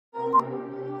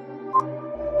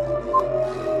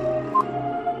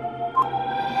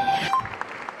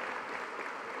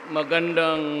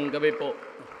Magandang gabi po.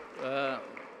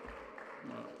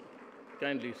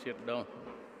 Kindly sit down.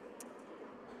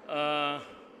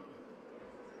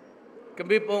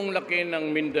 Kami pong laki ng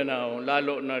Mindanao,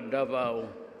 lalo na Davao,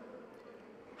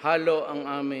 halo ang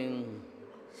aming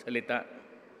salita.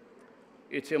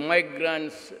 It's a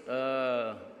migrant's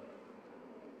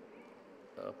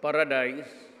paradise,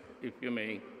 if you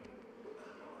may.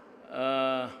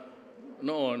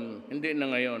 Noon, hindi na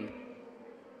ngayon.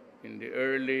 In the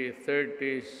early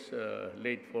 30s,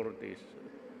 late 40s.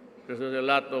 There was a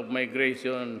lot of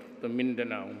migration to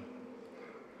Mindanao.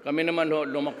 Kami naman ho,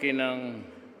 lumaki ng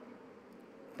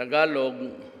Tagalog,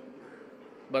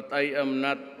 but I am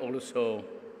not also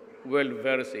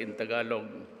well-versed in Tagalog.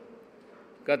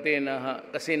 Kasi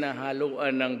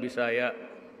nahaluan ng Bisaya.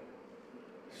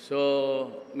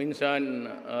 So, minsan,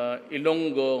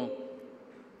 Ilonggo,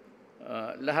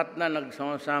 lahat na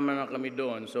nagsama-sama na kami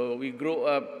doon. So we grew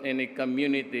up in a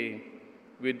community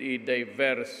with a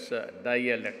diverse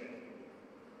dialect.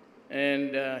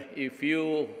 And if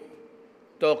you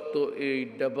talk to a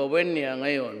Davaoeña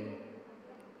ngayon,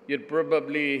 you'd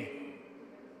probably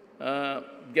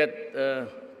get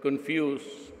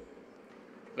confused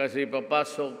kasi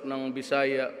papasok ng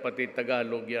Bisaya pati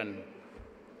Tagalog yan.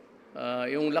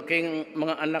 Yung laking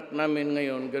mga anak namin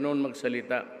ngayon, ganun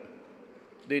magsalita.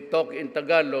 They talk in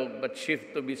Tagalog but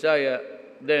shift to Bisaya,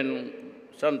 then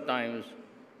sometimes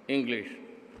English.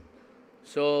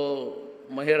 So,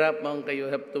 mahirap man kayo,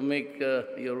 have to make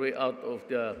your way out of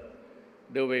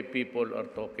the way people are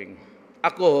talking.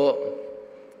 Ako,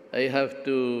 I have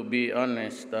to be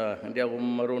honest, hindi ako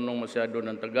marunong masyado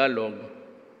ng Tagalog.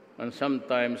 And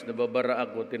sometimes, nababara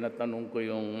ako, tinatanong ko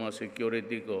yung mga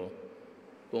security ko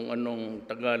kung anong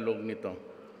Tagalog nito.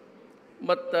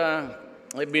 But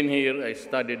I've been here, I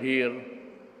studied here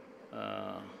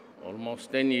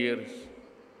almost 10 years.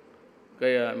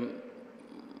 Kaya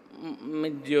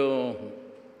medyo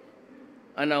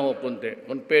konti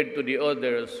compared to the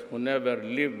others who never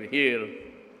lived here,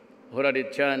 who had a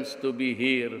chance to be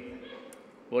here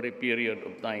for a period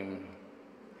of time.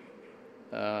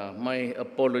 My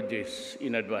apologies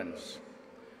in advance.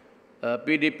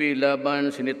 PDP laban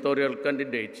senatorial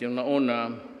candidates, yung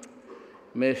nauna,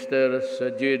 Mr.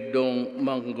 Sajid Dong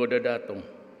Manggodadatong.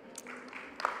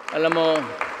 Alam mo,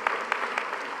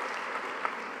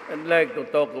 I'd like to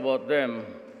talk about them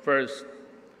first.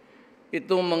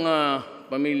 Itong mga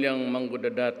pamilyang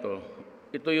Manggodadato,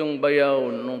 ito yung bayaw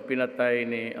nung pinatay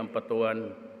ni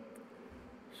Ampatuan.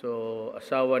 So,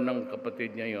 asawa ng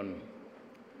kapatid niya yun.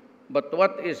 But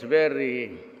what is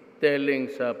very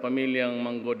telling sa pamilyang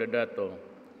Manggodadato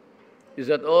is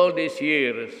that all these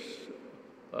years,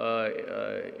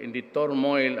 in the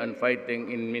turmoil and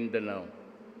fighting in Mindanao,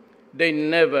 they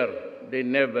never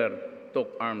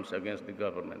took arms against the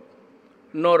government,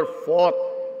 nor fought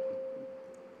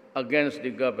against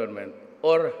the government,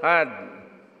 or had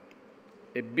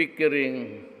a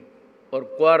bickering or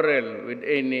quarrel with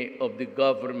any of the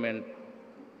government,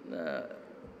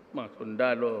 mga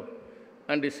sundalo,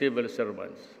 and the civil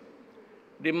servants.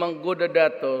 The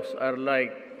Manggodadatos are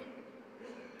like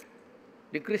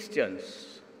the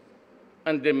Christians,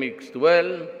 and they mixed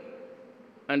well,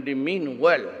 and they mean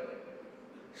well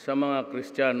sa mga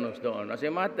Kristiyanos doon. As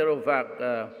a matter of fact,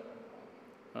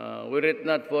 were it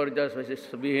not for just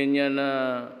sabihin niya na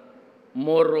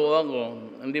Moro ako,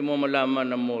 hindi mo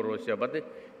malaman na Moro siya. But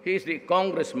he is the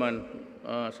congressman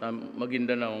sa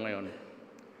Maguindanao ngayon.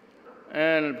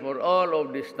 And for all of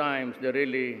these times, they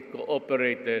really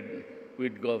cooperated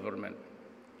with government.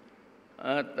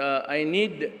 At I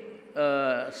need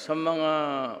sa mga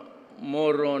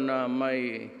Moro na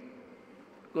may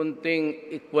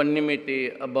kunting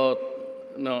equanimity about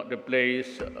the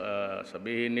place.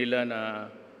 Sabihin nila na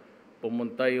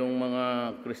pumunta yung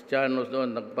mga Kristiyanos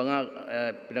doon,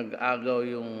 pinag-agaw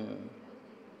yung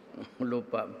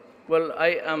lupa. Well,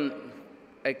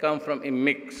 I come from a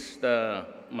mixed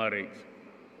marriage.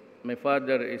 My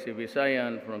father is a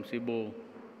Visayan from Cebu,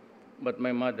 but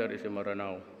my mother is a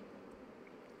Maranao.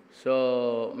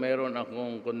 So, meron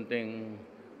akong kunting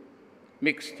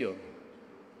mixture.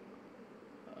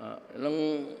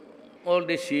 All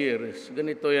these years,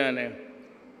 ganito yan eh.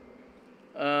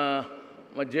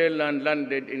 Magellan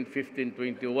landed in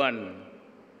 1521.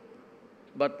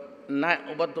 But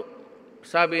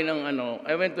sabi ng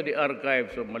I went to the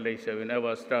archives of Malaysia when I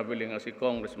was traveling as a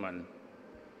congressman.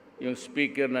 Yung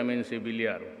speaker namin si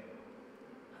Villar.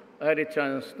 I had a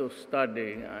chance to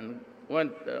study and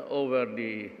went over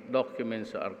the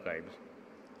documents sa archives.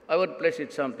 I would place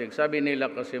it something. Sabi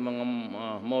nila kasi mga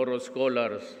Moro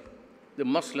scholars, the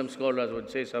Muslim scholars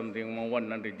would say something mga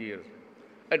 100 years.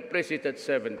 I'd place it at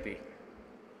 70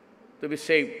 to be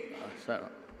safe.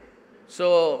 So,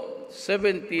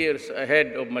 70 years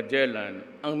ahead of Magellan,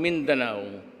 ang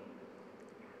Mindanao,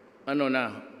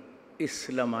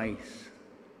 Islamized.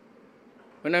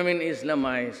 When I mean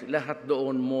Islamized, lahat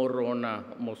doon Moro na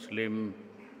Muslim.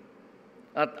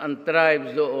 At ang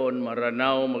tribes doon,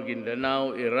 Maranao,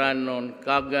 Maguindanao, Iranon,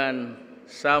 Kagan,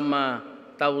 Sama,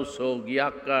 Tausog,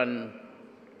 Yakan,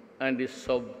 and the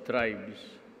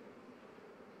sub-tribes.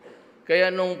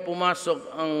 Kaya nung pumasok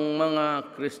ang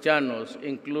mga Kristiyanos,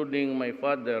 including my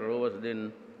father who was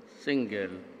then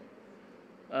single,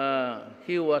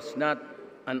 he was not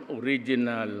an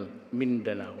original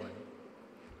Mindanaoan.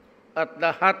 At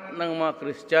lahat ng mga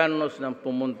Kristiyanos na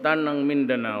pumunta ng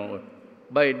Mindanao,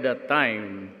 by that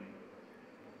time,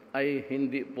 ay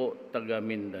hindi po taga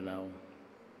Mindanao.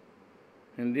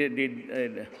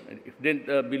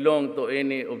 Didn't belong to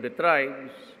any of the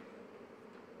tribes,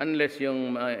 unless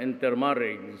yung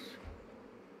intermarriage.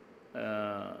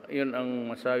 Yun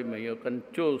ang masabi mo, you can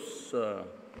choose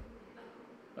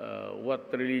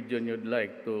what religion you'd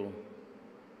like to.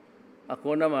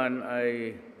 Ako naman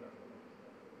ay,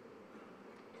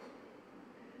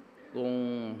 kung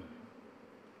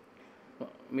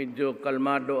medyo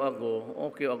kalmado ako,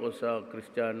 okay ako sa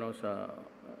Kristiyano, sa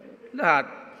lahat.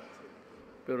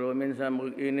 Pero minsan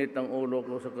mag-init ang ulo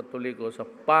ko sa Katoliko, sa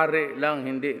pare lang,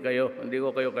 hindi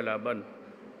ko kayo kalaban.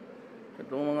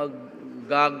 Itong mga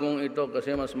gagong ito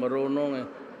kasi mas marunong eh.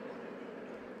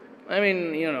 I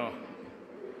mean,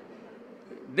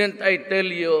 didn't I tell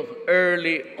you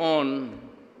early on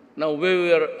na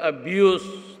we were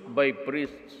abused by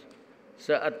priests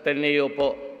sa Ateneo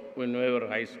po when we were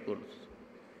high schools?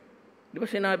 Di ba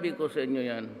sinabi ko sa inyo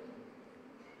yan?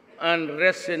 And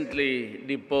recently,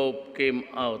 the Pope came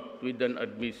out with an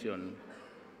admission,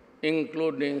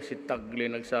 including si Tagle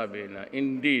nagsabi na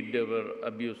indeed there were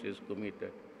abuses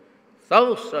committed.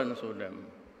 Thousands of them,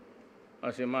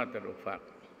 as a matter of fact.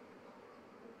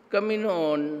 Kami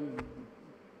noon,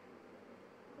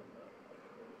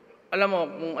 alam mo,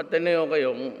 kung Ateneo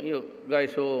kayo, kung you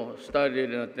guys who studied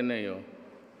in Ateneo,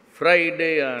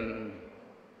 Friday yan,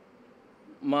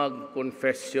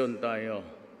 mag-confession tayo.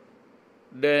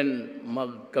 Then,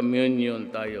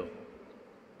 mag-communion tayo.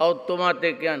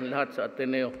 Automatic yan, lahat sa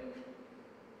Ateneo.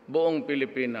 Buong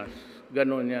Pilipinas.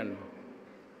 Ganon yan.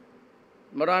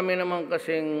 Marami naman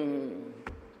kasing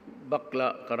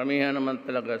bakla. Karamihan naman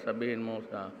talaga, sabihin mo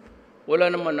sa...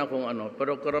 Wala naman akong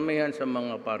pero karamihan sa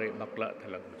mga pare, bakla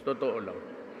talaga. Totoo lang.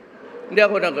 Hindi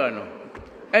ako nag-ano.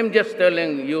 I'm just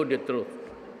telling you the truth.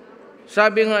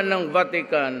 Sabi nga ng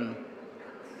Vatican,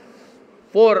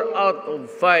 4 out of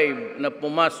 5 na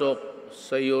pumasok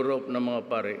sa Europe na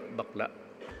mga pare, bakla.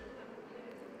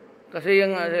 Kasi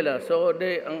yan nga sila. So,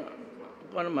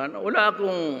 wala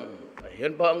akong,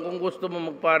 yan pa ang kung gusto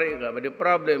mo magpare ka. But the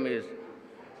problem is,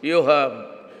 you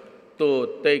have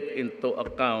to take into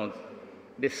account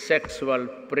the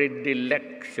sexual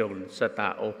predilection sa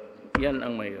tao. Yan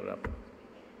ang mahirap.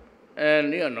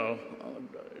 And,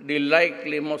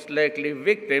 the most likely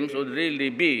victims would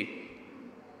really be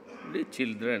the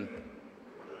children.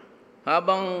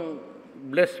 Habang,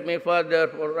 bless me,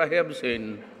 Father, for I have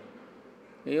seen,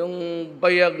 yung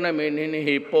bayag namin,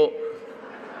 hinihipo,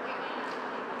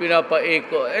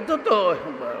 pinapaiko. Totoo.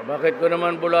 Bakit ko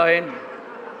naman bulahin?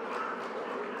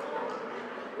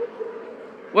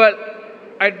 Well,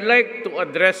 I'd like to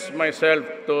address myself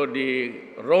to the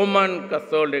Roman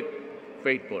Catholic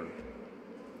faithful.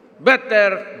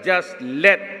 Better just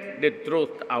let the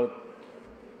truth out.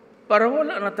 Para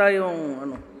wala na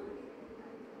tayong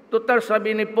Total,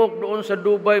 sabi ni Pope doon sa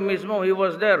Dubai mismo, he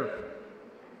was there.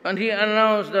 And he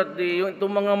announced that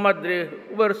itong mga madre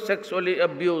were sexually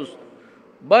abused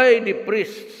by the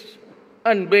priests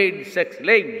and by sex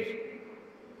slaves.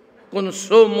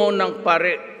 Konsumo ng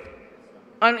pare.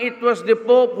 And it was the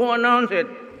Pope who announced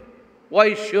it.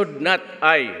 Why should not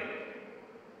I?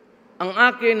 Ang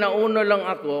akin, nauna lang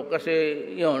ako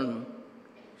kasi yon.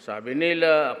 Sabi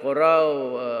nila, ako raw,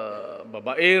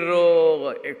 babaero,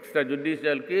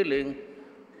 extrajudicial killing.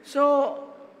 So,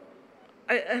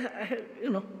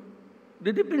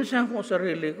 didipinsahan ko sa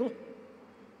sarili ko.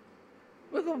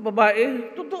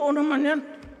 Babae, totoo naman yan.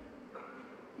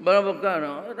 Balabag ka,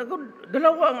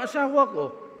 dalawa ang asawa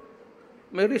ko.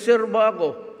 May reserva ako.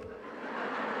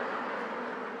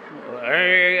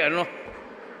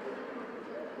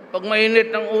 Pag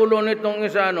mainit ang ulo nitong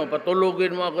isa,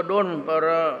 patulugin mo ako doon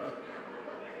para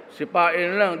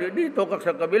sipain lang. Dito ka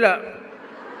sa kabila.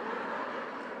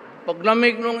 Pag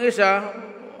lamig nung isa,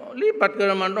 lipat ka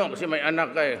naman doon kasi may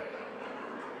anak ka eh.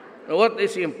 What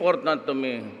is important to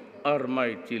me are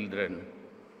my children.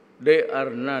 They are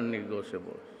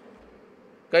non-negotiable.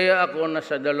 Kaya ako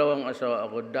nasa dalawang asawa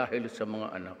ako dahil sa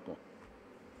mga anak ko.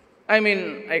 I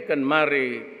mean, I can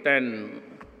marry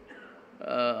 10,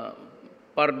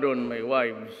 my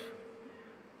wives.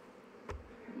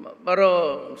 Pero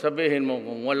sabihin mo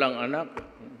kung walang anak,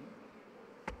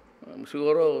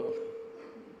 siguro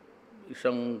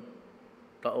isang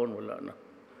taon wala na.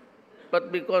 But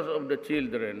because of the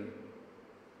children,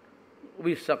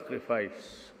 we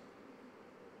sacrifice.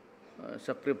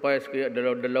 Sacrifice kaya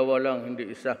dalawa lang,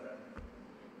 hindi isa.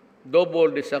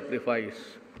 Double the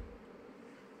sacrifice.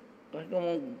 Kasi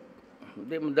kung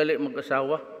hindi madali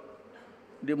mag-asawa,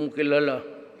 hindi mo kilala,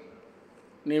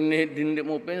 hindi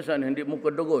mo pinsan, hindi mo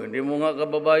kadugo, hindi mo nga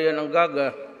kababayan ang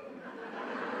gaga.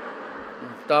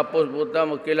 Tapos puta,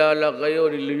 magkilala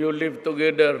kayo, you live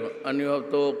together, and you have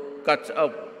to catch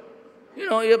up. You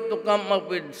know, you have to come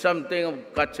up with something of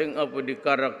catching up with the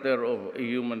character of a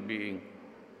human being.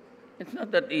 It's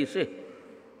not that easy.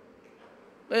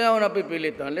 Kaya ako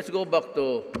napipilitan. Let's go back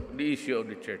to the issue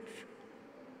of the church.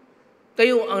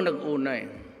 Kayo ang nag-una.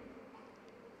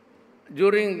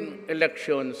 During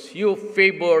elections, you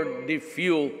favored the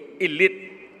few elite.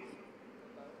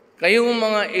 Kayong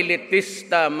mga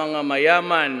elitista, mga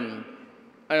mayaman,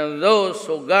 and those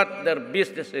who got their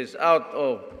businesses out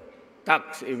of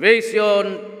tax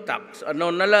evasion, tax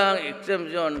ano na lang,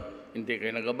 exemption, hindi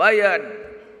kayo nagabayad.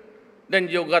 Then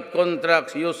you got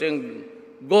contracts using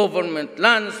government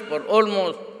lands for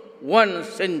almost 1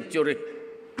 century.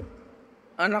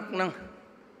 Anak ng...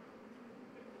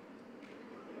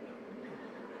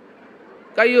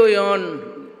 Kayo yon.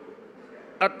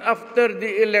 At after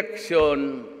the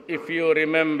election, if you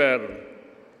remember,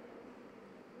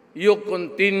 you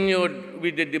continued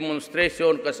with the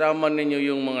demonstration, kasama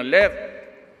ninyo yung mga left,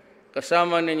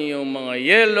 kasama ninyo yung mga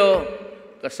yellow,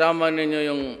 kasama ninyo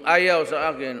yung ayaw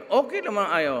sa akin. Okay naman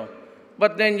ayaw.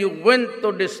 But then you went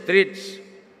to the streets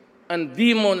and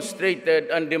demonstrated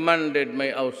and demanded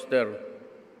my ouster.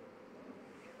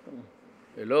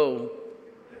 Hello?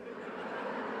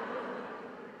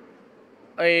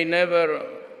 I never,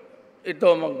 ito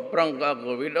mag-prank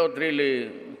ako without really,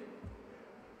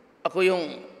 ako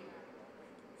yung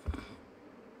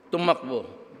tumakbo.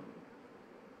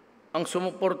 Ang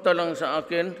sumuporta lang sa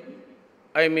akin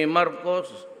ay may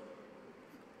Marcos,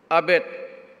 Abet,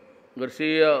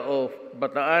 Garcia of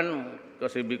Bataan,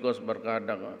 kasi because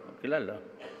barkada ka, kilala.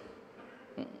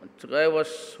 So I was,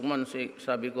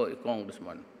 sabi ko,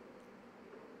 congressman.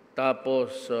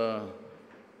 Tapos,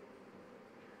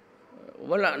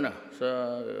 wala na.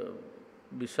 Sa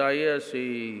Bisaya,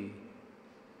 si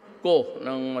Ko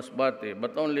ng Masbate,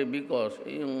 but only because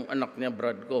yung anak niya,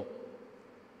 Brad ko.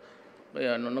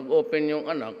 Kaya nung nag-open yung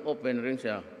anak, open rin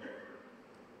siya.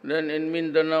 Then in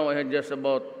Mindanao, I had just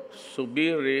about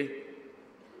Subiri,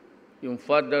 yung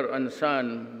father and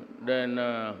son, then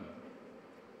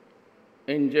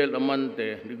Angel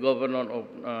Amante, the governor of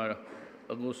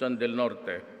Agusan del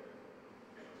Norte.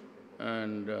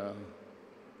 And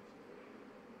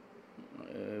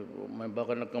may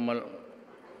baka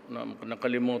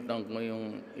nakalimutan ko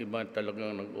yung iba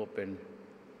talagang nag-open.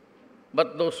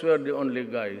 But those were the only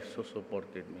guys who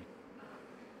supported me.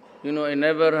 You know, I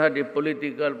never had a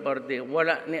political party.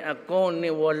 Wala ni ako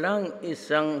ni walang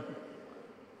isang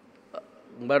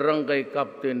barangay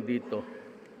captain dito.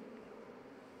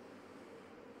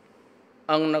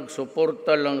 Ang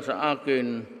nagsuporta lang sa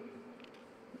akin,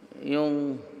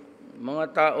 yung mga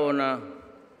tao na,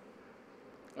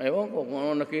 ewan ko kung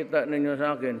ano nakita ninyo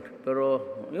sa akin, pero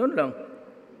yun lang.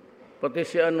 Pati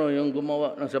si yung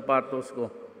gumawa ng sapatos ko.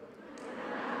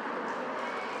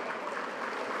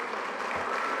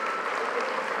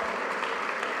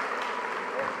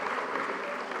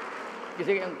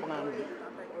 Kasi ang pangalan.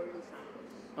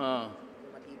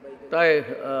 Tay,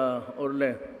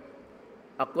 Orle,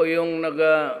 ako yung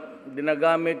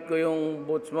dinagamit ko yung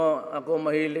boots mo, ako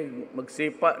mahilig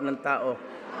magsipa ng tao.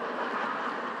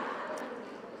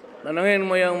 Tanungin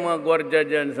mo yung mga gwardiya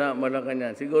dyan sa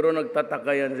Malacanang, siguro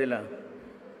nagtataka yan sila.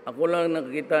 Ako lang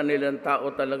nakikita nilang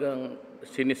tao talagang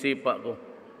sinisipa ko.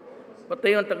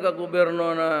 Pati yung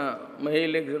taga-gobyerno na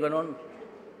mahilig sa ganon.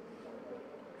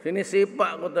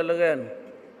 Sinisipa ko talaga yan.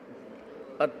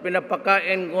 At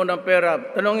pinapakain ko ng pera.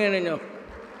 Tanungin ninyo.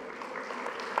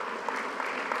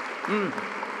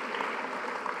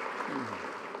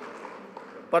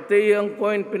 Pati yung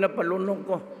coin pinapalunok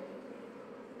ko.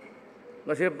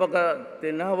 Kasi pagka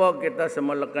tinawag kita sa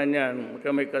Malacanang,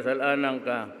 may kasalanan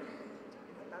ka,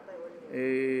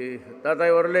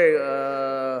 Tatay Orle,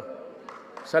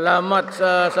 Salamat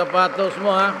sa sapatos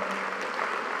mo, ha?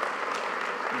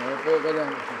 Opo ka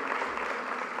dyan.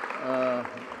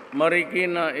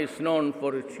 Marikina is known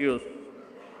for its shoes.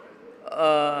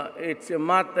 It's a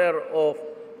matter of,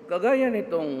 kagaya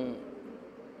nitong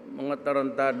mga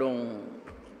tarantadong,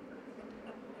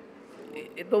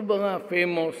 ito ba nga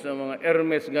famous na mga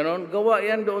Hermes, ganon? Gawa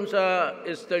yan doon sa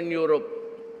Eastern Europe.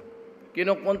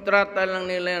 Kinokontrata lang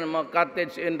nila yan, mga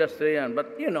cottage industry yan.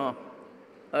 But you know,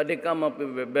 they come up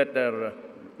with a better,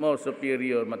 more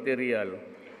superior material.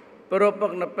 Pero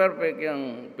pag na-perfect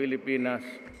yung Pilipinas,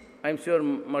 I'm sure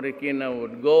Marikina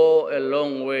would go a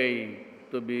long way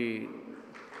to be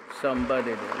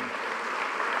somebody.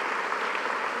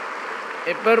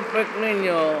 I-perfect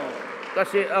ninyo,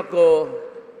 kasi ako,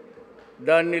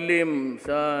 Danny Lim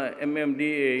sa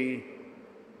MMDA,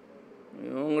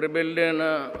 yung rebelde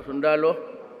na sundalo,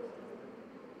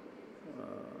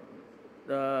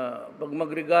 pag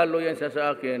magregalo yan siya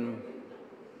sa akin,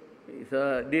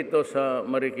 dito sa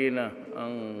Marikina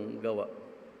ang gawa.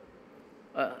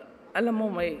 Alam mo,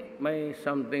 may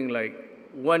something like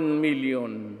 100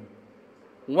 million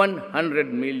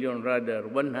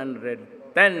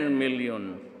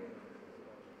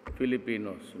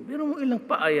Filipinos. Pero mo ilang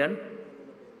paayan?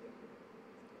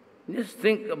 Just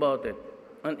think about it.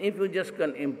 And if you just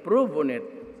can improve on it,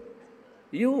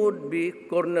 you would be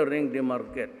cornering the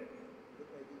market.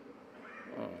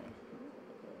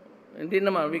 Hindi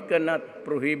naman, we cannot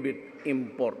prohibit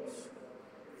imports.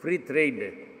 Free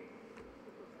trade.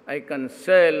 I can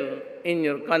sell in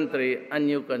your country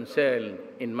and you can sell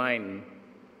in mine.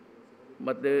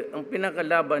 But ang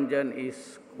pinakalaban dyan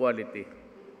is quality.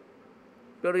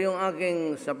 Pero yung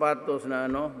aking sapatos na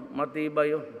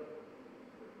matibay yun.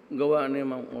 Gawa ni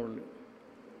Mang Orly.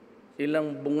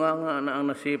 Ilang bunganga na ang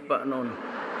nasipa noon.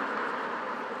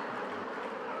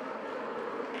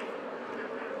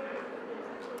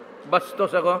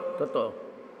 Bastos ako, totoo.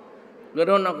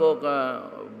 Ganoon ako ka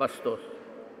bastos.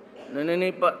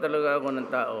 Naninipa talaga ako ng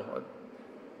tao. At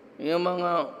yung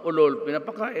mga ulol,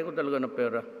 pinapakain ko talaga ng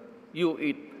pera. You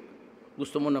eat.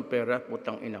 Gusto mo ng pera,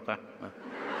 putang ina ka.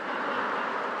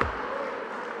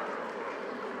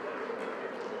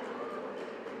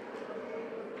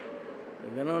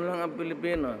 Ganoon lang ang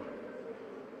Pilipino.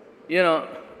 You know,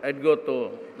 I'd go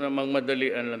to,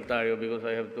 magmadalian lang tayo because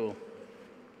I have to,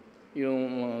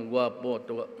 yung mga gwapo,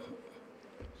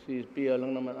 si Pia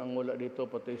lang naman ang wala dito,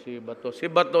 pati si Bato. Si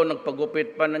Bato,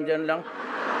 nagpagupit pa, nandyan lang.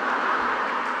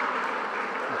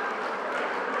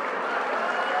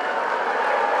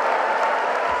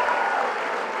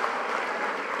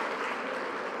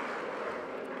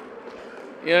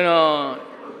 You know,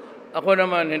 ako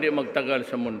naman hindi magtagal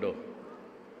sa mundo.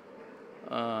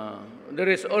 There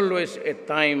is always a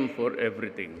time for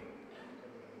everything.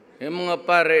 Yung mga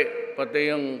pare,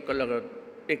 pati yung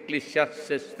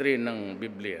Ecclesiastes 3 ng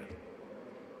Biblia.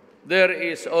 There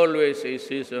is always a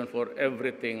season for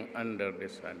everything under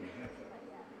the sun.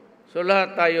 So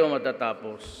lahat tayo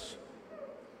matatapos.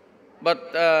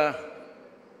 But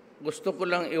gusto ko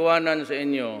lang iwanan sa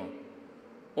inyo,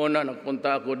 una,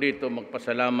 nagpunta ako dito,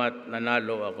 magpasalamat,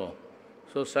 nanalo ako.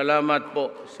 So salamat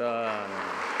po sa...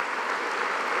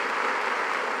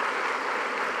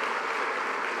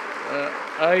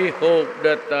 I hope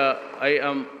that I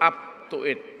am up to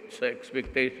it sa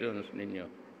expectations ninyo.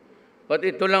 But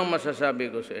ito lang masasabi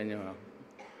ko sa inyo.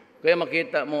 Kaya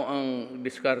makita mo ang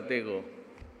diskarte ko.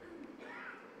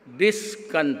 This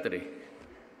country,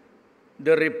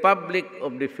 the Republic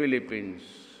of the Philippines,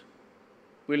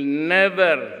 will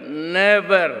never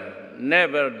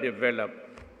develop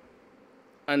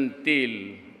until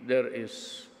there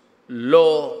is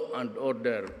law and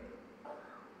order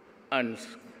and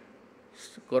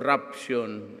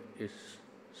corruption is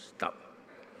stopped.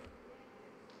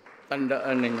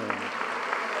 Tandaan ninyo.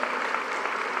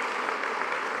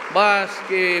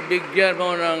 Baski bigyan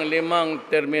mo ng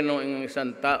 5 termino ng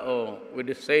isang tao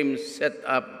with the same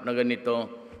setup na ganito,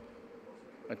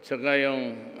 at saka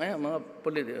yung mga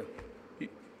politika.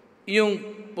 Yung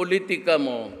politika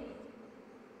mo,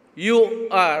 you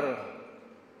are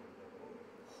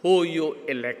who you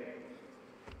elect.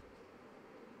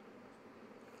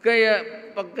 Kaya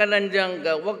pagka nandiyan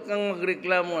ka, huwag kang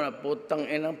magreklamo na, putang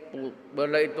ina,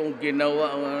 wala itong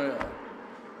ginawa,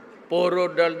 puro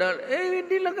daldal.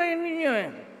 Hindi lang kayo ninyo eh.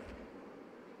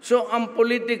 So, ang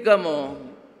politika mo,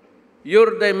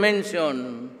 your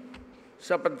dimension,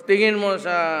 sa pagtingin mo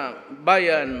sa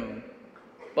bayan,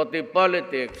 pati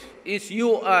politics, is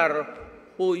you are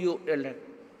who you elect.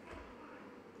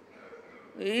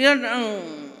 Yan ang,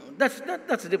 that's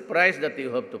the price that you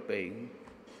have to pay.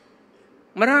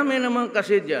 Marami naman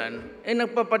kasi dyan,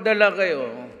 nagpapadala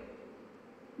kayo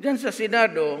Diyan sa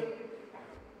Senado,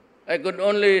 I could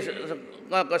only,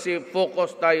 kasi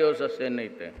focus tayo sa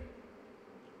Senate.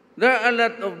 There are a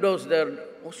lot of those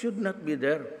there who should not be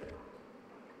there.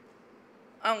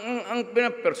 Ang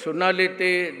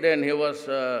personality, then he was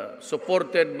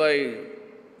supported by,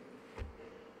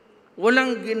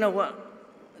 walang ginawa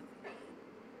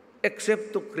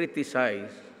except to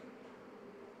criticize.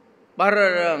 Para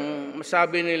lang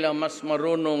masabi nila mas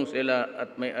marunong sila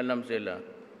at may alam sila.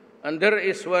 And there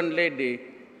is one lady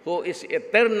who is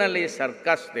eternally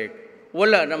sarcastic,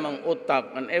 wala namang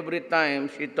utak, and every time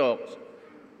she talks,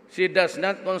 she does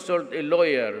not consult a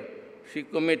lawyer, she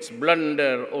commits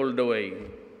blunder all the way.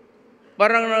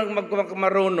 Parang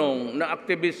magmarunong na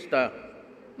aktivista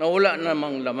na wala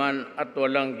namang laman at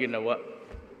walang ginawa.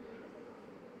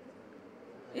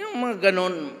 Yung mga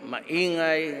ganon,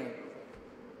 maingay.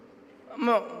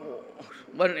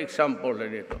 One example na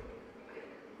dito.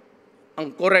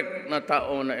 Ang correct na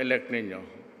tao na elect ninyo,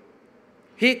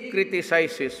 he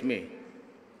criticizes me.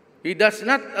 He does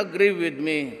not agree with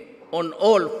me on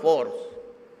all fours,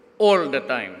 all the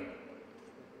time.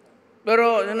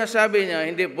 Pero nasabi niya,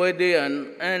 hindi pwede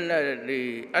yan. And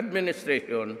the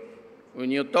administration,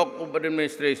 when you talk about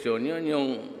administration, yun yung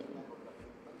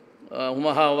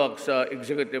humahawak sa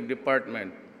executive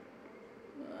department.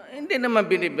 Hindi naman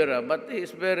binibira, but he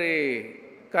is very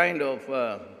kind of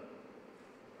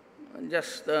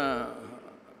just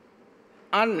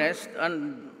honest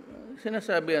and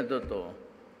sinasabi ang totoo.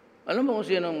 Alam mo kung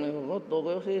sino ang may voto?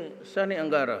 Kasi Sani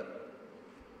Angara.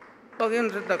 Pag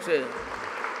yun sa taxi,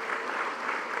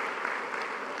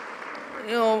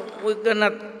 we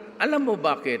cannot, alam mo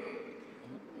bakit?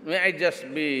 May I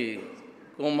just be,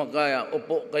 kung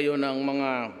upo kayo ng mga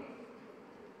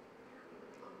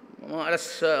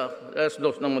alas 2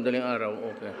 ng madaling araw,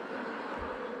 okay.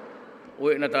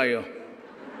 Uwi na tayo.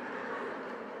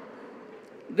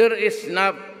 There is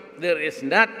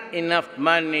not enough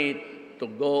money to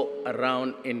go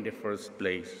around in the first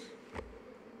place.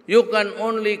 You can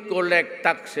only collect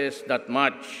taxes that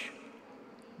much.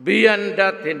 Beyond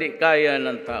that, hindi kaya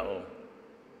ng tao.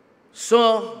 So,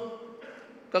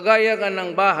 kagaya ka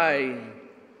ng bahay,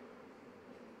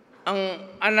 ang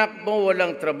anak mo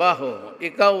walang trabaho,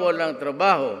 ikaw walang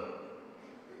trabaho,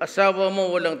 asawa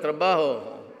mo walang trabaho,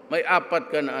 may 4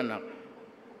 ka na anak.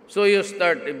 So you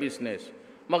start a business.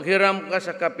 Maghiram ka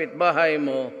sa kapitbahay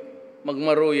mo,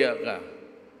 magmaruya ka.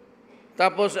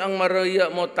 Tapos ang maruya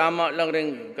mo, tama lang rin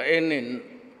kainin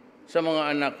sa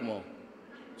mga anak mo.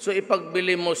 So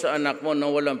ipagbili mo sa anak mo na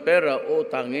walang pera,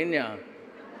 utangin niya.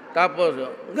 Tapos,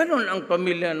 ganun ang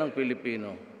pamilya ng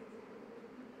Pilipino.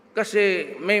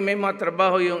 Kasi may mga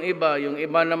trabaho yung iba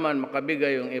naman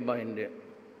makabigay, yung iba hindi.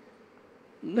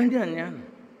 Ganyan yan.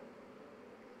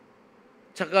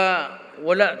 Tsaka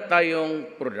wala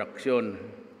tayong production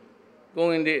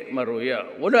kung hindi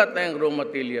maruya. Wala tayong raw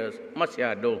materials,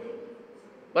 masyado.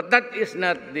 But that is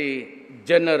not the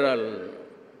general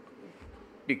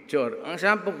picture. Ang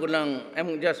sample ko lang,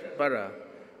 just para,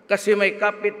 kasi may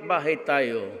kapitbahay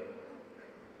tayo,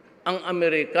 ang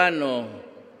Amerikano,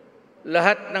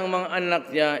 lahat ng mga anak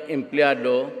niya,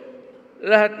 empleyado,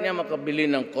 lahat niya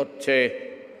makabili ng kotse,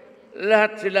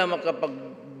 lahat sila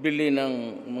makapagbili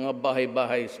ng mga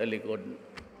bahay-bahay sa likod.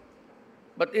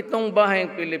 But itong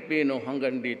bahayang Pilipino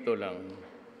hanggang dito lang.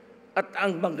 At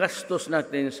ang magastos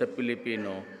natin sa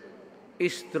Pilipino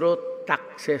is through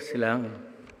taxes lang.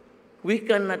 We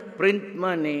cannot print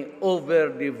money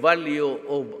over the value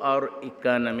of our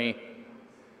economy.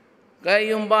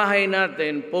 Kaya yung bahay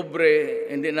natin, pobre,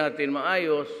 hindi natin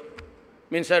maayos.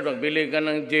 Minsan magbili ka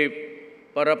ng jeep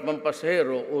para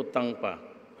pampasahero, utang pa.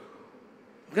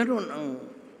 Ganun ang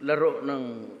laro ng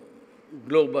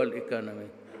global economy.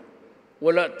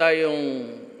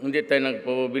 Hindi tayo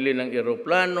nagpapabili ng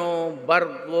eroplano,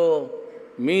 barko,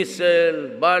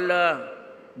 missile, bala,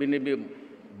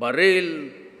 baril.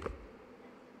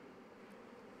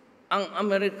 Ang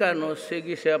Amerikano,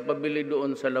 sige siya pabili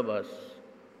doon sa labas,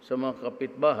 sa mga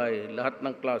kapitbahay, lahat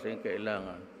ng klase ang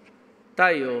kailangan.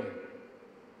 Tayo,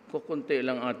 kukunti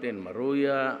lang atin,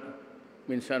 maruya,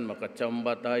 minsan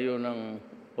makatsamba tayo ng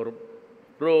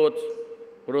fruits,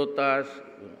 prutas.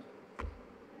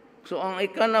 So, ang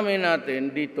economy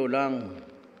natin, dito lang.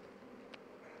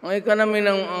 Ang economy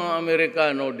ng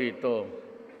Amerikano dito.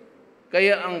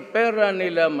 Kaya ang pera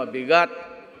nila mabigat.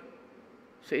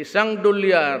 Sa $1,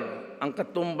 ang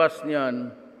katumbas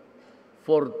niyan,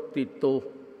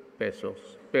 42 pesos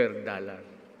per dollar.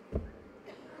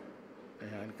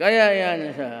 Ayan. Kaya yan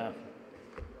siya.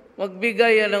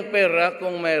 Magbigay yan ng pera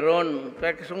kung mayroon.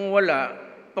 Kaya kung wala,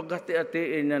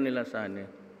 paghati-hatiin niya nila sana.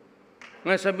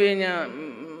 Ngayon sabihin niya,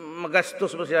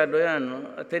 magastos masyado yan.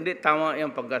 No? At hindi tama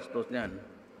yung paggastos niyan.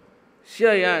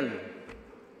 Siya yan.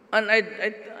 And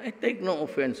I take no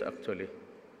offense actually.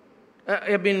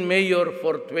 I have been mayor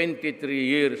for 23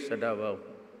 years sa Davao.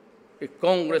 A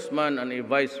congressman and a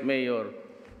vice mayor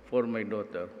for my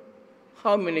daughter.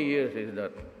 How many years is that?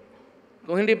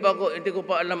 Kung hindi ko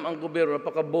pa alam ang gobyerno,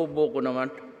 napakabobo ko naman.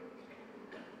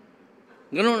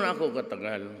 Ganun ako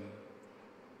katagal.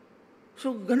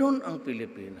 So, ganun ang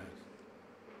Pilipinas.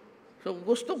 So,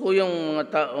 gusto ko yung mga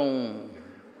taong,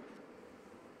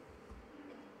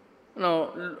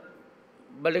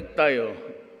 balik tayo,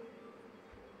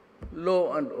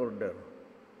 law and order.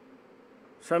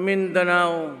 Sa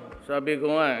Mindanao, sabi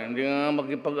ko nga, hindi nga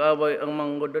magkipag-away ang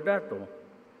mga Duterte.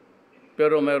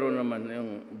 Pero meron naman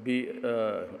yung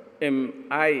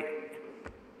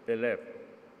MILF.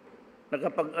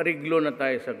 Nakapag-ariglo na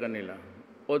tayo sa kanila.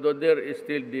 Although there is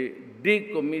still the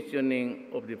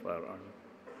decommissioning of the firearm.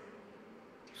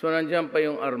 So nandiyan pa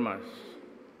yung armas.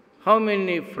 How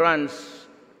many fronts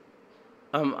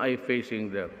am I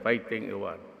facing there, fighting a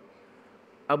war?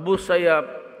 Abu Sayyaf,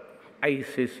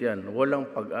 ISIS yan. Walang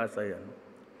pag-asa yan.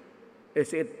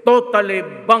 Is it totally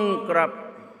bankrupt?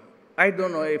 I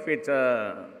don't know if it's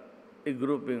a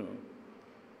grouping.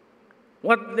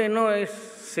 What they know is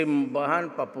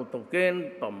simbahan,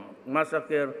 paputukin,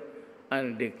 massacre,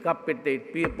 and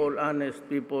decapitate people, honest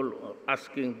people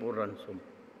asking for ransom.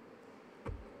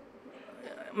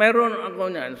 Mayroon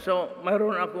ako niyan. So,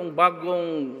 mayroon akong bagong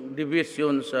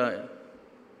division sa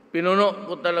pinuno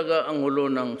ko talaga ang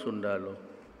hulo ng sundalo.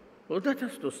 So that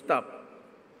has to stop.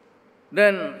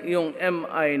 Then, yung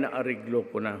MI na ariglo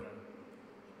ko na.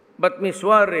 But Miss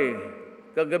Wari,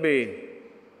 kagabi,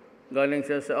 galing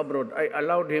siya sa abroad, I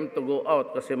allowed him to go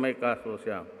out kasi may kaso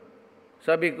siya.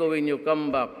 Sabi ko, when you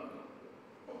come back,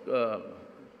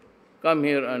 come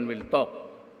here and we'll talk.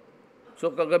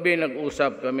 So kagabi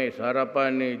nag-usap kami sa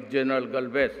harapan ni General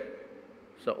Galvez,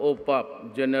 sa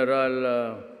OPAP, General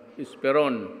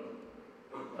Esperon,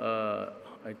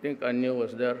 I think Anyo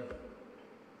was there,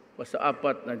 basta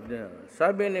apat na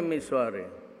sabi ni Ms. Wari,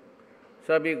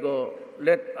 sabi ko,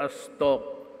 let us talk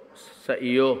sa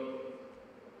iyo.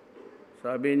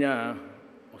 Sabi niya,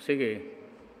 sige,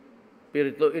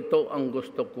 pero ito ang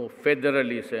gusto ko,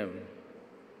 federalism.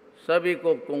 Sabi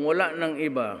ko, kung wala ng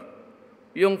iba,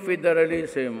 yung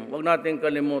federalism, huwag natin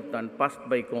kalimutan, passed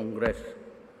by Congress.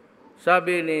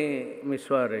 Sabi ni Ms.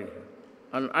 Wari,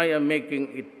 and I am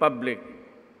making it public,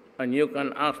 and you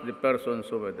can ask the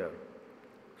persons over there.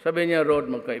 Sabi niya, Rod,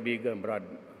 magkaibigan, Brad.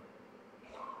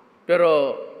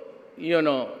 Pero, you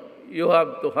know, you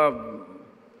have to have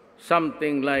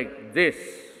something like this.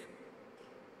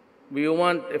 We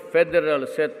want a federal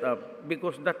setup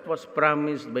because that was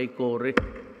promised by Cory.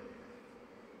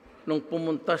 Nung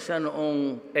pumunta siya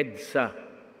noong EDSA,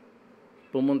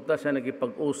 pumunta siya,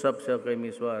 nagipag-usap siya kay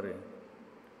Ms. Wari,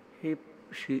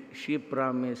 she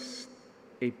promised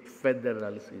a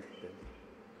federal system.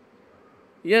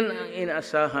 Yan ang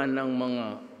inaasahan ng mga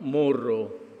Moro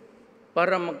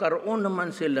para magkaroon naman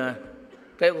sila.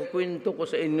 Kaya kukwento ko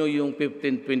sa inyo yung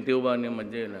 1521 ni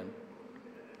Magellan.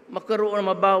 Magkaroon,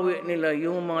 mabawi nila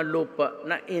yung mga lupa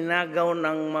na inagaw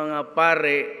ng mga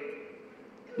pare,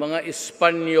 mga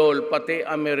Espanyol, pati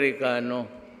Amerikano.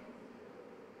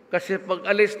 Kasi pag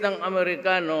alis ng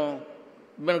Amerikano,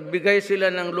 nagbigay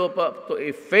sila ng lupa to a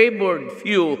favored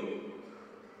few,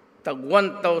 tag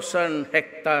 1,000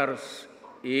 hectares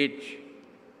each.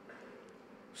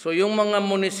 So yung mga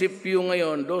munisipyo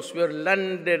ngayon, those were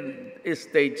landed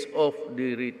estates of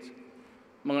the rich,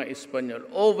 mga Espanyol.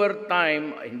 Over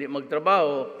time, hindi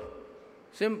magtrabaho,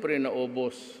 siyempre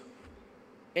naubos.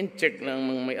 In-check ng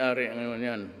mga may-ari ngayon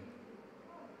yan.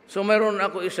 So mayroon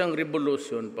ako isang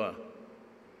revolution pa.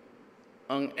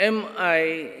 Ang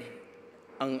MI,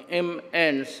 ang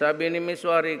MN, sabi ni Ms.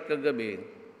 Wari kagabi,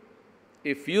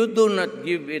 if you do not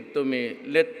give it to me,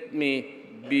 let me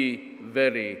be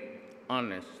very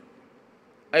honest.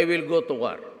 I will go to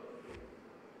war.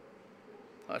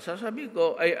 Sasabi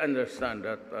ko, I understand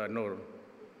that, Nur.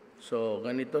 So,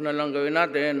 ganito na lang gawin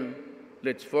natin.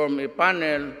 Let's form a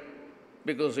panel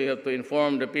because we have to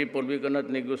inform the people. We cannot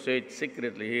negotiate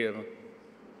secretly here.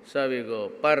 Sabi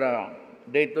ko, para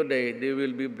day to day, they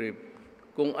will be briefed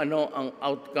kung ano ang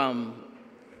outcome,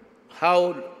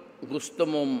 how gusto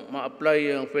mo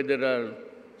ma-apply ang federal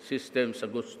system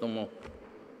sa gusto mo.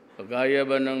 Kagaya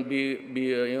ba ng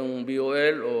yung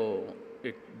BOL o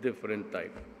different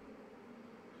type?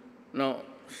 Now,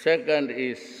 second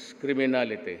is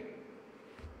criminality.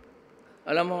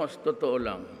 Alam mo, totoo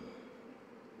lang.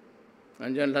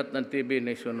 Nandiyan lahat ng TV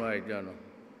nationwide.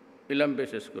 Ilang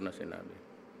beses ko na sinabi.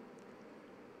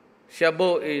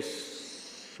 Shabu is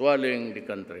swallowing the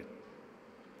country.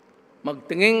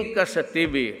 Magtingin ka sa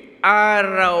TV,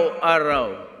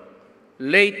 araw-araw.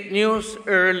 Late news,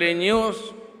 early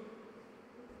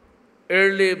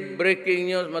breaking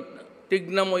news.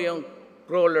 Tignan mo yung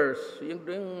crawlers, yung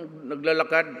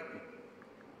naglalakad.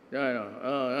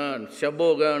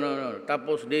 Shabu, gano'n.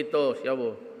 Tapos dito,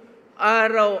 shabu.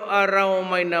 Araw-araw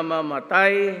may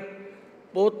namamatay.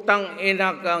 Putang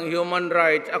ina kang human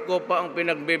rights. Ako pa ang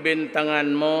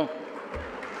pinagbibintangan mo.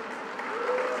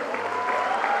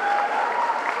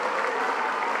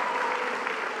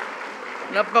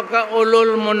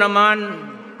 Napakaulol mo naman.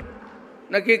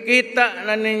 Nakikita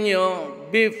na ninyo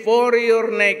before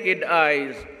your naked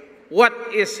eyes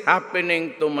what is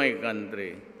happening to my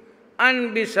country.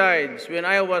 And besides, when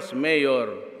I was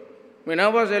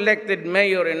elected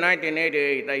mayor in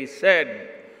 1988, I said,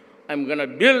 I'm going to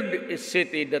build a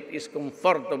city that is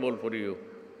comfortable for you.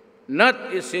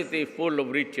 Not a city full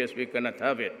of riches, we cannot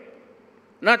have it.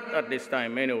 Not at this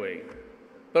time anyway.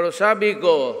 Pero sabi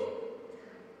ko,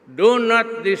 do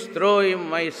not destroy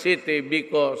my city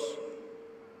because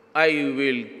I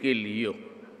will kill you.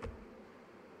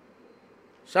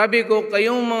 Sabi ko,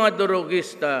 kayong mga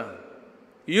durugista,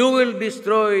 you will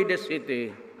destroy the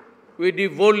city with the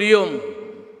volume,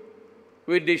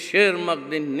 with the sheer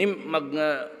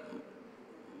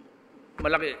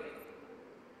malaki.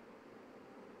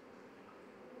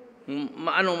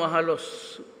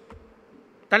 Mahalos.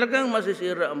 Talagang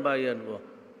masisira ang bayan ko.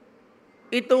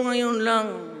 Ito ngayon lang,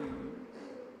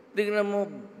 tingnan mo,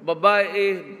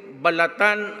 babae,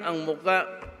 balatan ang muka.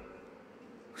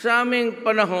 Sa aming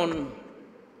panahon,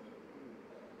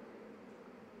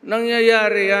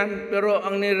 nangyayari yan, pero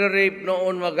ang nire-rape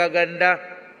noon magaganda.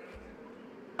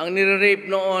 Ang nire-rape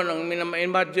noon, ang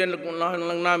imagine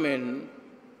lang namin,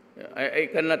 I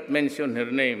cannot mention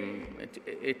her name.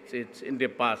 It's in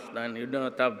the past, and you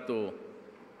don't have to,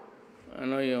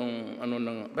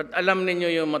 but alam ninyo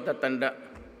yung matatanda.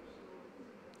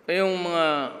 Kayong mga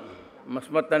mas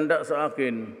matanda sa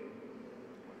akin,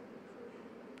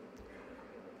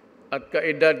 at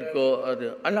kaedad ko,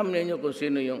 alam ninyo kung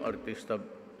sino yung artista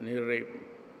ni rape.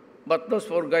 But those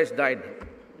 4 guys died.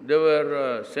 They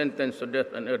were sentenced to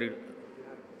death and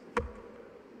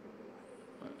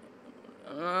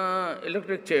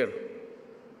electric chair.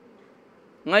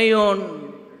 Ngayon,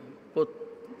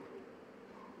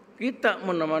 kita mo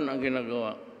naman ang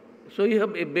ginagawa. So you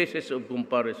have a basis of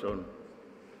comparison.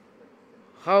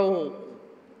 How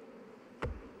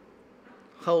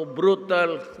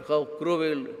brutal, how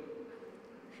cruel,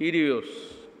 hideous.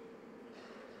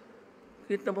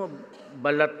 Kita mo,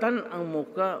 balatan ang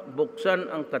muka, buksan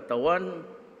ang katawan,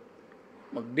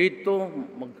 magdito,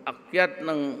 mag-akyat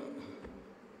ng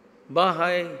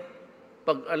bahay,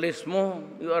 pag-alis mo,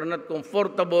 you are not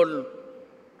comfortable.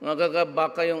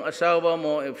 Baka yung asawa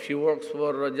mo, if she works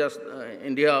for just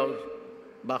in the house,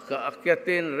 baka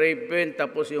akyatin, rapin,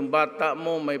 tapos yung bata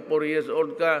mo, may 4 years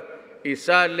old ka,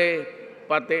 isali,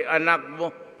 pati anak mo.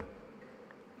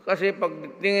 Kasi pag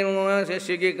tingin mo nga,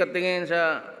 sige ka tingin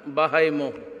sa bahay mo.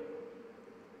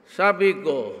 Sabi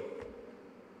ko,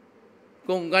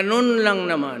 kung ganun lang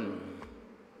naman,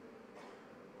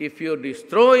 if you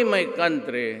destroy my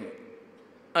country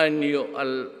and you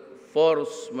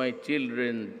force my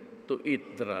children to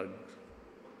eat drugs,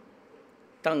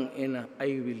 tangina,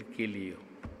 I will kill you.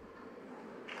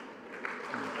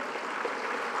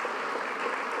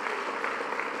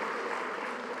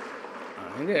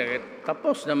 Hindi,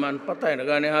 tapos naman, patay,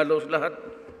 nagani halos lahat.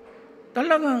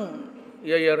 Talagang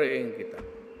yayariin kita.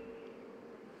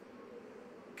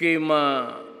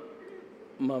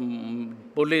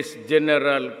 Police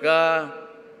general ka,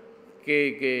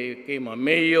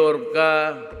 mayor ka,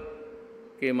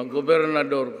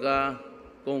 gobernador ka,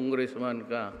 congressman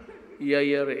ka,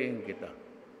 yayariin kita.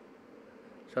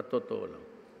 Sa totoo lang.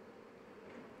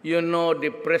 You know,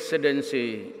 the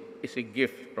presidency is a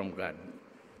gift from God.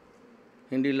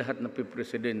 Hindi lahat na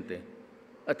presidente.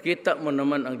 At kita mo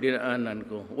naman ang dinaanan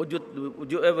ko. Would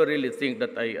you ever really think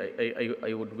that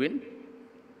I would win?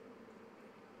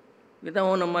 Kita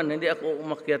mo naman, hindi ako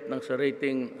umakyat ng sa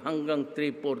rating hanggang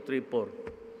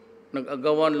 3-4.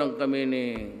 Nag-agawan lang kami ni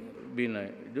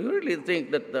Binay. Do you really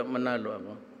think that manalo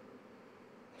ako?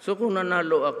 So kung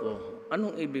nanalo ako,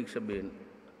 anong ibig sabihin?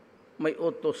 May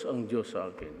utos ang Diyos sa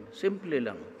akin. Simple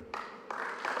lang.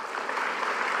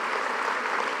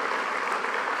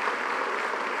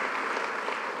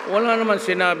 Wala naman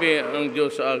sinabi ang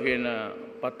Diyos sa akin na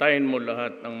patayin mo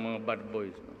lahat ng mga bad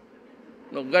boys.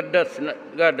 No, God does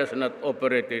not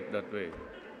operate it that way.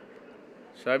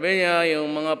 Sabi niya, yung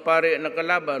mga pare na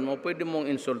kalaban mo, pwede mong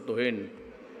insultuhin.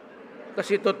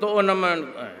 Kasi totoo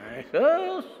naman,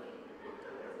 sus!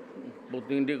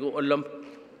 Buti hindi ko alam.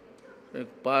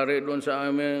 Pare doon sa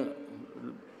amin,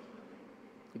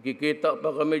 kikita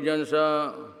pa kami dyan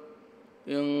sa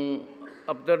yung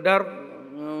after dark,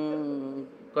 yung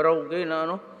karaoke na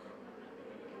ano.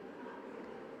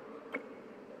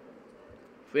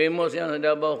 Famous yan sa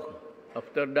Davao,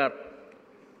 after dark.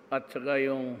 At saka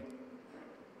yung,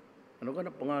 ano ka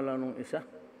na pangalan nung isa?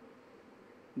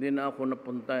 Hindi na ako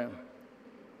napunta.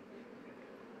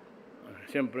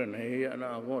 Siyempre, nahihiya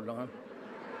na ako.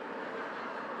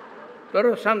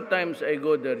 Pero sometimes I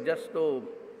go there just to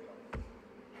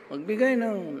magbigay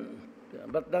ng,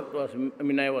 but that was,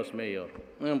 I was mayor.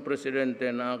 Ngayon, presidente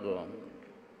na ako.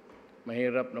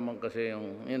 Mahirap naman kasi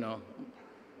yung,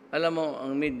 alam mo,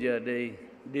 ang media,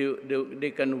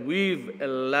 they can weave a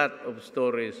lot of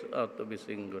stories out of a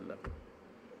single.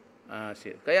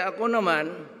 Kaya ako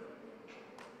naman,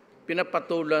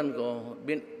 pinapatulan ko,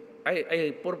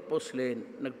 I purposely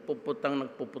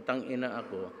nagpuputang ina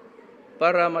ako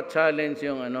para ma-challenge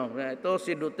yung ito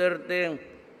si Duterte,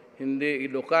 hindi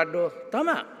edukado.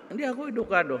 Tama, hindi ako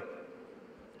edukado.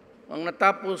 Ang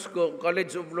natapos ko,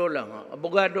 College of Law lang,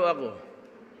 abogado ako.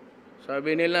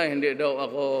 Sabi nila, hindi daw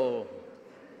ako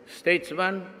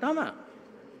statesman. Tama.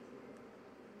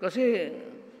 Kasi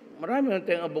marami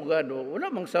tayong abogado, wala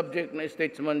mang subject na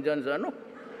statesman dyan sa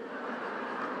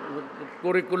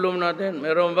curriculum natin.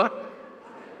 Meron ba?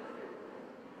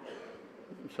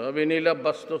 Sabi nila,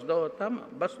 bastos daw. Tama,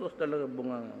 bastos talaga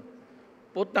bunganga.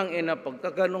 Putang ina,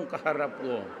 pagkaganong kaharap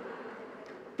ko,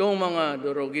 itong mga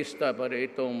durugista, para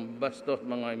itong bastos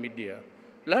mga media,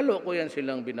 lalo ko yan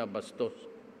silang binabastos.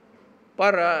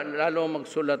 Para lalo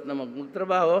magsulat na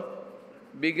magtrabaho,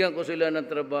 bigyan ko sila ng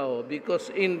trabaho.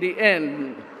 Because in the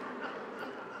end,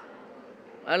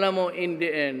 alam mo, in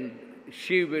the end,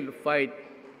 she will fight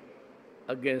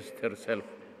against herself.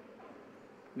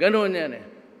 Ganon yan eh.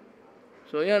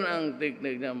 So yan ang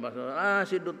technique niya.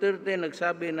 Si Duterte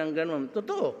nagsabi ng ganon.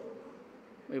 Totoo.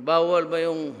 May bawal ba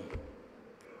yung...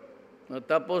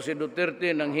 Tapos si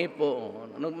Duterte nang hipo.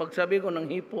 Magsabi ko nang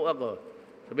hipo ako.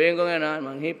 Sabihin ko nga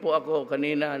nanghipo ako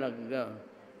kanina.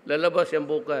 Lalabas yan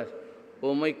bukas.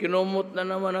 O may kinumot na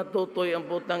naman na tutoy ang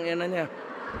putang ina niya.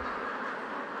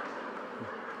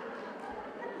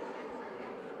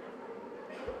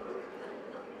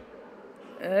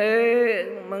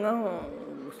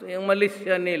 Yung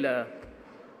malisya nila,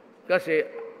 kasi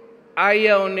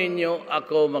ayaw ninyo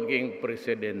ako maging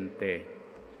presidente.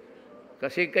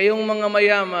 Kasi kayong mga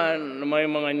mayaman, may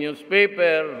mga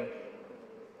newspaper,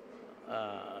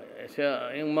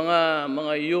 yung mga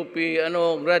UP,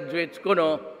 graduates ko,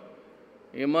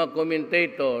 yung mga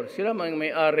commentator, sila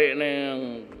may-ari na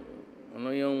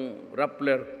yung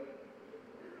Rappler.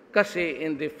 Kasi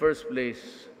in the first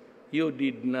place, you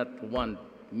did not want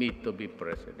me to be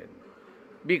president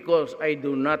because I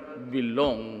do not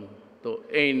belong to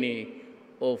any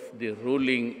of the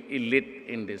ruling elite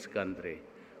in this country.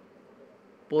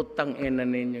 Putang ina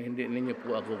ninyo, hindi ninyo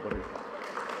po ako president.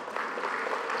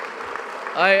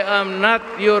 I am not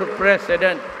your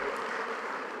president.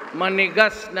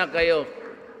 Manigas na kayo.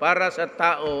 Para sa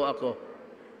tao ako.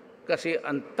 Kasi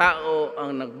ang tao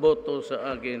ang nagboto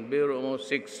sa akin. Biro mo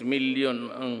 6 million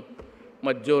ang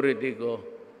majority ko.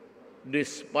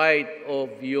 Despite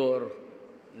of your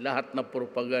lahat na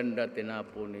propaganda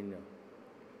tinapon ninyo.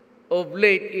 Of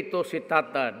late, ito si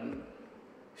Tatad.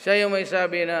 Siya yung may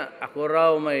sabi na ako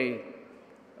raw may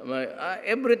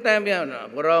every time yan,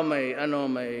 ako raw may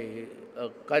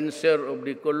cancer of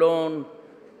the colon,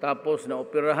 tapos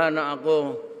na-operahan na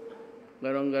ako,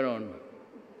 ganon.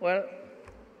 Well,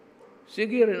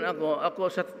 sige rin ako. Ako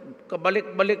sa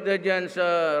kabalik-balik na dyan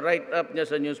sa write-up niya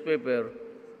sa newspaper,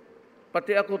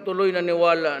 pati ako tuloy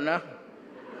naniwala na.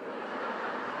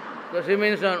 Kasi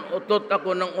minsan, utot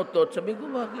ako ng utot. Sabi ko,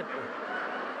 bakit?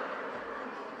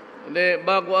 Hindi,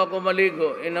 bago ako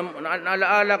maligo,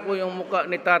 naalaala ko yung muka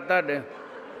ni Tatad eh.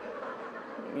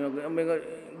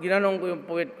 Ginanong ko yung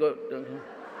puwit ko.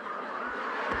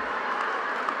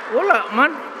 Wala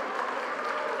man.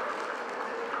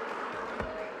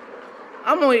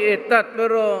 Amoy etat,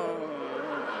 pero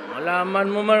malaman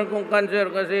mo man kung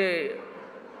cancer kasi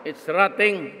it's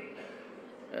rotting.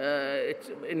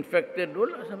 It's infected.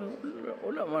 Wala, sabi ko,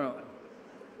 wala man.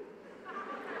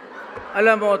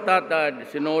 Alam mo, Tatad,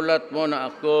 sinulat mo na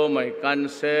ako may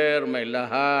cancer, may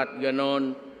lahat,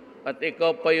 ganon. At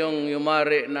ikaw pa yung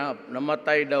yumari na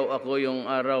namatay daw ako yung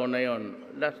araw na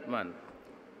yon, last month.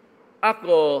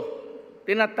 Ako,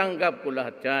 tinatanggap ko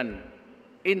lahat yan.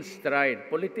 In stride,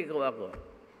 politiko ako.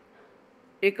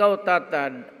 Ikaw,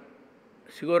 Tatad,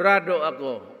 sigurado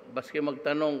ako, baski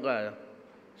magtanong ka,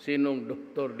 sinong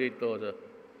doktor dito,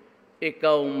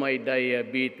 ikaw may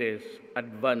diabetes,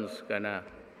 advance ka na.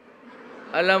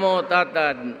 Alam mo,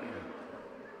 Tatad,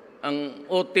 ang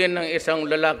utin ng isang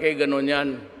lalaki, gano'n yan.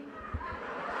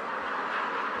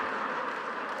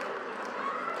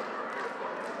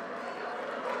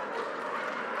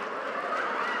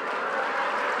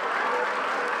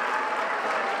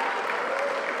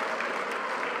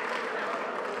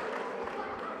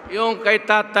 Yung kay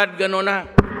Tatad, gano'n na.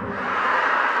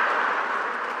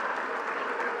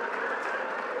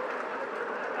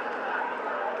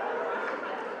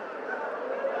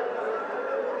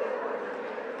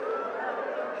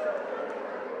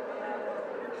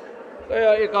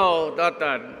 Kaya ikaw,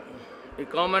 Tatad,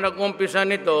 ikaw man nag-umpisa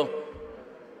nito,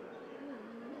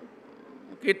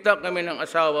 kita kami ng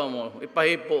asawa mo,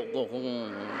 ipahipo ko kung...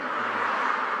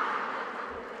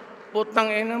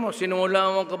 Putang ina mo,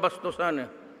 sinimula mo ang kabastusan eh.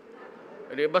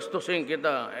 Hindi, bastusin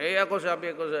kita. Ako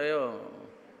sabi ko sa iyo,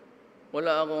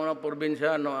 wala akong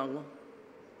probinsyano ako.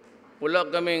 Wala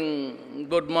kaming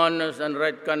good manners and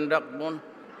right conduct doon.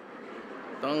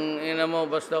 Tang ina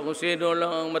mo, basta kung sino lang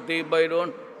ang matibay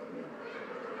doon.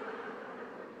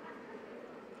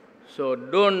 So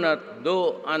do not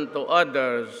do unto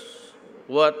others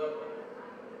what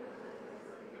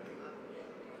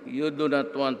you do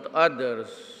not want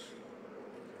others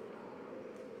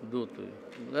do to you.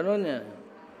 Ganon yan.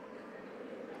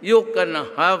 You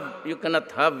cannot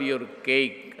have your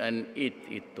cake and eat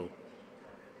it too.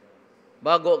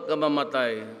 Bago ka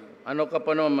mamatay, ano ka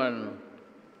pa naman?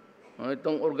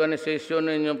 Itong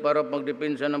organisasyon ninyo para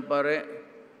pagdepensa ng pare,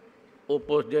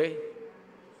 upos jay.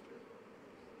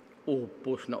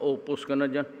 Upos ka na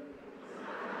dyan.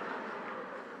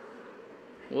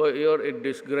 Well, you're a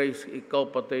disgrace.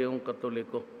 Ikaw pati yung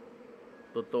Katoliko.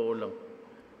 Totoo lang.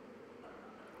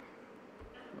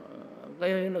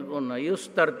 Kaya yung nag-una, you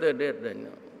started it.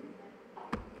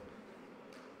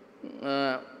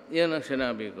 Yan ang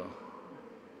sinabi ko.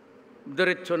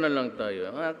 Diretso na lang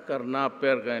tayo.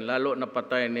 Karnaper kayo, lalo na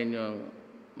patayin ninyo.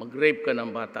 Mag-rape ka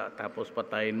ng bata, tapos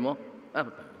patayin mo.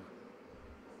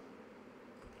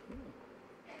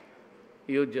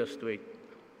 You just wait.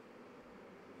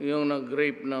 Yung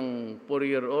nag-rape ng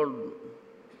 4-year-old,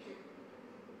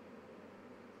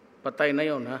 patay na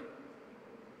yon, ha?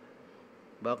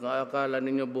 Baka akala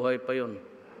ninyo buhay pa yon.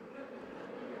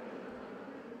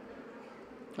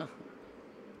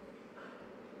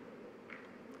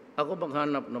 Ako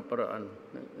maghanap ng paraan.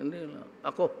 Hindi lang.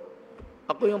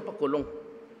 Ako yung pakulong.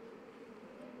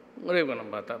 Ngayon ka ng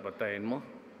bata, patayin mo.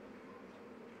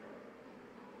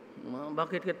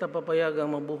 Bakit kita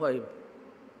papayagang mabuhay?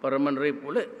 Para man-rape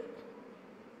uli.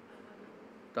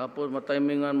 Tapos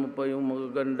matimingan mo pa yung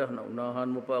magaganda. Naunahan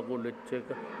mo pa ako, let's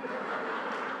ka.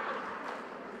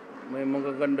 May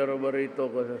magaganda raw ba rito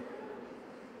kasi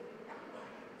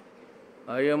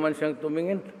ayaw man siyang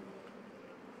tumingin.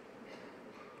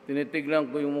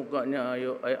 Tinitignan ko yung mukha niya,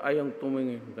 ayaw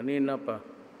tumingin. Kanina pa.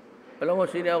 Alam mo,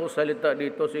 sini ako salita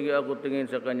dito, sige ako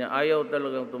tingin sa kanya. Ayaw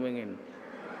talagang tumingin.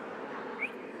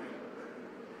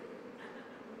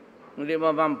 Hindi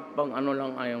pang ano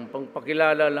lang ayaw, pang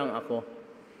pakilala lang ako.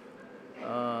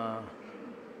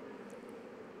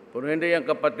 Pero hindi yung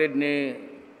kapatid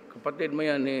mo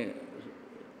yan ni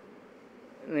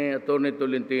Atty.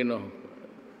 Tolentino.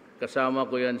 Kasama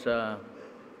ko yan sa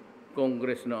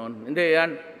Congress noon. Hindi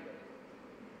yan.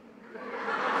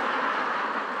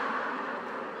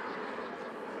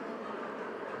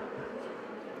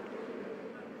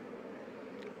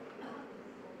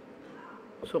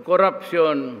 So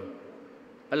corruption,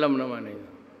 alam naman niyo.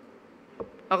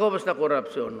 Ako basta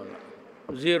corruption,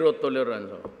 zero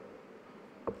tolerance.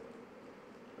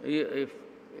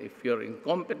 If you're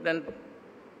incompetent,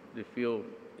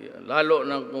 lalo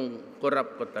na kung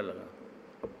corrupt ko talaga.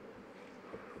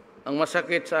 Ang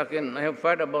masakit sa akin, I have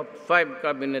fired about 5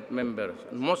 cabinet members,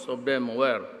 and most of them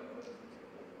were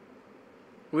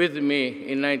with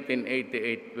me in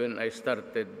 1988 when I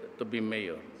started to be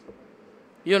mayor.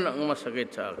 Yun ang masakit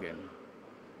sa akin.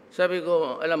 Sabi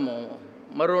ko, alam mo,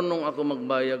 marunong ako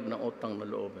magbayag ng utang na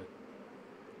loob.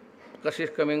 Kasi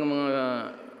kaming mga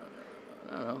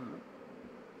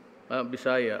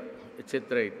Bisaya,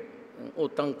 etc.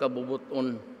 Utang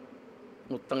kabubuton,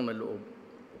 utang na loob.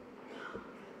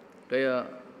 Kaya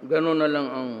gano'n na lang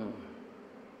ang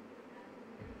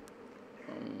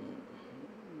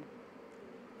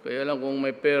kaya lang kung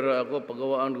may pera ako,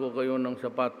 pagawaan ko kayo ng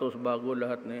sapatos bago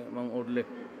lahat ni Mang Orly.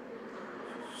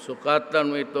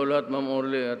 Sukatan mo ito lahat, Mang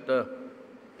Orly, at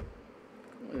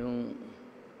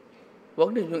huwag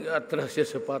ninyong i-atras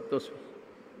yung sapatos.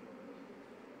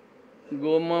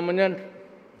 Guma man yan.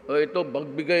 Ito,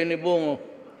 bagbigay ni Bongo.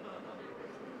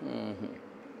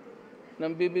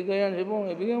 Nang bibigayan si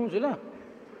Bong, ibigyan mo sila.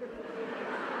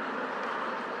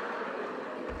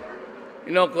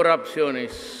 You know, corruption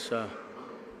is,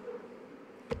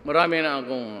 marami na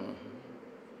akong,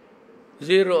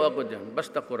 zero ako dyan,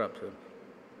 basta corruption.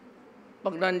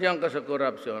 Pag nandiyan ka sa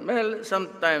corruption, well,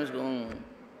 sometimes kung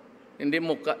hindi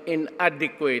mo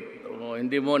inadequate o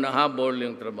hindi mo nahabol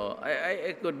yung trabaho,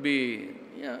 I could be,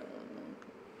 yeah,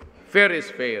 fair is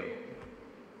fair.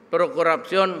 Pero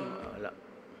corruption, wala.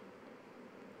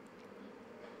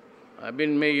 I've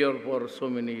been mayor for so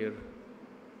many years.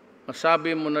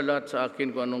 Masabi mo na lahat sa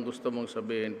akin kung anong gusto mong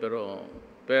sabihin, pero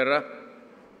pera,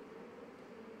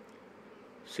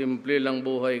 simple lang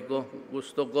buhay ko.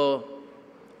 Gusto ko,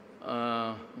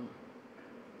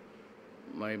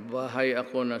 may bahay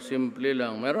ako na simple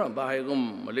lang. Meron, bahay ko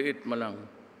maliit lang.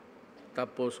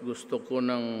 Tapos gusto ko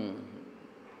ng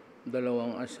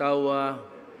 2 asawa.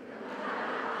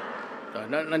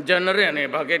 Nandiyan na rin eh.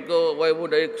 Bakit ko, why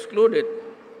would I exclude it?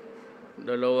 2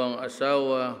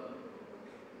 asawa.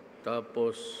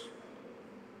 Tapos,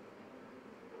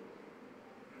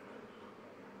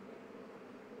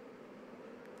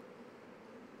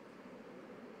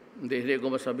 hindi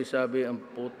ko masabi-sabi ang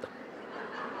puta.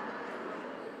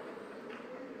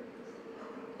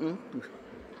 Ang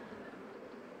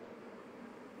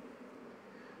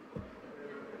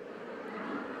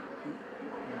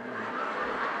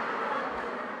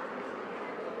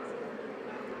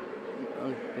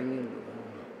tingin.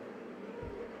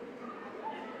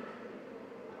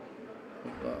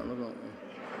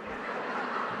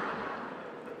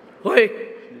 Hoy!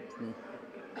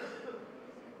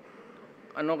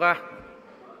 Ano ka?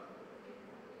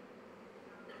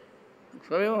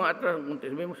 Sabi mo, atras,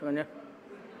 sabi mo sa kanya.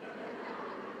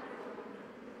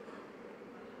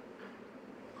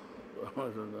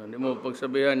 Hindi mo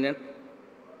pagsabihan yan.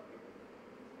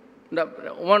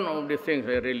 One of the things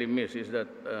I really miss is that,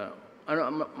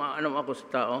 ano ako sa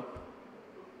tao,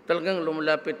 talagang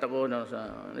lumulapit ako na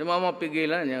sa, hindi mo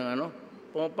mapigilan yung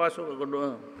pumapasok ako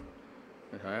doon.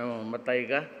 Sabi mo, matay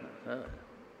ka?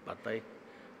 Patay.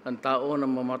 Ang tao na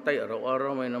mamatay,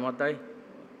 araw-araw may namatay.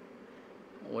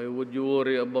 Why would you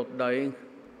worry about dying?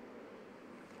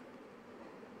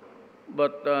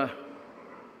 But,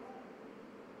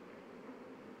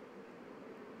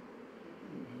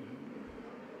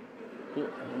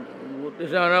 buti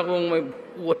sana kung may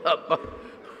wala pa.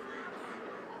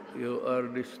 You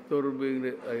are disturbing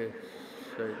the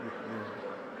eyesight.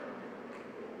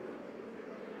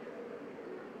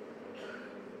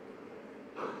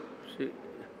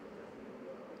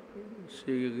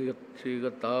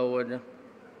 Sige tawa niya.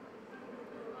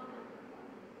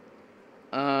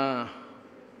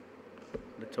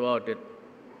 That's about it.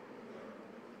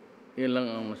 Yan lang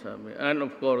ang masabi. And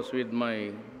of course,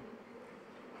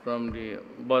 from the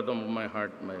bottom of my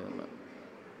heart,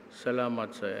 salamat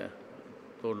sa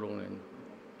tulong ninyo.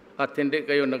 At hindi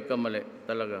kayo nagkamali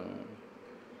talagang.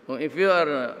 If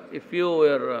you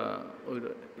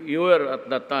were at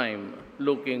that time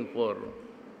looking for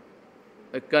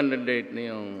a candidate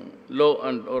niyong law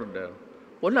and order,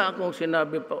 wala akong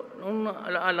sinabi pa. Nung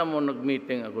alaala mo,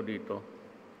 nag-meeting ako dito,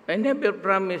 I never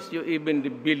promised you even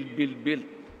the build.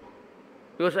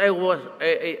 Because I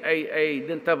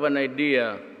didn't have an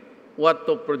idea what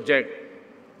to project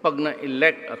pag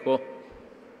na-elect ako.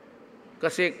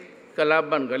 Kasi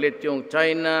kalaban, galit yung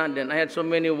China, then I had so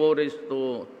many worries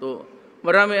to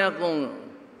marami akong,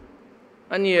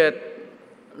 and yet,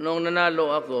 nung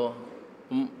nanalo ako,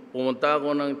 pumunta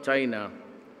ako ng China,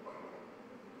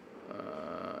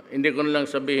 hindi ko na lang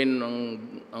sabihin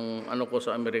ang ano ko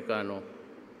sa Amerikano.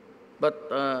 But,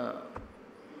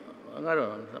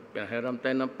 pinahiram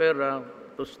tayo ng pera.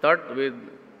 To start with,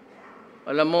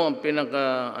 alam mo, ang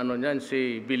niyan,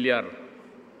 si Villar.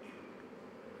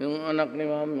 Yung anak ni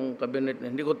Ma'am, yung cabinet,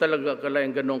 hindi ko talaga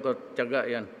akalain ganun katyaga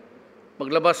yan.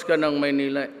 Maglabas ka ng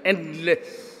Maynila,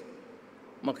 endless.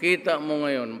 Makita mo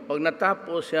ngayon, pag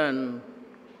natapos yan,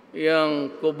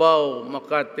 yung Cubao,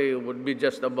 Makati would be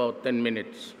just about 10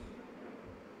 minutes.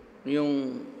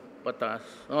 Yung pataas.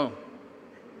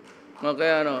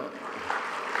 Kaya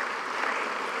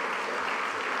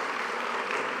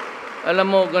alam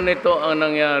mo, ganito ang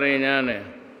nangyari niyan eh.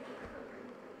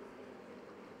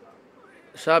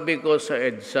 Sabi ko sa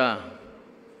EDSA,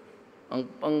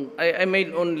 I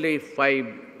made only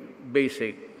 5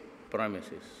 basic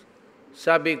promises.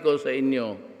 Sabi ko sa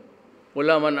inyo,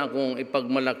 wala man akong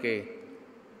ipagmalaki,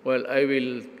 well, I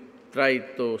will try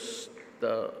to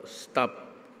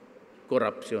stop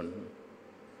corruption.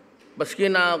 Baski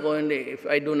na ako, if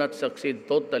I do not succeed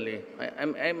totally,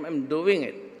 I'm doing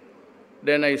it.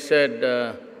 Then I said,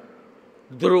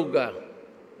 Druga.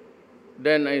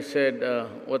 Then I said,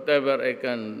 whatever I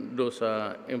can do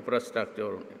sa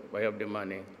infrastructure, if I have the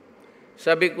money.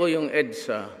 Sabi ko yung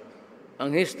EDSA, ang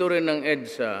history ng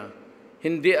EDSA,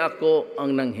 hindi ako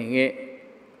ang nanghingi,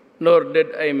 nor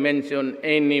did I mention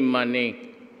any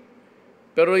money.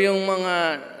 Pero yung mga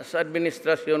sa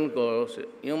administrasyon ko,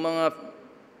 yung mga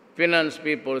finance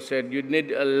people said, you need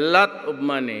a lot of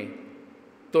money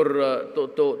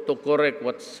to correct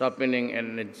what's happening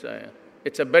in EDSA.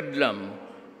 It's a bedlam.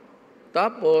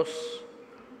 Tapos,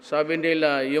 sabi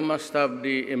nila, you must have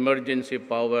the emergency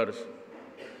powers.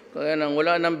 Kaya nang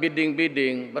wala nang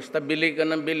bidding-bidding, basta bili ka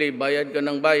ng bili, bayad ka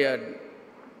ng bayad,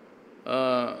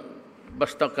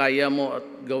 basta kaya mo at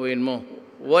gawin mo.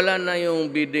 Wala na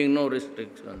yung bidding, no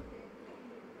restriction.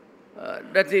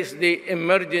 That is the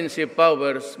emergency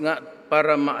powers nga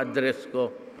para ma-address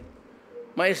ko.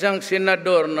 May isang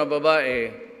senador na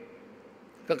babae,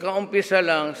 kakaumpisa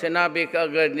lang, sinabi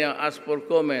kaagad niya, ask for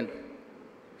comment.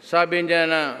 Sabi niya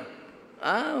na,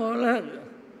 wala,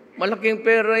 malaking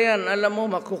pera yan, alam mo,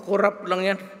 makukurap lang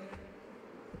yan.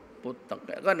 Putak.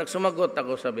 Nagsumagot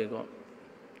ako, sabi ko.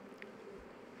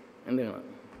 Hindi nga.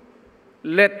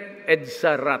 Let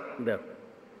EDSA rot there.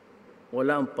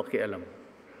 Wala ang pakialam.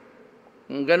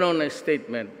 Ganon na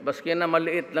statement. Baski na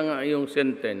maliit lang yung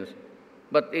sentence,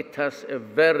 but it has a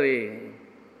very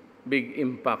big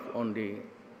impact on the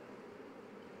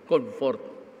comfort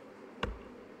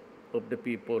of the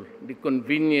people, the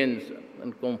convenience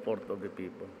and comfort of the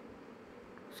people.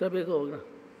 Sabi ko,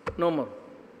 no more.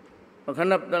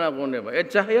 Maghanap na ako, di ba?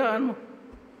 Hayaan mo.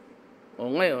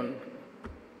 O ngayon,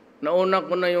 nauna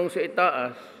ko na yung sa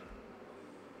itaas,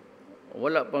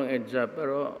 wala pang EDSA,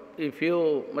 pero if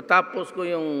you, matapos ko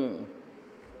yung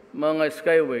mga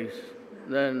skyways,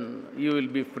 then you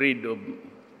will be freed of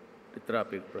the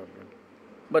traffic problem.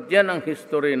 But yan ang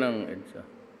history ng EDSA.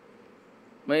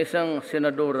 May isang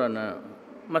senadora na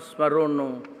mas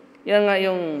marunong, yan nga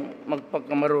yung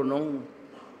magpakamarunong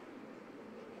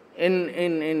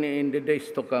in the days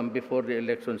to come before the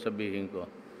election, sabihin ko.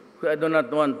 I do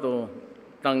not want to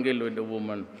tangle with a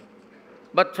woman.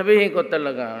 But sabihin ko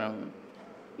talaga,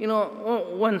 you know,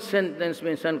 one sentence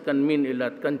minsan can mean a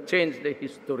lot, can change the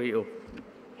history of.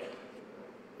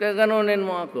 Kaya ganunin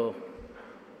mo ako.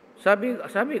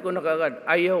 Sabi ko na kagad,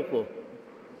 ayaw ko.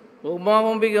 Huwag mo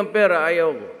akong bigyan pera,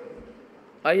 ayaw ko.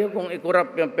 Ayaw kong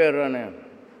ikurap yung pera na yan.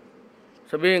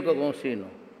 Sabihin ko kung sino.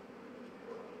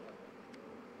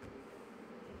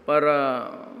 Para,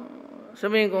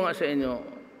 sabihin ko nga sa inyo,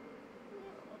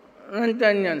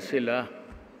 nandyan yan sila.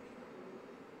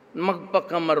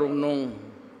 Magpakamarunong.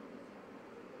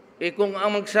 Kung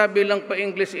ang magsabi lang pa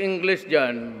English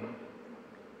dyan,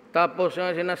 tapos nga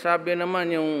sinasabi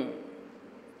naman yung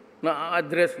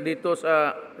na-address dito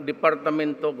sa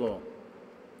departamento ko,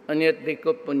 and yet they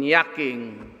keep on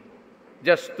yakking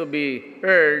just to be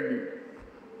heard.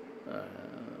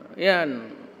 Yan.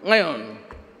 Ngayon,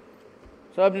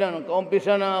 sabi lang,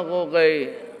 kaumpisa na ako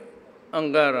kay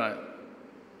Angara.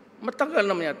 Matagal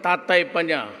naman niya, tatay pa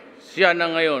niya, siya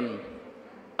na ngayon.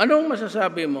 Anong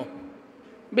masasabi mo?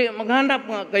 Maghanap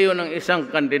nga kayo ng isang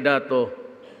kandidato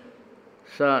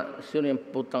sa, sino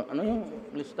yung putang, ano yung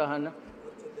listahan na?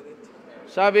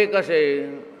 Sabi kasi,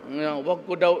 wag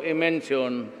ko daw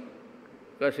i-mention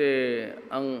kasi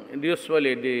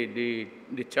usually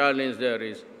the challenge there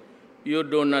is you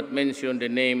do not mention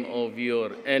the name of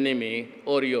your enemy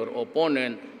or your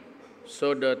opponent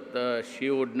so that she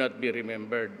would not be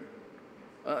remembered.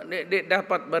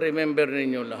 Dapat ma-remember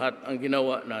ninyo lahat ang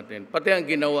ginawa natin, pati ang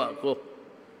ginawa ko.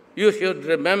 You should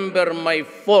remember my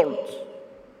faults,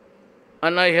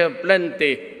 and I have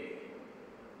plenty,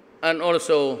 and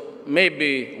also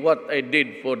maybe what I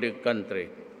did for the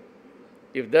country.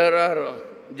 If there are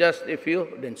just a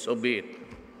few, then so be it.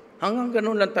 Hanggang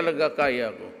ganun lang talaga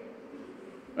kaya ko.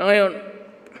 Ngayon,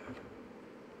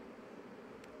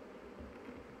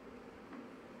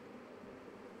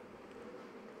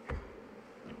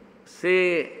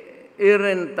 si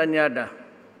Irene Tanyada,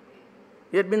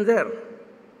 he had been there.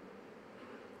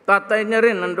 Tatay niya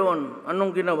rin nandoon.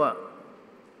 Anong ginawa?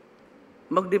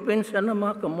 Magdepensa ng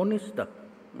mga komunista.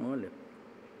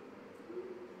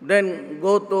 Then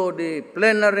go to the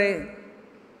plenary,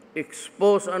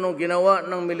 expose anong ginawa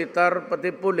ng militar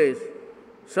pati pulis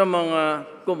sa mga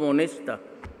komunista.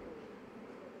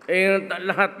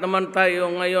 Lahat naman tayo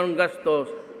ngayon gastos.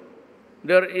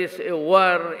 There is a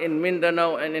war in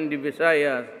Mindanao and in the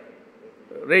Visayas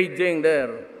raging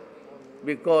there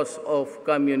because of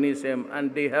communism, and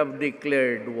they have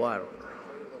declared war.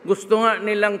 Gusto nga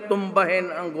nilang tumbahin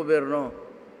ang gobyerno.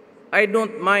 I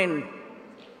don't mind.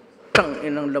 Tang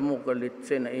inang lamok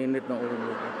kalitse na init ng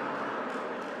ulo.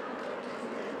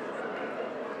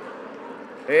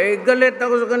 Galit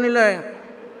ako sa kanila eh.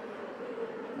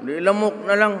 Di lamok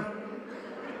na lang.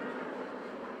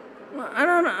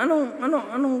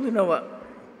 Anong ginawa?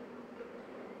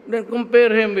 Then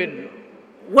compare him with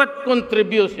what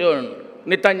contribution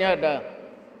ni Tanyada?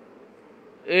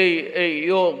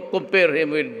 You compare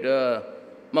him with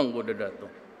Mango Dadato.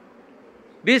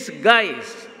 These guys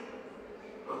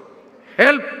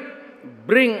help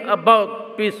bring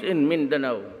about peace in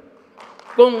Mindanao.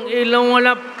 Kung ilang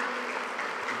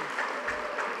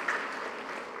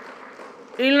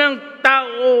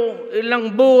tao,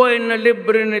 ilang buhay na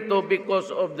libre nito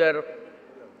because of their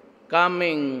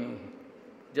coming,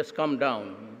 just come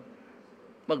down,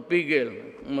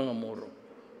 magpigil ang mga muro.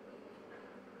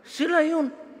 Sila yun.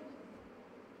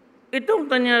 Itong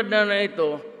Tanyada na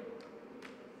ito,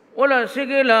 wala,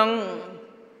 sige lang,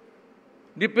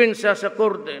 depensa sa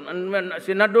korte.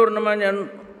 Senador naman yan,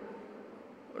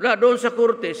 wala, doon sa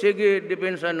korte, sige,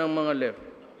 depensa ng mga left.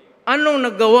 Anong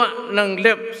nagawa ng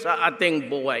left sa ating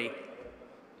buhay?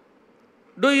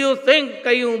 Do you think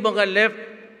kayong mga left,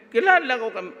 kilala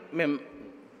ko kami,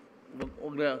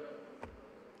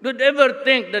 do you ever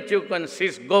think that you can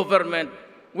seize government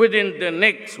within the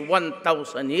next 1,000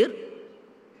 years?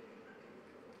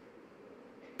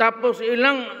 Tapos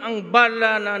ilang ang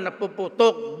bala na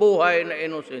napuputok buhay na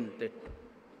inosente.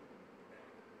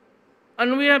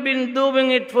 And we have been doing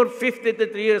it for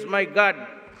 53 years, my God.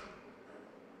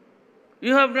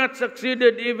 You have not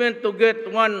succeeded even to get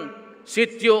one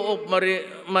sitio of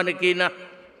Marikina.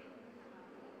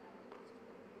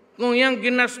 Kung yung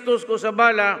ginastos ko sa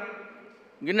bala,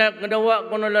 ginawa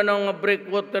ko na lang ng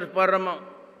breakwaters para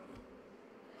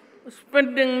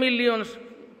spending millions,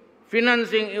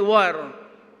 financing a war.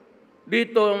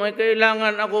 Dito, may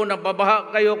kailangan ako na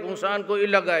babaha kayo kung saan ko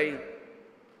ilagay.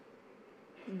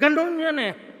 Ganon yan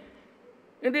eh.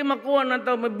 Hindi makuha ng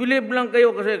tao, mabilib lang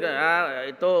kayo kasi,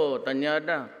 ito,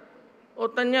 Tanyada. O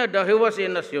Tanyada, he was a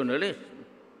nationalist.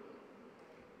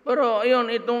 Pero ayun,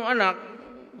 itong anak,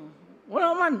 wala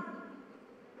man.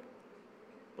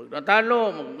 Pag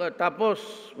natalo,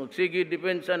 tapos magsige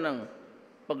depensa ng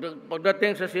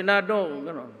pagdating sa Senado,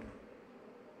 gano'n.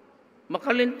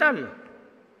 Makalintal.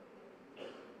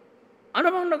 Ano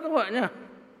bang nagawa niya?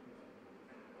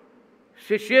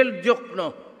 Si Shell Joke,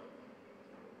 no?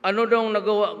 Ano daw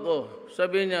nagawa ko?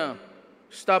 Sabi niya,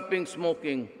 stopping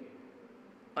smoking.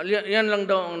 Yan lang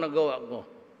daw ang nagawa ko.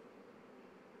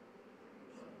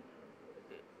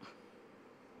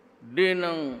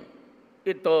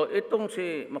 Itong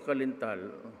si Makalintal,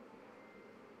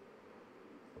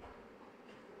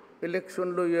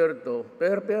 election lawyer to,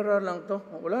 pera lang to.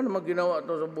 Wala namang ginawa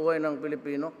to sa buhay ng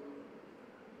Pilipino.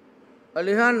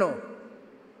 Alihano,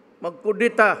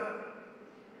 magkudita,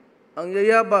 ang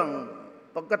yayabang,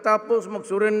 pagkatapos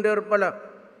mag-surrender pala.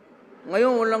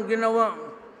 Ngayon, walang ginawa.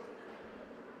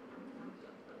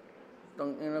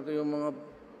 Tangina kayo mga...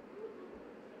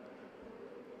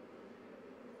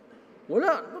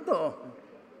 Wala, totoo.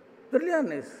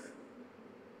 Trillanes.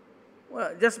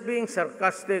 Well, just being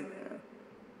sarcastic,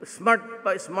 smart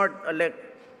pa, smart elect.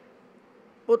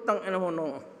 Putang ina mo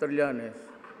no, Trillanes.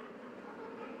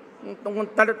 Kung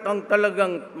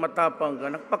talagang matapang ka,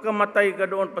 nagpakamatay ka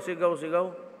doon, pasigaw-sigaw.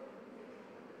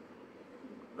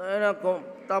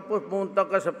 Tapos pumunta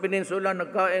ka sa peninsula,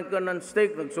 nagkain ka ng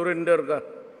steak, nag-surrender ka.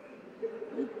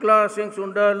 Klaseng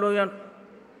sundalo yan.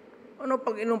 Ano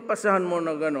pag inumpasahan mo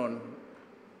na ganon?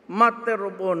 Matter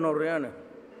of honor yan.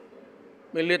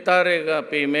 Military ka,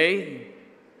 PMA.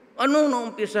 Ano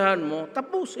naumpisahan mo?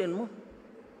 Tapusin mo.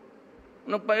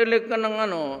 Nagpa-elect ka ng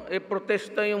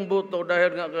protesta yung boto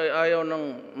dahil nga kay ayaw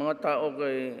ng mga tao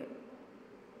kay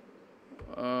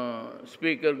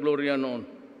Speaker Gloria noon.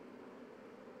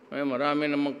 Ay, marami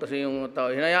naman kasi yung mga tao.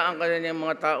 Hinayaan kasi niya yung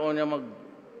mga tao niya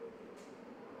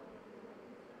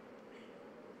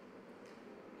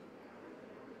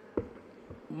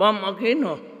Bam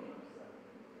Aquino.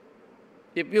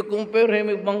 If you compare him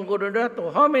with Mango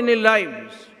Dadato, how many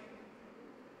lives?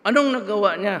 Anong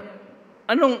nagawa niya?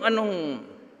 Anong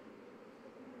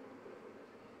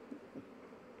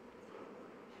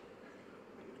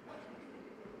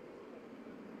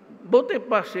buti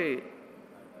pa si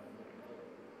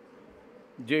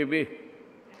JB.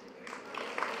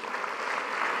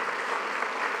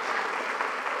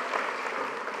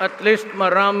 At least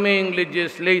maraming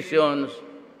legislations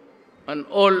and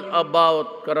all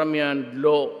about karamihan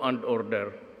law and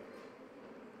order.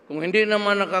 Kung hindi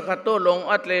naman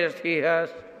nakakatulong, at least he has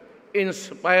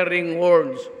inspiring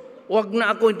words. Wag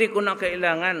na ako, hindi ko na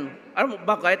kailangan. Alam mo,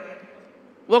 bakit?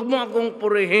 Wag mo akong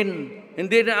purihin.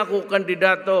 Hindi na ako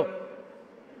kandidato.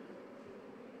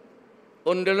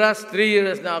 On the last 3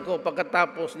 years na ako,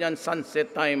 pagkatapos niyan,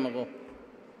 sunset time ako.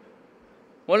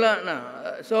 Wala na.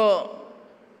 So,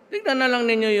 tignan na lang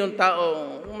ninyo yung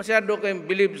tao. Masyado kayong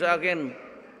believe sa akin.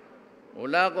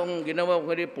 Wala akong ginawa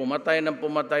kundi pumatay ng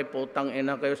pumatay, putang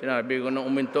ina kayo. Sinabi ko nang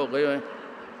uminto kayo eh.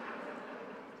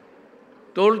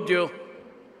 Told you.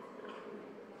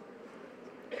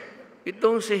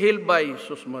 Itong si Hilbay,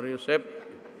 Sus Mariusep,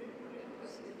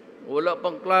 wala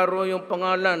pang klaro yung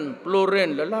pangalan.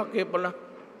 Floren, lalaki pala.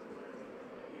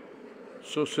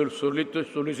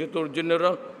 Solicitor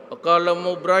General, akala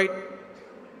mo bright.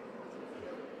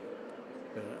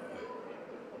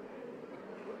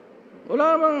 Wala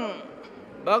bang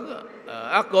baga.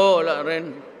 Ako, wala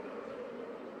rin.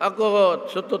 Ako,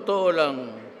 sa totoo lang,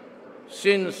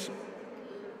 since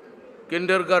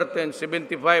kindergarten,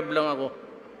 75 lang ako.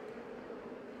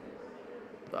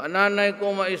 Nanay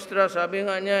ko maestra, sabi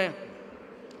nga niya eh,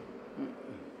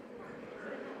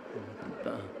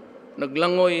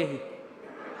 naglangoy.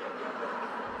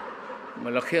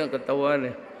 Malaki ang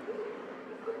katawan eh.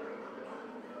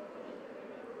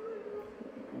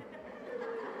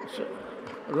 So,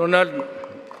 Ronald,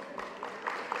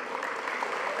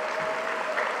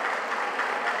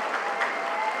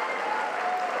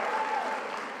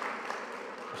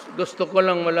 gusto ko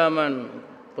lang malaman,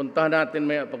 puntahan natin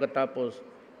maya pagkatapos,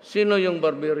 sino yung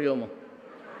barbero mo?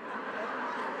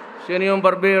 Sino yung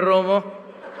barbero mo?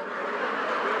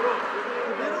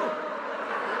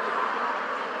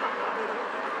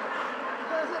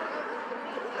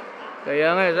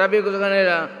 Kaya nga, sabi ko sa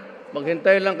kanila,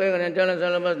 maghintay lang kayo, nandiyan lang sa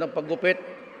labas ng paggupit.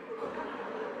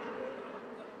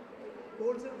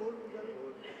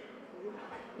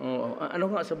 Oh, ano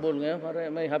nga sa bowl ngayon? Para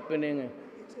may happening eh.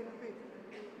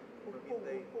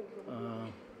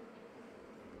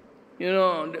 You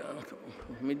know,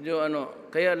 medyo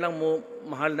kaya lang mo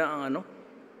mahal na ang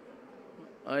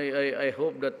I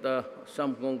hope that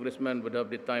some congressmen would have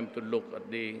the time to look at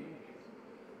the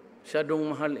masyadong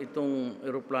mahal itong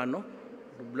eroplano,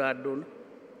 dublado na.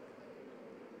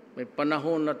 May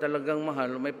panahon na talagang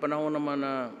mahal, may panahon naman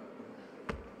na...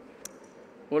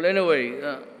 Well, anyway,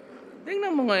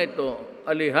 tingnan mo nga ito,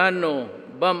 Alejandro,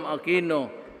 Bam Aquino,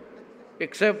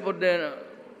 except for the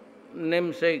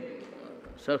namesake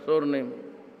sa surname.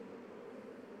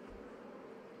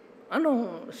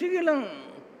 Sige lang,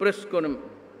 press ko naman.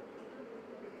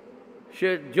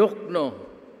 Siya joke, no?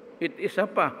 It isa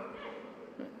pa.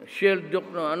 Shell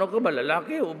joke na, ano ka ba,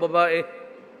 lalaki o babae?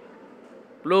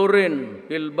 Floren,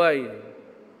 Hilbay,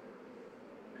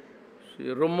 si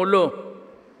Romulo,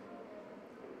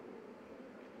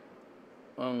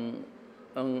 ang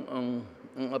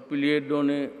apelyido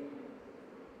ni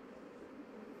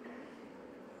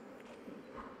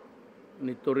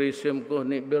tourism ko,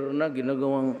 ni Berna,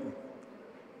 ginagawang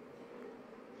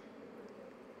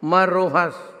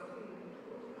Marojas.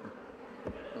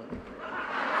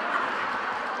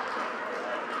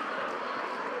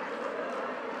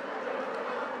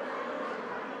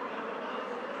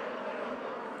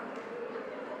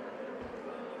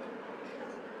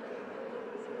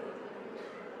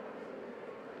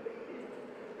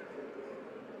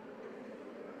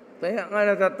 Kaya nga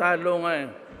natatalo nga eh.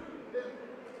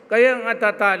 Kaya nga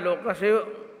tatalo kasi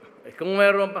kung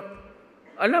meron pa.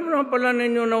 Alam naman pala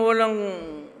ninyo na walang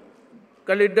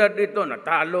kalidad ito.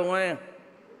 Natalo nga eh.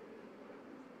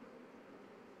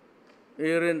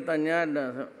 Irinta niya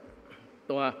na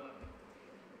ito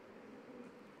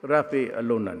Rafi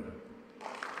Alunan.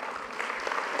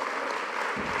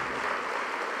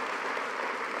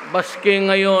 Baski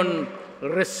ngayon,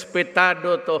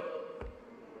 respetado to.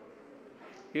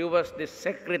 He was the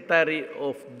Secretary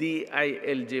of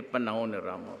DILG panahon ni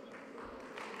Ramos.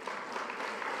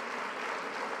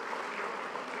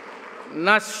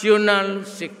 National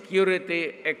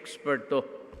Security Expert to.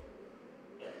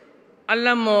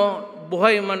 Alam mo,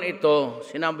 buhay man ito,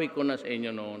 sinabi ko na sa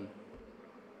inyo noon.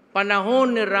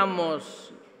 Panahon ni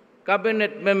Ramos,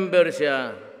 cabinet member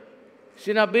siya,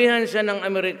 sinabihan siya ng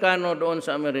Amerikano doon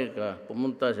sa Amerika,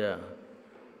 pumunta siya.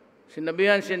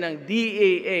 Sinabihan siya ng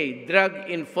DAA,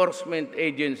 Drug Enforcement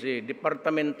Agency,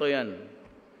 departamento yan.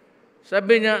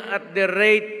 Sabi niya, at the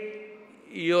rate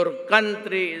your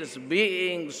country is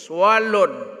being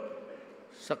swallowed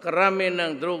sa karami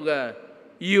ng droga,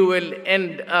 you will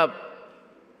end up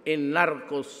in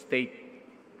narco state.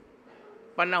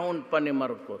 Panahon pa ni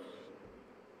Marcos.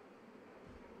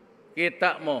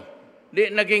 Kita mo,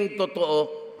 di naging totoo,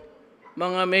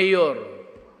 mga mayor,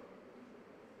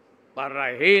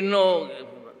 Parahino,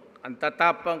 ang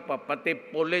tatapang pa, pati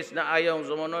pulis na ayaw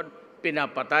sumunod,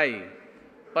 pinapatay.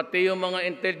 Pati yung mga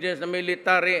intelligence na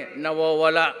military,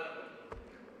 nawawala.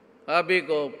 Sabi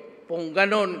ko, kung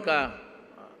ganon ka,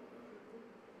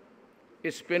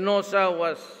 Espinosa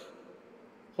was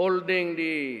holding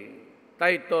the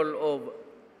title of,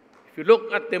 if you look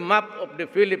at the map of the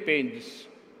Philippines,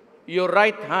 your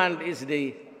right hand is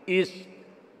the east,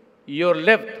 your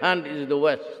left hand is the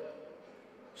west.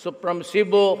 So from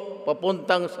Cebu,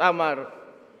 papuntang Samar,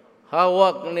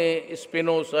 hawak ni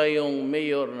Espinosa yung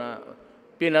mayor na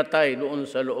pinatay doon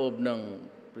sa loob ng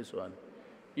prisuan.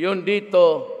 Yun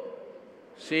dito,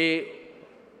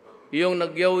 yung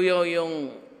nagyaw-yaw yung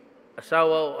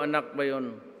asawa o anak ba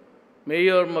yun,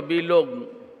 Mayor Mabilog,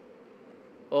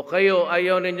 o kayo,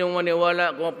 ayaw ninyong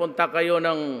maniwala, kung mapunta kayo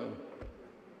ng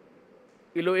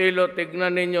Iloilo,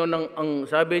 tignan ninyo, ang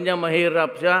sabi niya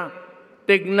mahirap siya,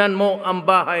 tignan mo ang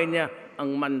bahay niya,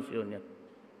 ang mansyon niya.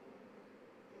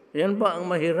 Yan ba ang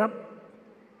mahirap?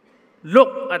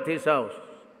 Look at his house.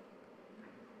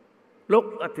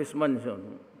 Look at his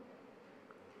mansion.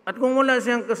 At kung wala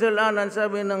siyang kasalanan,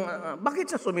 sabi ng,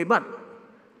 bakit siya sumibat?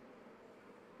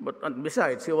 But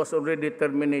besides, he was already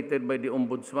terminated by the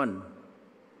ombudsman.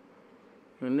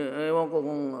 Ewan ko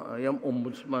kung yung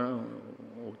ombudsman,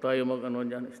 huwag tayo mag-ano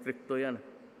dyan, stricto yan.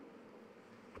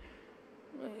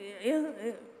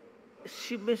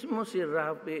 Si mismo si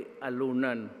Rafi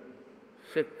Alunan,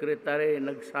 secretary,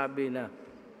 nagsabi na,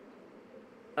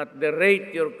 at the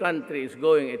rate your country is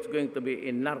going, it's going to be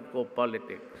in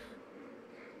narco-politics.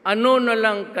 Ano na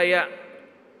lang kaya?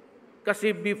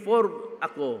 Kasi before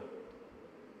ako,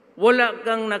 wala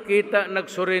kang nakita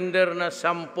nag-surrender na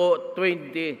 10,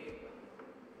 20.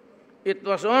 It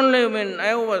was only when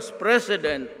I was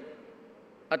president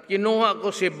at kinuha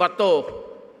ko si Bato,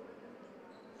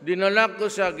 dinala ko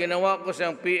siya, ginawa ko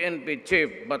siyang PNP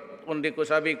chief, but kundi ko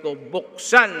sabi ko,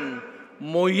 buksan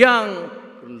mo yang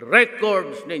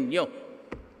records ninyo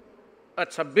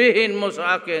at sabihin mo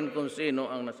sa akin kung sino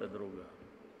ang nasa droga.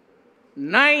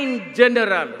 9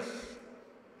 generals.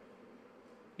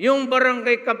 Yung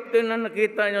barangay captain na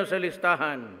nakita nyo sa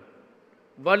listahan,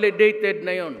 validated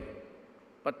na yon.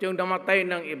 Pati yung namatay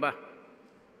ng iba.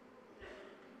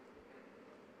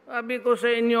 Sabi ko sa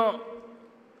inyo,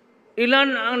 ilan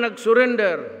ang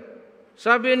nag-surrender?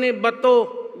 Sabi ni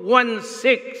Bato,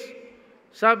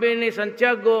 1.6. Sabi ni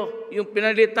Santiago, yung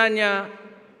pinalitan niya,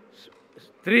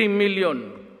 3 million.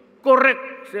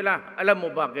 Correct sila. Alam mo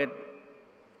bakit?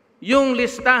 Yung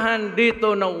listahan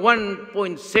dito na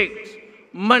 1.6,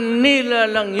 Manila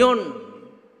lang yun.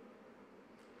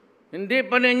 Hindi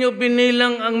pa ninyo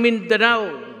binilang ang Mindanao.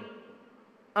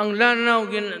 Ang Lanao,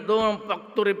 doon ang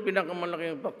factory,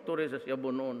 pinakamalaking factory sa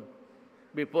Cebu noon,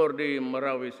 before the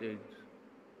Marawi siege.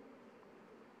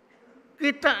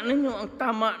 Kita ninyo ang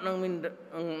tama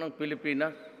ng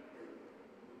Pilipinas.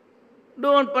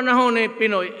 Doon panahon ni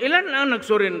Pinoy, ilan ang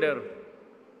nag-surrender?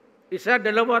 1, 2,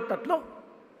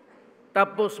 3.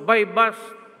 Tapos by bus,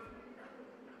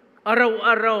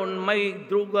 araw-araw may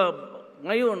druga.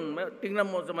 Ngayon, tingnan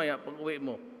mo sa maya pag uwi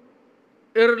mo.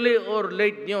 Early or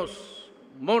late news,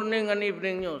 morning and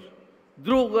evening news.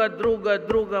 Druga, druga,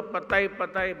 druga, patay,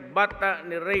 patay, bata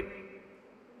ni rape.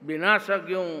 Binasag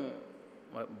yung,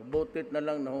 butit na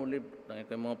lang nahuli. Kayo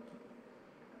mga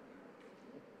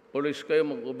police kayo,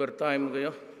 mag-overtime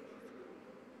kayo.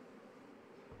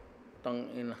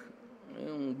 Tangina.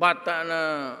 Yung bata na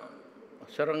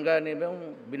Sarangani ba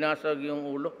yung binasag yung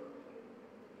ulo?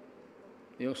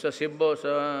 Yung sa Cebu,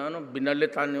 sa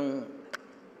binalitan yung...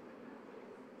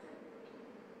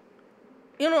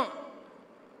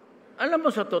 alam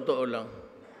mo sa totoo lang,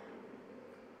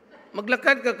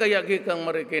 maglakad ka kaya gikang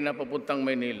Marikina papuntang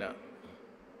Maynila.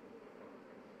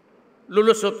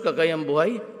 Lulusot ka kayang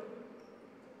buhay?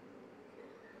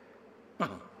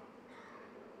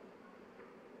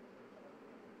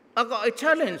 Ako, I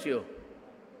challenge you.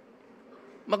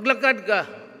 Maglakad ka,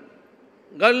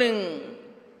 galing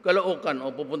Caloocan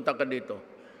o pupunta ka dito,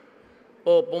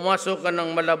 o pumasok ka ng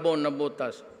Malabon na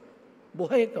butas,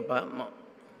 buhay ka pa?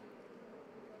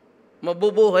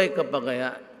 Mabubuhay ka pa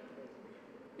kaya?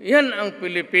 Yan ang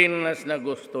Pilipinas na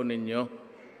gusto ninyo.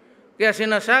 Kaya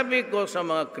sinasabi ko sa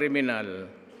mga kriminal,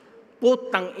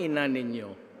 putang ina ninyo,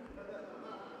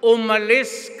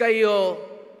 umalis kayo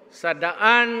sa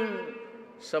daan,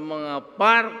 sa mga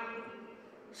park,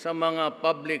 sa mga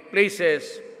public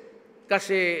places,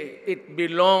 kasi it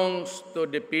belongs to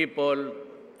the people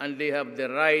and they have the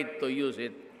right to use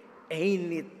it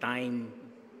anytime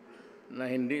na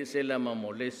hindi sila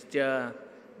mamolestya,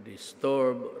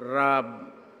 disturb, rob.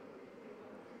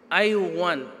 I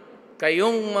want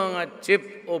kayong mga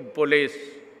chief of police,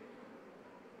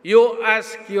 you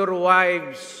ask your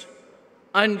wives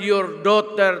and your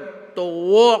daughter to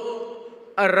walk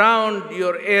around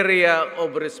your area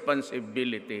of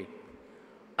responsibility.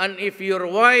 And if your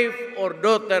wife or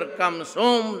daughter comes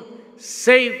home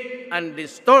safe,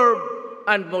 undisturbed,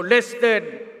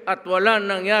 unmolested, at wala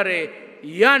nangyari.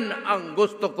 Yan ang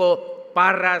gusto ko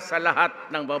para sa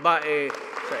lahat ng babae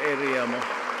sa area mo.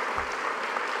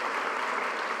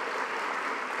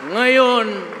 Ngayon,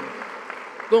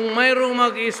 kung mayroong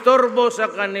mag-istorbo sa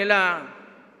kanila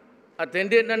at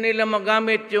hindi na nila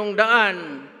magamit yung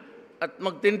daan at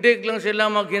magtindig lang sila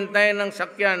maghintay ng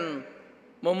sakyan,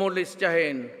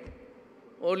 mumulistyahin,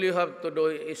 all you have to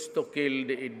do is to kill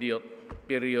the idiot,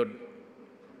 period.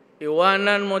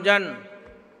 Iwanan mo dyan.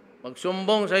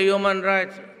 Magsumbong sa human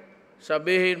rights,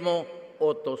 sabihin mo,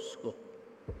 utos ko.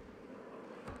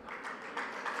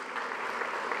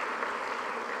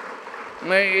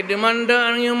 May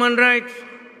idemanda ang human rights,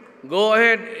 go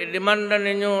ahead, idemanda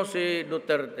ninyo si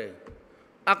Duterte.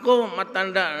 Ako,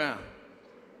 matanda na.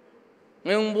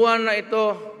 Ngayong buwan na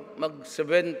ito,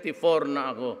 mag-74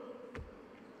 na ako.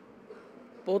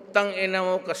 Putang ina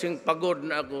mo, kasing pagod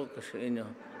na ako kasi inyo.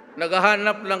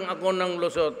 Naghahanap lang ako ng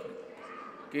lusot.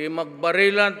 Kaya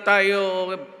magbarilan tayo,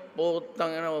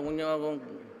 putang ina, huwag niyo akong...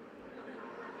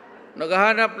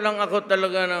 Naghahanap lang ako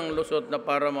talaga ng lusot na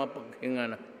para mapaghinga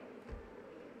na.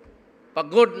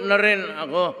 Pagod na rin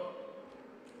ako.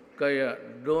 Kaya,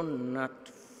 do not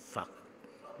fuck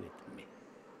with me.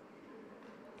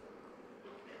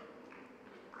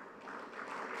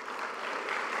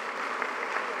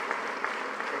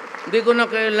 Hindi ko na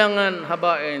kailangan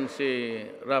habain si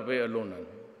Rafi Alunan.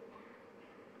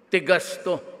 Tigas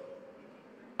to.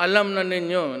 Alam na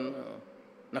ninyo,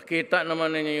 nakita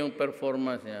naman ninyo yung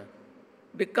performance niya.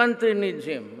 The country needs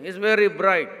him. He's very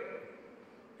bright.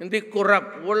 Hindi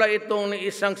corrupt. Wala itong ni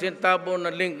isang sentabo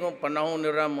na lingkong panahon ni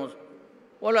Ramos.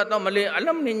 Wala ito, mali.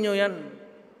 Alam ninyo yan.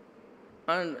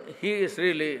 And he is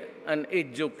really an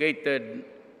educated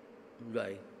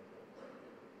guy.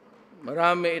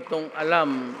 Marami itong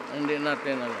alam, hindi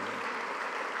natin alam.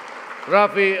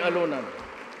 Rafi Alunan.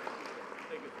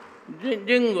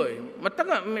 Jinggoy,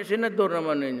 mataga, may senador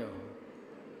naman ninyo.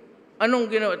 Anong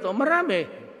ginawa ito? Marami.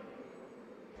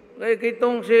 Kaya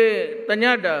kitong si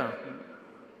Tanyada,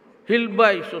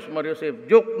 Hilbay, Sus Mariosep,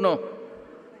 Jokno,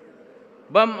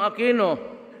 Bam Aquino,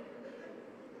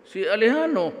 si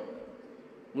Alejano.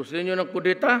 Gusto niyo ng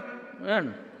kudeta?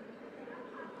 Yan.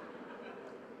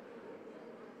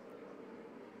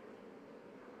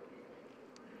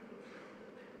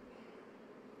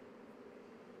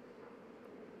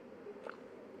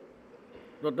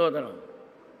 Totoo na lang.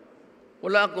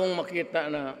 Wala akong makita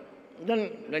na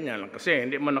ganyan lang. Kasi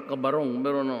hindi man nakabarong.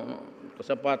 Pero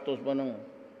kasapatos pa nang.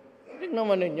 Tingnan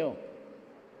naman ninyo.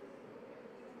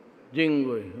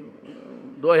 Jinggoy.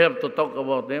 Do I have to talk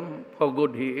about him? How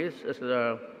good he is as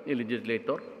a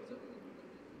legislator?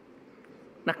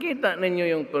 Nakita ninyo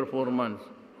yung performance.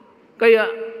 Kaya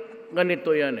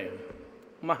ganito yan eh.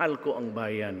 Mahal ko ang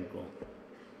bayan ko.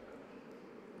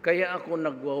 Kaya ako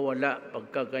nagwawala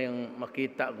pagka kayang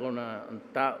makita ko na ang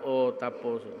tao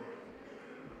tapos.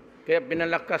 Kaya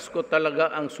pinalakas ko talaga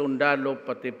ang sundalo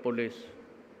pati pulis.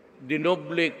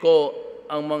 Dinoble ko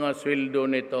ang mga sweldo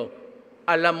nito.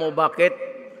 Alam mo bakit?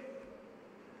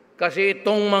 Kasi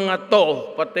itong mga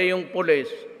to, pati yung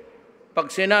pulis, pag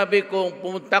sinabi ko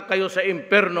pumunta kayo sa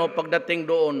impyerno pagdating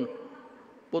doon,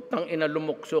 putang ina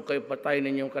lumukso kayo, patay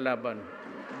ninyong kalaban.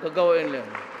 Gagawin lang.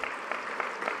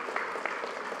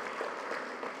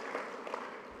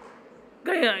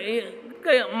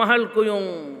 Kaya mahal ko yung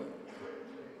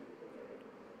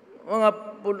mga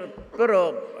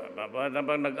pero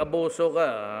pag nag-abuso ka,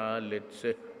 let's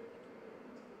say.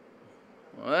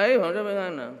 Ay, sabi nga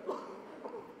na.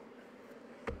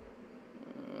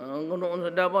 Ang gunoon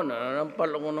sa Davao, nanampal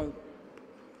ako ng...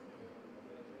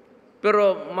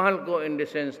 Pero mahal ko in the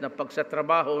sense na pag sa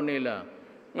trabaho nila,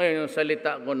 ngayon yung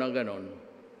salita ko na ganon,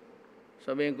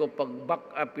 sabihin ko, pag back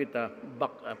up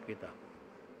kita.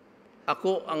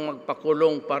 Ako ang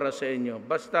magpakulong para sa inyo.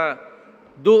 Basta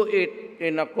do it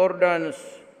in accordance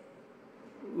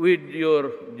with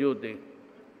your duty.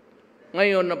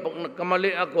 Ngayon,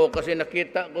 nagkamali ako kasi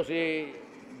nakita ko si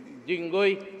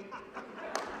Jinggoy.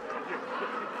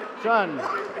 Saan?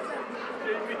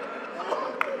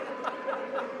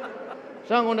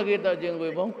 Saan ko nakita Jinggoy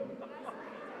po?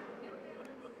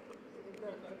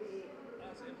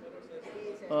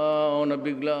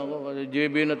 Nabigla ako kasi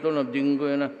JB na to,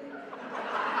 Jinggoy na.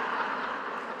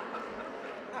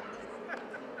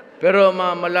 Pero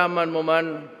malaman mo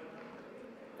man,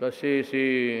 kasi si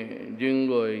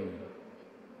Jinggoy,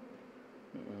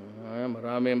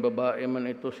 maraming babae man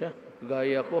ito siya,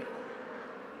 gaya ko.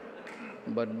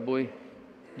 Bad boy.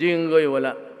 Jinggoy,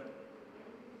 wala.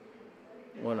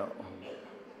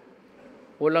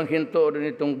 Walang hinto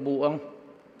rin itong buang.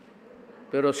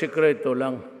 Pero sikreto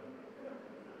lang.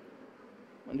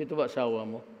 Andito ba asawa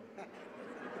mo?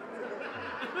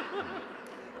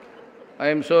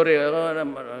 I'm sorry,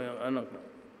 anak.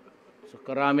 Sa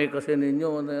karami kasi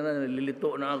ninyo,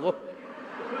 nalilito na ako.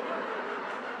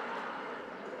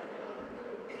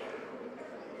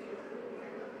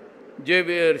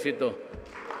 JBRs ito.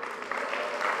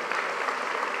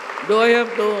 Do I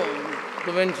have to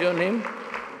mention him?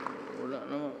 Wala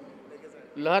naman.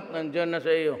 Lahat nandyan na sa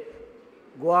iyo.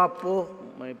 Guwapo,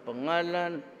 may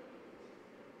pangalan.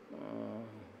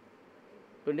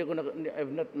 Hindi ko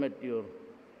I've not met your.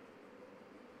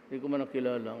 Hindi ko man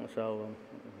nakilala ang asawa.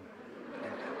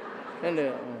 Hindi.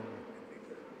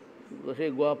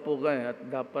 Kasi guwapo ka at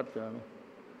dapat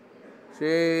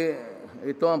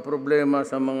ito ang problema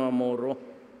sa mga Moro.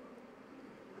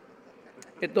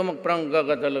 Ito magprangga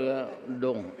ka talaga,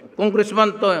 Dong.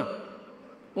 Congressman to.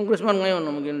 Congressman ngayon,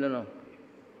 Maguindanao.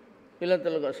 Ilan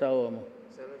talaga asawa mo?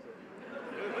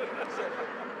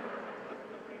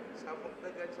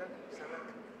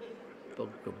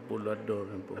 Pagkabulador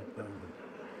ng pagkakang.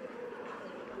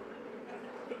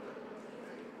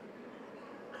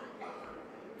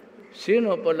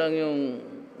 Sino pa lang yung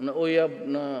nauyab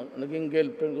na naging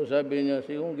girlfriend ko, sabi niya,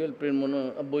 yung girlfriend mo,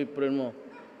 boyfriend mo,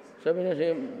 sabi niya si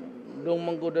Dong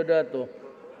Manggudadato.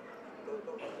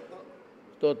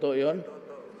 Toto yun?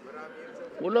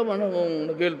 Wala man akong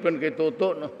nag-girlfriend kay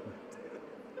Toto. No?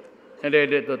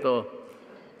 Hindi, Toto.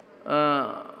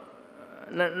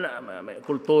 May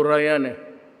kultura yan eh.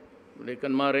 They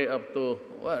can marry up to,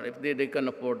 well, if they can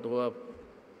afford to have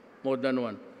more than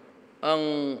one.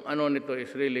 Ang ano nito is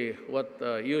really what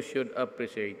you should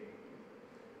appreciate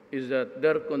is that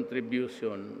their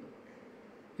contribution,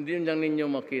 hindi lang ninyo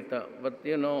makita, but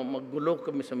you know, maggulo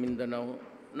kami sa Mindanao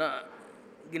na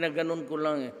ginaganon ko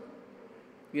lang eh.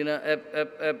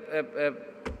 F.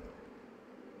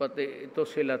 Pati ito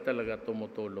sila talaga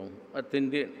tumutulong. At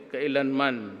hindi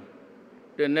kailanman,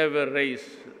 they never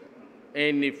raise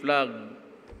any flag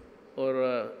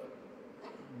or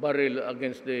barrel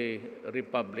against the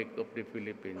Republic of the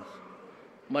Philippines.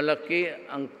 Malaki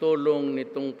ang tulong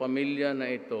nitong pamilya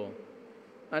na ito.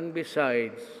 And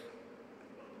besides,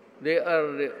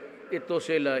 ito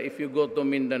sila, if you go to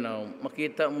Mindanao,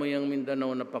 makita mo yung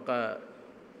Mindanao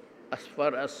as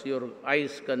far as your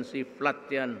eyes can see, flat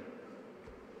yan.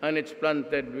 And it's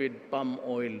planted with palm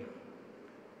oil.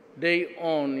 They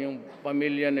own, yung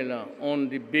pamilya nila, own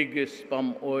the biggest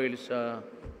palm oil sa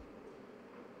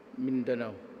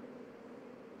Mindanao.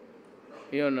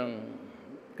 Yun ang,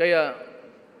 kaya,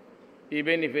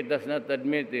 even if he does not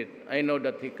admit it, I know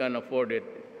that he can afford it.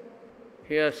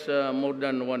 He has more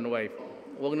than one wife.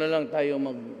 Huwag na lang tayo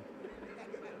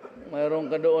mayroon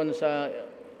ka doon sa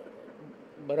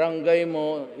barangay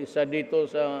mo, isa dito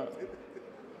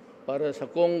para sa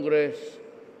Congress,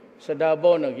 sa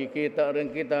Davao, nagkikita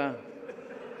rin kita.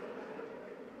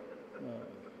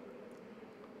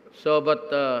 But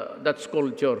that's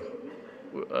culture.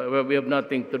 We have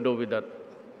nothing to do with that.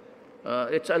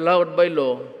 It's allowed by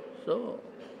law.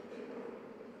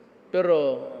 Pero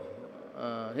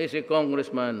he's a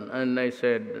congressman, and I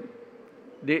said,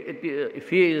 if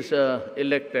he is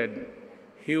elected,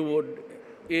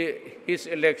 his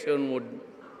election would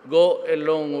go a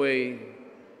long way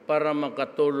para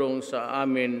makatulong sa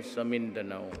amin sa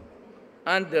Mindanao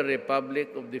and the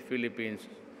Republic of the Philippines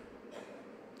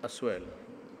as well.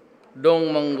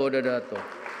 Dong Manggudadato.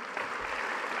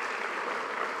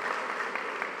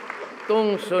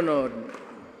 Itong sunod,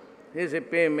 he's a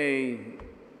PMA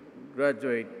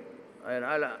graduate.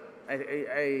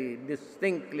 I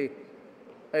distinctly,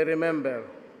 I remember,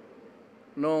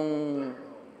 nung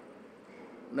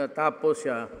natapos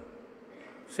siya,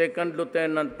 second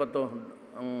lieutenant pa to,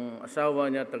 ang asawa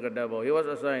niya taga Davao. He was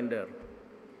assigned there.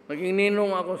 Naging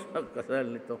ninong ako sa kasal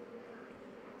nito.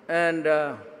 And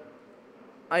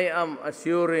I am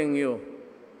assuring you,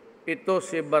 ito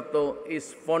si Bato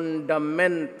is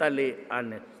fundamentally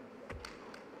honest.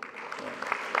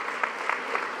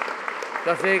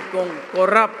 Kasi kung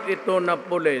corrupt ito na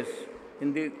pulis,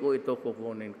 hindi ko ito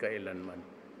kukunin kailanman.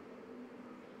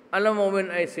 Alam mo, when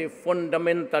I say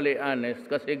fundamentally honest,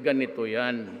 kasi ganito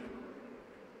yan.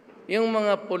 Yung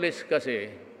mga pulis kasi,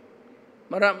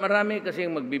 marami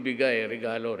kasing magbibigay,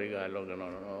 regalo,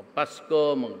 gano'n.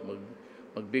 Pasko,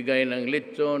 magbigay ng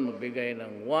lechon, magbigay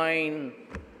ng wine.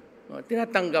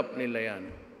 Tinatanggap nila yan.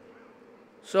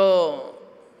 So,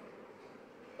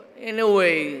 in a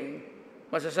way,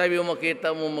 masasabi mo,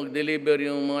 makita mo mag-deliver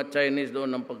yung mga Chinese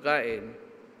doon ng pagkain.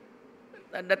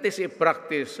 That is a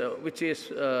practice which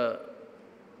is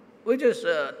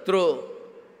true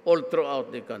all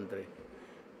throughout the country.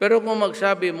 Pero kung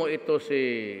magsabi mo ito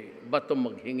si Bato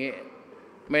maghingi,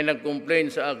 may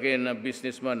nag-complain sa akin na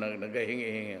businessman na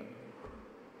naghihingi-hingi.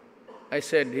 I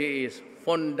said he is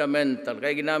fundamental.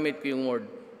 Kaya ginamit ko yung word,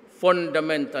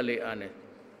 fundamentally honest.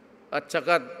 At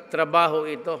saka trabaho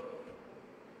ito.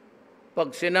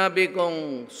 Pag sinabi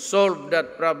kong solve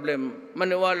that problem,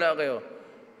 maniwala kayo,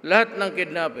 lahat ng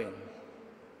kidnapping,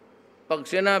 pag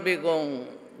sinabi kong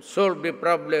solve the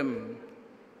problem,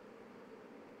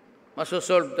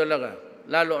 masosolve talaga.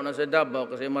 Lalo na sa Davao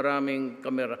kasi maraming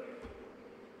kamera.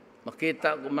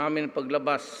 Makita ko mamin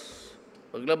paglabas.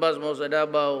 Paglabas mo sa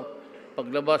Davao,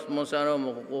 paglabas mo sa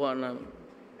makukuha na.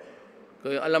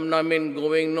 Kaya alam namin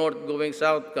going north, going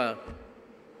south ka,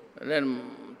 and then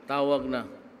tawag na.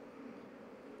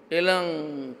 Ilang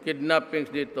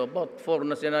kidnappings dito, about 4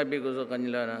 na sinabi ko sa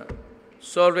kanila na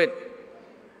solve it.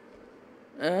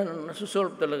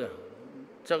 Nasusolve talaga.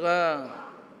 Tsaka,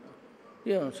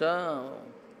 yun, sa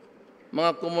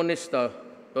mga komunista,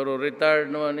 pero retired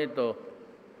naman ito,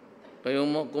 kayong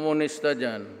mga komunista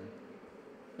dyan,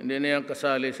 hindi na yan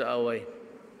kasali sa away.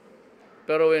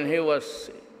 Pero when he was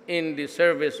in the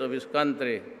service of his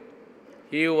country,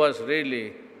 he was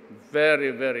really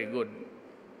very, very good.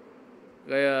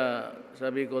 Kaya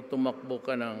sabi ko, tumakbo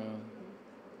ka ng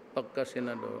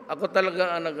pagkasenador. Ako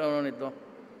talaga ang nag-ano nito.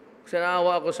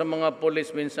 Sinaawa ako sa mga polis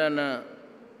minsan na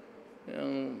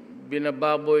yung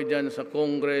binababoy dyan sa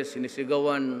Congress,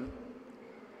 sinisigawan.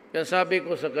 Kaya sabi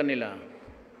ko sa kanila,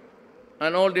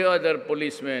 and all the other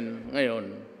policemen ngayon,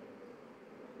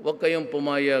 huwag kayong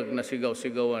pumayag na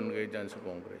sigaw-sigawan kayo dyan sa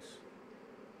Congress.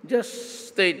 Just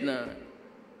state na,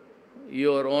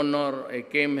 Your Honor, I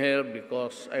came here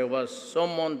because I was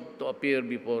summoned to appear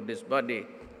before this body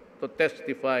to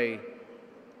testify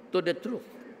to the truth.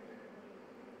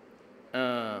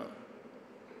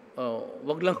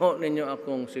 Wag lang ho ninyo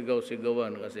akong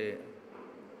sigaw-sigawan kasi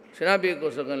sinabi ko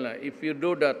sa kanila, if you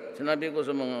do that, sinabi ko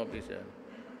sa mga official,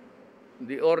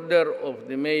 the order of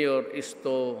the mayor is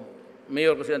to,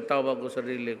 mayor kasi ang tawag ko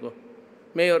sarili ko,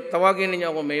 mayor, tawagin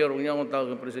ninyo ako mayor, huwag niyo akong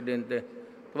tawagin presidente.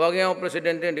 Tawagin ako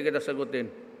presidente, hindi kita sagutin.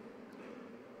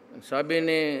 Sabi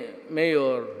ni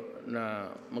mayor na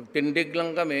magtindig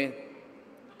lang kami,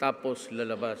 tapos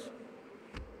lalabas.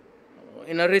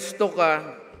 Inaresto ka,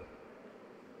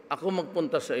 ako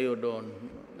magpunta sa iyo doon.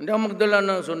 Hindi ako magdala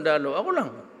ng sundalo, ako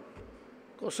lang.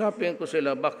 Kusapin ko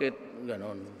sila, bakit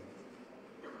ganon?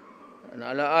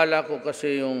 Naalaala ko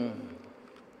kasi yung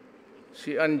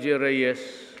si Angie Reyes,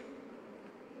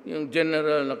 yung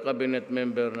general na cabinet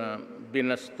member na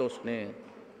binastos ni.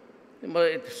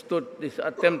 It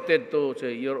attempted to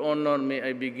say, Your Honor, may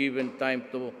I be given time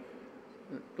to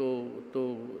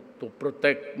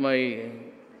protect my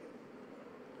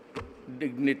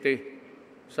dignity.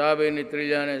 Sabi ni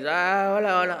Trillanes,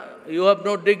 wala. You have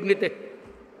no dignity.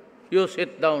 You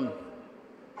sit down.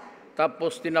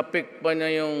 Tapos tinapik pa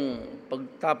niya yung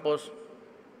pagtapos.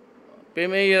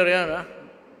 P-mayor yan, ha?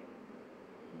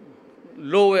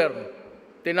 Lower.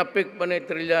 Tinapik pa ni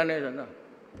Trillanes.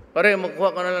 Pare,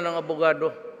 magkuha ka na lang ng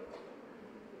abogado.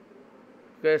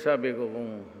 Kaya sabi ko,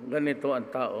 kung ganito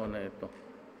ang tao na ito.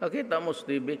 Nakita mo,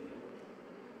 Stevie?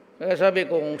 Kaya sabi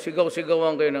ko, kung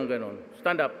sigaw-sigawan kayo ng ganon,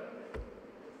 stand up.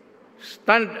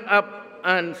 Stand up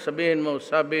and sabihin mo,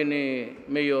 sabi ni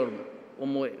Mayor,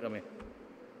 umuwi kami.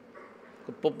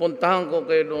 Pupuntahan ko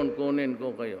kayo doon, kunin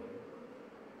ko kayo.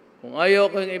 Kung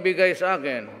ayaw kong ibigay sa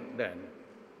akin, then,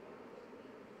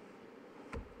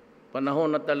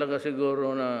 panahon na talaga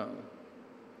siguro na,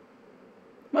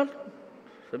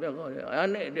 sabi ko,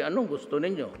 anong gusto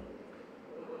ninyo?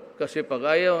 Kasi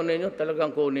pag ayaw ninyo,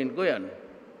 talagang kunin ko yan.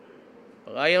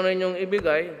 Pag ayaw ninyong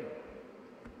ibigay,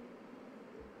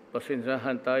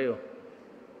 pasinsahan tayo.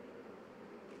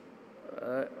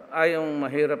 Ayaw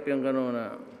mahirap yung gano'n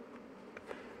na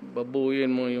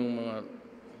babuyin mo yung mga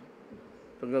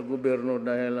taga-gobyerno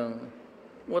dahil lang,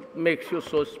 what makes you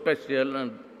so special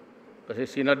and kasi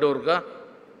senador ka,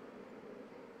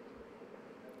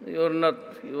 you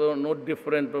are no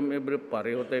different from every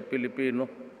pareho tayo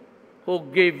Pilipino. Who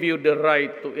gave you the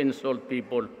right to insult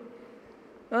people?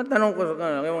 Tanong ko sa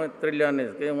kanila, kayo mga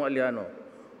Trillanes, kayo mga Aliano,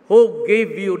 who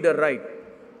gave you the right?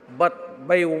 But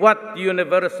by what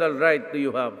universal right do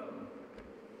you have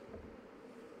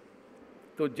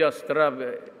to just rub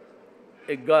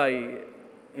a guy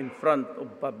in front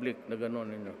of public na gano'n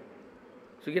ninyo?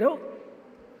 Sige daw.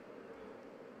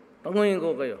 Tanguhin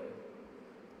ko kayo.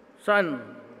 Saan?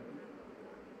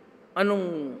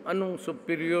 Anong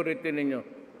superiority ninyo?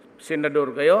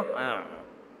 Senador kayo?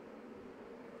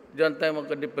 Diyan tayo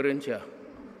magka-diferensya.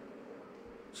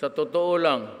 Sa totoo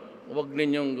lang, huwag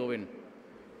ninyong gawin.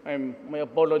 My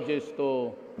apologies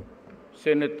to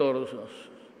Senator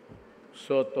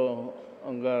Soto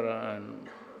Angara and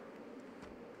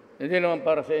Hindi naman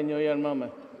para sa inyo yan,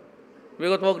 mama.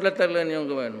 Bigot huwag lang yung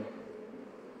gawin.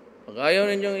 Pag ayaw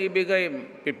ninyong ibigay,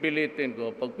 pipilitin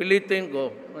ko. Pag pilitin ko,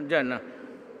 andyan na.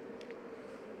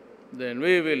 Then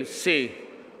we will see.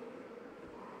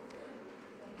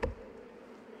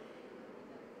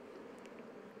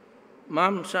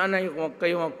 Ma'am, saan na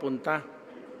kayo magpunta?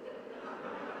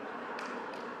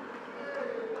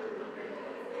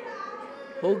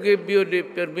 Who gave you the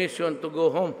permission to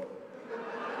go home?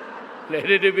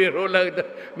 Lady, biro lang.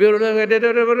 Biro lang.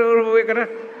 Uwi ka na.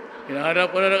 Hinahanap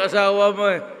ko na ng asawa mo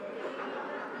eh.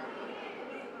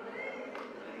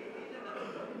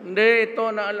 Hindi, ito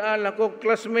naalaala ko.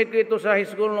 Classmate ko ito sa high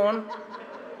school noon.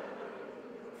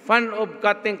 Fan of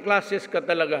cutting classes ka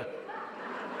talaga.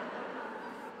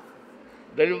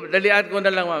 Dalian ko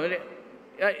na lang, ma'am.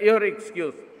 Your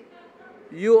excuse.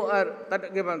 You are,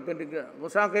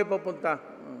 kung saan kayo papunta?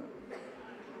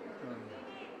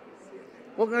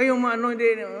 Huwag kayong maano, hindi,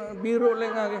 biro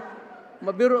lang nga.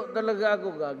 Mabiro talaga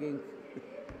ako, gaging.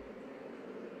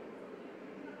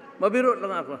 Mabiro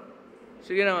lang ako.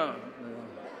 Sige na, ma'am.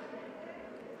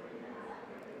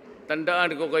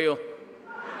 Tandaan ko kayo.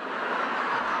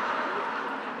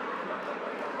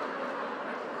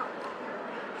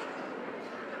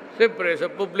 Siyempre, sa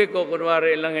publiko,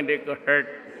 kunwari lang hindi ko hurt.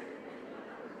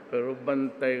 Pero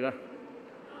bantay ka.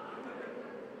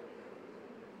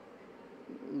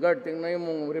 Guard, tingnan yung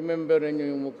mong remember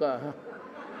ninyo yung mukha, ha?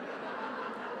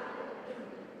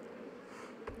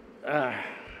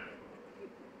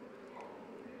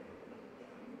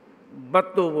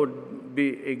 Bato would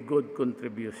be a good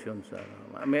contribution sa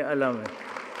may alam eh.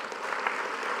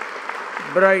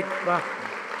 Bright pa.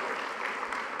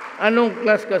 Anong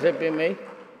class ka sa PMA?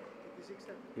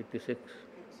 86.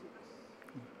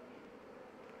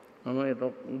 Ano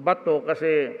ito? Bato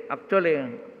kasi actually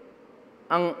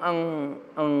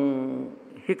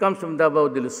he comes from Davao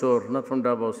del Sur, not from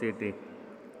Davao City.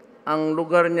 Ang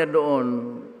lugar niya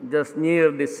doon, just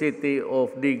near the city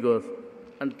of Digos,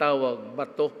 ang tawag,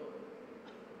 Bato.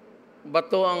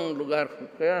 Bato ang lugar.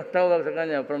 Kaya tawag sa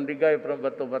kanya, from Digay, from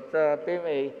Bato. But sa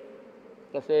PMA,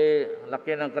 kasi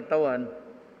laki ng katawan,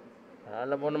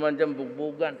 alam mo naman dyan,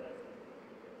 bugbugan.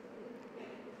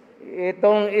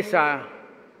 Itong isa,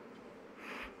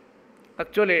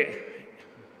 actually,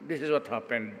 this is what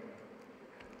happened.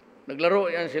 Naglaro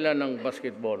yan sila ng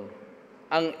basketball.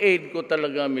 Ang aide ko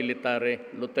talaga military,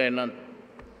 lieutenant.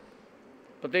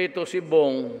 Pati ito si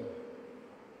Bong.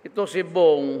 Ito si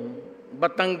Bong,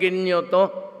 Batanggenyo to.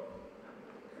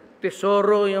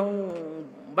 Tesoro yung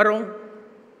barong.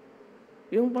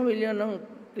 Yung pamilya ng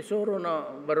tesoro na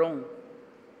barong.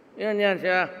 Yan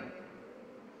siya.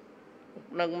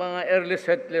 Mga early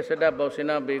settlers sa Davao,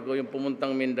 sinabi ko yung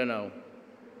pumuntang Mindanao.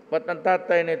 Ba't ang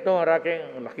tatay nito,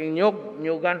 laking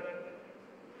nyugan.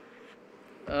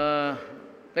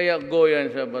 Kaya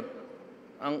goyan siya. But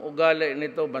ang ugali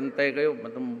nito, bantay kayo,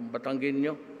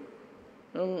 Batanggenyo.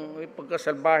 Yung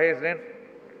pagkasalbahe rin.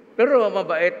 Pero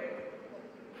mabait.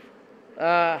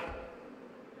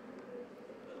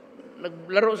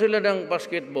 Naglaro sila ng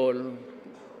basketball.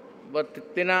 But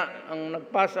ang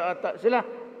nagpasa ata sila.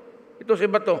 Ito si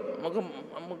Bato.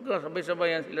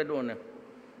 Magkasabay-sabayan sila doon.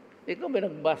 Ikaw ba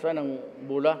nagbasa ng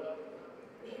bula?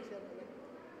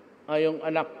 Yung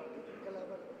anak.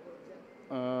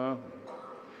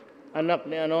 Anak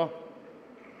ni ano.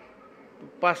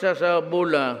 Pasa sa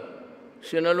bula.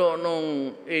 Sinalo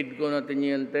nung aide ko na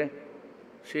tinyente,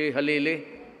 si Halili,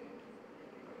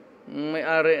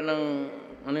 may-ari ng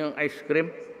yung ice cream.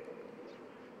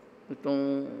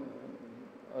 Itong,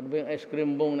 ano ba yung ice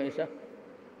cream bong na isa?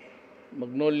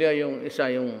 Magnolia yung isa,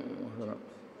 yung,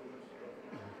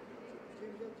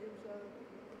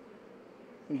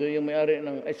 hindi yung may-ari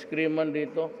ng ice creaman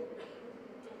dito.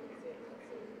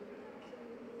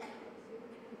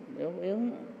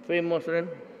 Yung famous rin.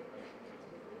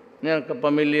 Yan,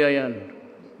 kapamilya yan.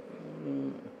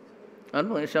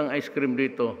 Ano, isang ice cream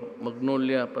dito.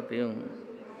 Magnolia, pati yung...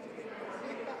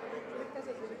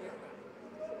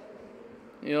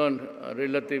 Yun,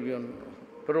 relative yun.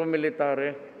 Pero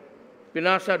military.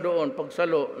 Pinasa doon,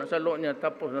 pagsalo, nasalo niya,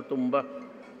 tapos natumba.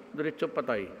 Diretso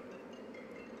patay.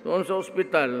 Doon sa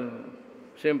ospital,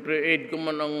 siyempre aid ko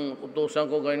man ang utusan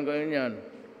ko, ganyan yan.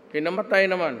 Kinamatay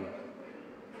naman.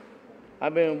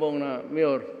 Sabi yung buong na,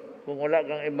 Mayor, kung wala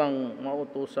kang ibang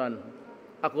mautusan,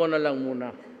 ako na lang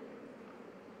muna.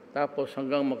 Tapos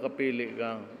hanggang makapili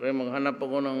ka. Kaya maghanap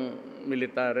ako ng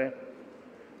military.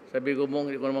 Sabi ko mong,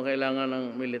 hindi ko naman kailangan ng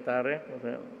military.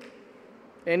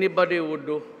 Anybody would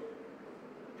do.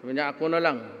 Sabi niya, ako na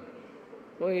lang.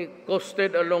 So he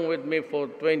costed along with me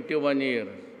for 21 years.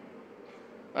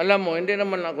 Alam mo, hindi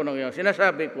naman ako nagyan.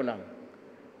 Sinasabi ko lang.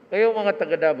 Kayo mga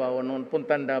taga Davao, nung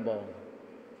puntan Davao,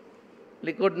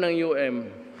 likod ng UM,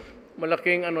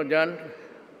 malaking ano dyan,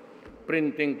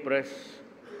 printing press,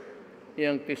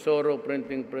 yung Tesoro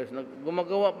printing press.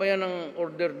 Gumagawa pa yan ng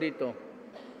order dito.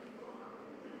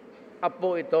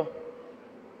 Apo ito.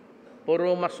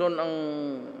 Puro mason ang,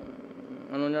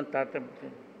 ano niyan, tatap.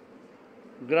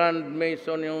 Grand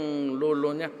Mason yung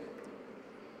lolo niya.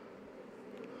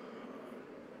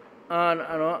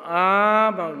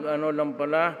 Ano lang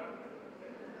pala.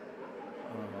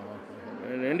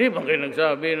 Hindi ba kayo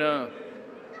nagsabi na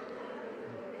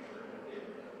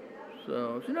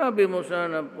so, sinabi mo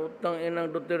sana, putang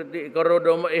inang Duterte, ikaw raw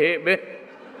daw maihebe.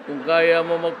 Kung kaya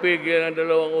mo magpigil ng 2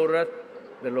 oras,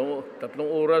 3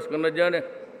 oras ka na dyan eh.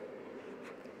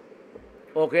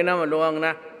 Okay na, maluwang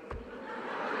na.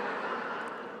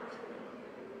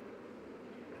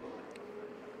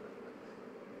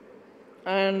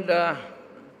 And,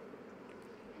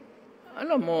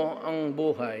 alam mo, ang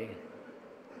buhay,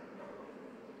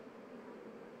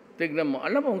 tignan mo,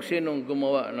 alam mo kung sinong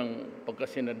gumawa ng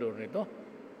pagkasenador nito?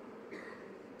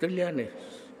 Trillanes.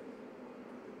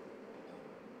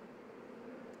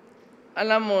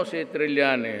 Alam mo si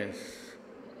Trillanes,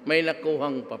 may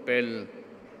nakuhang papel.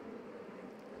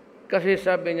 Kasi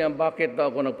sabi niya, bakit daw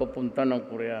ako nagpapunta ng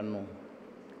Koreano?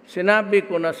 Sinabi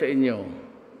ko na sa inyo,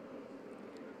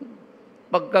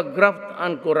 pagka-graft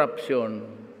and corruption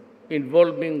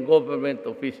involving government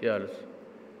officials,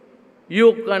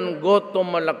 you can go to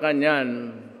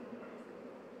Malacanang,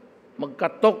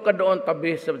 magkatok ka doon,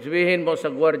 sabihin mo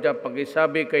sa gwardiya,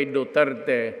 pakisabi kay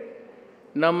Duterte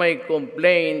na may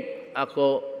complaint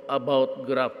ako about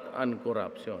graft and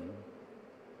corruption.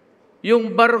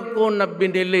 Yung barko na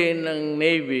binili ng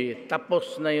Navy,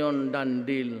 tapos na yon, done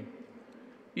deal.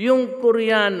 Yung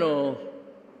Koreano,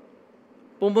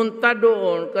 pumunta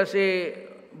doon kasi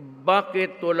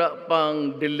bakit wala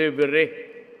pang delivery?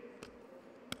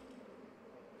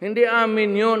 Hindi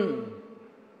amin yun.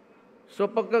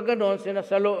 So pagka gano'n,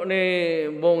 sinasalo ni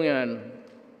Bong yan,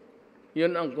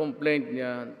 yun ang complaint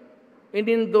niya.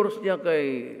 In-endorse niya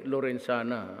kay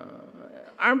Lorenzana.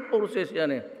 Armed Forces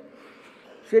yan eh.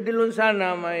 Si De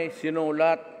Lorenzana may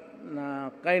sinulat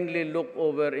na kindly look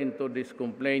over into this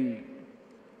complaint.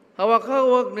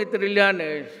 Hawak-hawak ni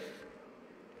Trillanes,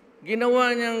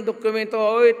 ginawa niyang dokumento,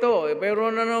 ito, pero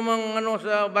na namang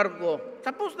sa barko.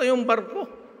 Tapos na yung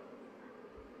barko.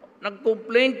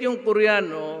 Nag-complaint yung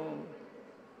Koreano,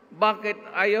 bakit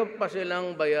ayaw pa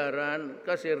silang bayaran?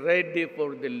 Kasi ready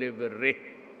for delivery.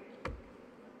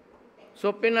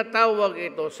 So pinatawag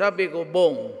ito, sabi ko,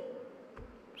 Bong.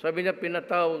 Sabi niya,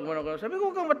 pinatawag mo na ko. Sabi ko,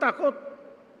 huwag kang matakot.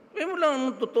 May mo lang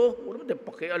ang totoo. Wala mo tayo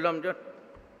pakialam dyan.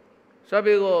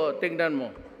 Sabi ko, tingnan mo.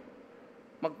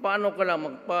 Magpaano ka lang,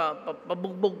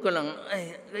 magpabugbog ka lang.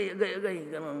 Ay,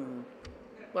 agay, ganun.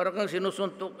 Para kang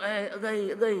sinusuntok. Ay,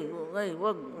 agay,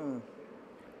 wag.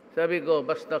 Sabi ko,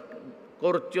 basta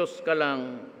courteous ka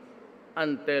lang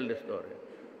and tell the story.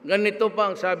 Ganito pa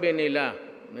ang sabi nila.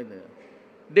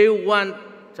 They want,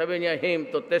 sabi niya, him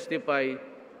to testify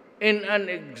in an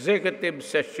executive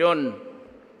session.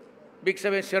 Big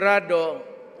sabihin, sirado,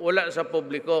 wala sa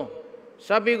publiko.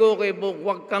 Sabi ko kay Bong,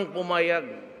 huwag kang pumayag.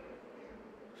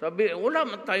 Sabi, wala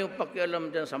man tayong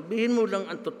pakialam dyan. Sabihin mo lang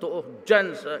ang totoo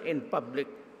dyan in public.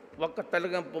 Huwag ka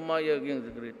talagang pumayag yung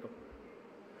sekreto.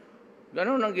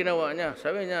 Ganon ang ginawa niya.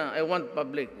 Sabi niya, I want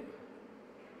public.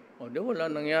 O, di wala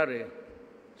nangyari.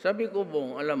 Sabi ko,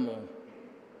 Bong, alam mo,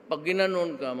 pag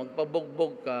ginanon ka,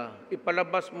 magpabugbog ka,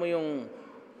 ipalabas mo yung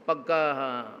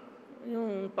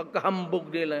pagkahambog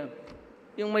nila,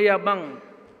 yung mayabang.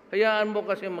 Hayaan mo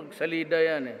kasi magsalida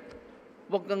yan eh.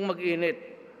 Huwag kang mag-init.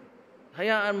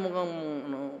 Hayaan mo kang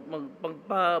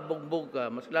magpabugbog ka,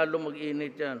 mas lalo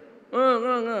mag-init yan.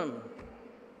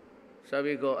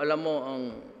 Sabi ko, alam mo,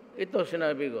 ito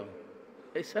sinabi ko,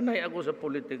 sanay ako sa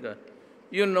politika.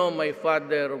 You know, my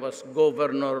father was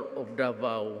governor of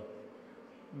Davao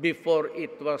before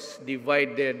it was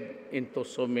divided into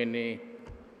so many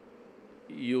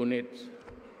units.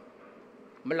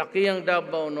 Malaki ang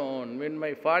Davao noon. When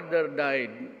my father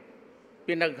died,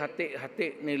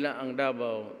 pinaghati-hati nila ang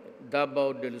Davao.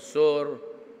 Davao del Sur,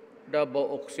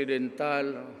 Davao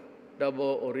Occidental,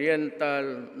 Davao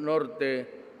Oriental, Norte,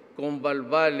 Combal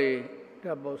Valley,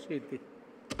 Davao City.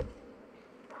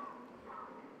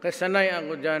 Kasanay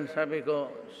ako dyan, sabi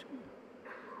ko,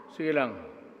 sige lang.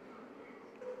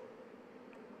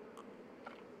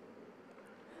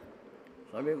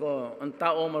 Sabi ko, ang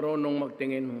tao marunong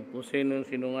magtingin kung sino yung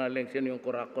sinungaling, sino yung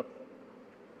kurakot.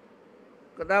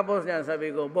 Katapos niyan,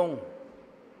 sabi ko, Bong,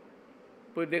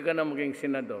 pwede ka na maging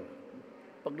senador.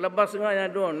 Paglabas nga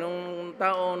niya doon, yung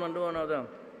tao nandoon,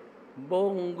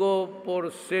 Bongo for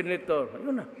senator.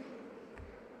 Yun na.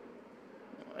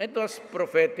 It was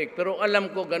prophetic, pero alam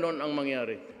ko ganun ang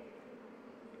mangyari.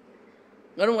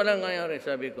 Ganun walang nangyari,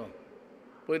 sabi ko.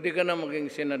 Pwede ka na maging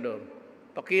senador.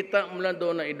 Pakita mo lang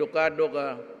doon na edukado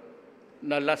ka,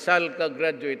 na Lasal ka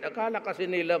graduate. Akala kasi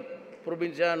nila,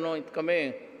 probinsyano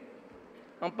kami.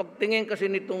 Ang pagtingin kasi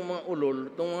nitong mga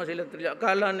ulol, itong mga sila,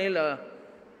 akala nila,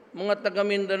 mga taga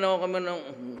Mindanao kami ng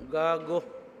gago.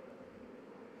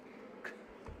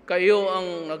 Kayo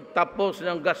ang nagtapos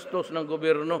ng gastos ng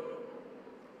gobyerno.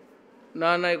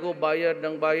 Nanay ko bayad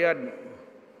ng bayad.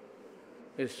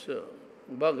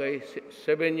 Bagay,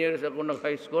 7 years ako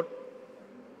nag-high school.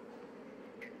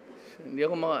 Hindi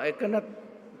ako I cannot,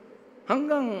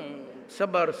 hanggang sa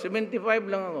bar,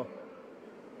 75 lang ako.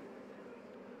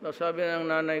 Sabi ng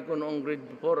nanay ko noong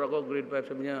grade 4, ako grade 5,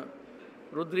 sabi niya,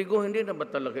 Rodrigo, hindi na ba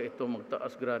talaga ito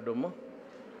magtaas grado mo?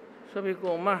 Sabi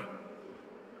ko, Ma,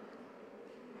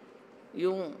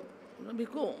 sabi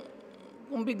ko,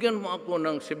 kung bigyan mo ako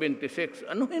ng 76,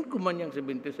 anuhin ko man yung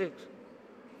 76?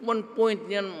 1 point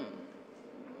yan,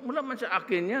 wala man sa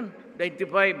akin yan,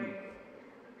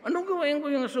 95. Anong gawain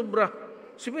ko yung sobra?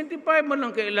 75 man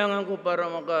lang kailangan ko para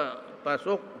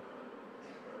makapasok.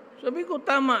 Sabi ko,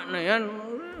 tama na yan.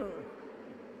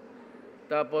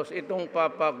 Tapos itong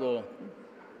papa ko,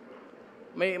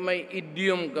 may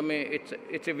idiom kami,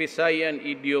 it's a Visayan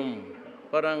idiom,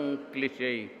 parang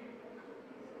cliche.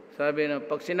 Sabi na,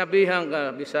 pag sinabihan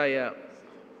ka, Bisaya,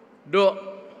 do,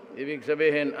 ibig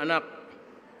sabihin, anak,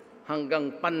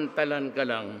 hanggang pantalan ka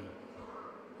lang.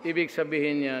 Ibig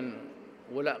sabihin yan,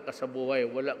 wala ka sa buhay,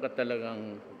 wala ka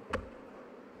talagang,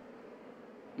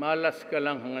 malas ka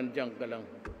lang, hanggang dyan ka lang.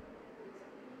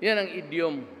 Yan ang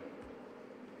idiom.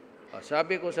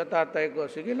 Sabi ko sa tatay ko,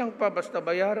 sige lang pa, basta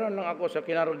bayaran lang ako sa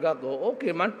kinarga ko,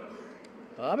 okay man.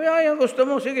 Sabi, ang gusto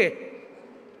mo, sige.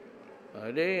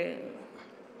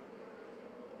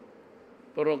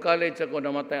 Pero college ako,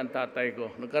 namatay ang tatay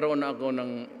ko. Nagkaroon na ako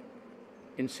ng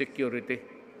insecurity.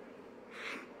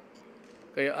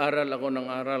 Kaya aral ako ng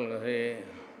aral kasi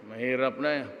mahirap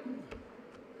na.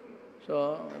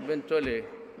 So, eventually,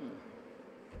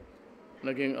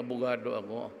 naging abogado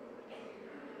ako.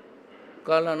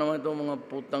 Kala naman itong mga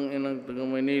putang inang taga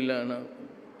Manila na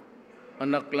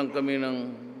anak lang kami ng...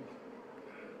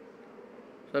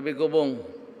 Sabi ko, Bong,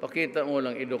 pakita mo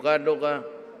lang, edukado ka,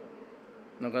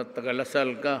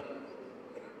 nakatagalasal ka,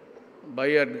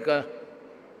 bayad ka.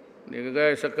 Hindi ka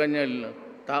gaya sa kanya,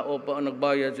 tao pa ang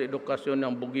nagbayad sa edukasyon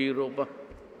ng bugiro pa.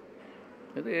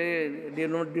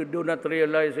 Do not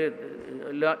realize it.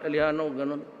 Alihano,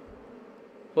 ganun.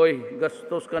 Hoy,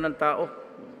 gastos ka ng tao.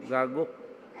 Gago.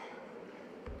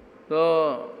 So,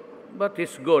 but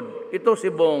he's good. Ito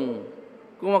si Bong,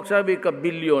 kung magsabi ka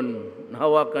bilyon,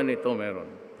 hawakan ito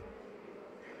meron.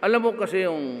 Alam mo kasi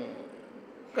yung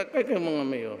kay mga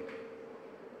mayor,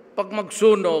 pag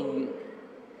magsunog,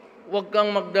 huwag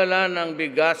kang magdala ng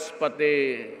bigas,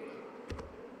 pati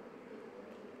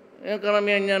yung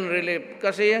karamihan yan relief.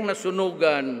 Kasi yung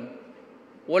nasunugan,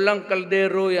 walang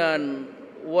kaldero yan,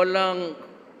 walang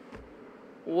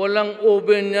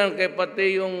oven yan, kaya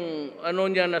pati yung ano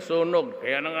niya nasunog.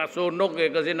 Kaya na nga sunog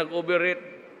kasi nag-overheat.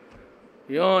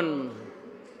 Yun.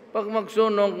 Pag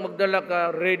magsunog, magdala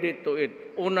ka ready to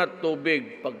eat. Una,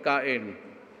 tubig, pagkain.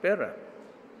 Pera.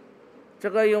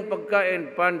 Tsaka yung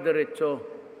pagkain, pandiretso.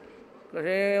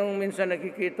 Kasi yung minsan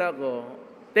nakikita ko,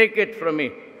 take it from me.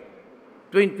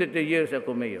 22 years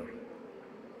ako mayor.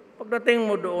 Pagdating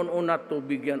mo doon, una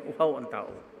tubig yan, uhaw ang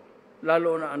tao.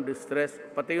 Lalo na ang distress,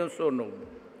 pati yung sunog.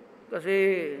 Kasi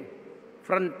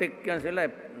frantic yan sila.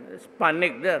 It's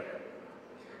panic there.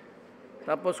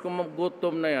 Tapos kung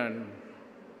magutom na yan,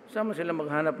 sama sila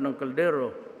maghanap ng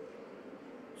kaldero.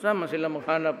 Sama sila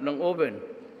maghanap ng oven.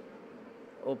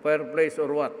 O fireplace or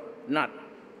what, not.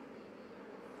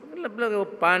 Laglag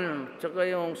yung pan, tsaka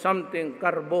yung something,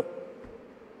 karbo.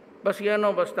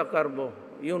 Basta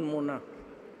karbo, yun muna.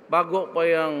 Bago pa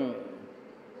yung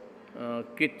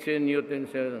kitchen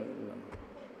utensil.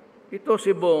 Ito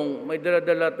si Bong, may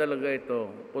dala-dala talaga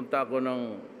ito. Punta ako ng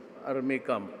army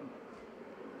camp.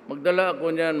 Magdala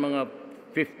ako niyan, mga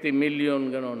 50 million,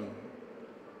 ganon.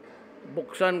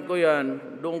 Buksan ko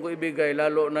yan, doon ko ibigay,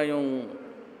 lalo na yung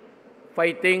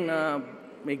fighting na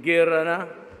may gera na.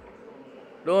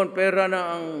 Doon pera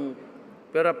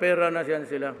na siyan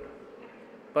sila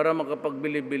para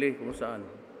makapagbili-bili kung saan.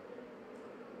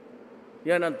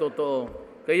 Yan ang totoo.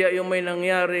 Kaya yung may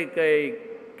nangyari kay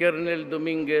Colonel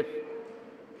Dominguez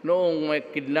noong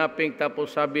may kidnapping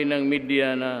tapos sabi ng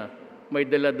media na may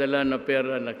dala-dala na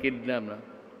pera na kidnap na.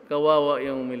 Kawawa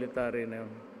yung military na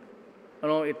yun.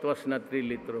 It was not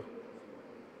really true.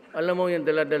 Alam mo yung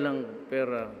daladalang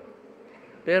pera.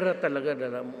 Pera talaga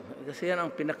dala mo. Kasi yan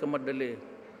ang pinakamadali.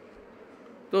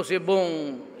 To si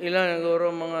Bong, ilan siguro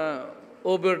mga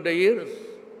over the years,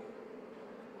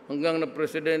 hanggang na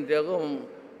presidente ako,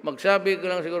 magsabi ko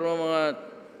lang siguro mga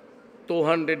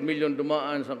 200 million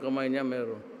dumaan sa kamay niya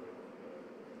meron.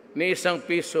 Ni isang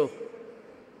piso,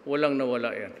 walang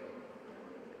nawala yan.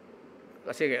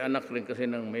 Kasi kay anak rin kasi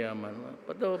ng mayaman.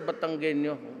 Pato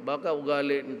Batanggenyo, baka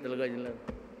ugali talaga nila.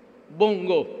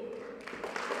 Bongo.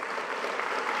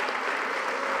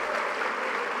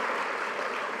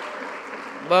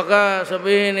 Baka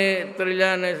sabihin ni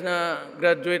Trillanes na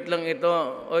graduate lang ito,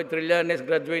 oy Trillanes,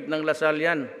 graduate ng Lasal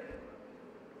yan.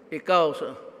 Ikaw,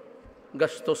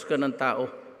 gastos ka ng tao.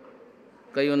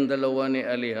 Kayong dalawa ni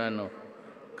Alejandro.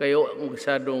 Kayo ang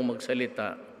masyadong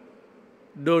magsalita.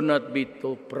 Do not be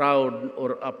too proud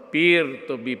or appear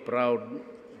to be proud.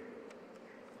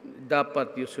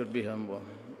 Dapat you should be humble.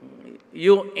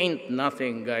 You ain't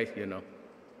nothing, guys, you know.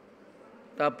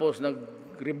 Tapos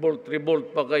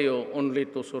nag-revolt pa kayo only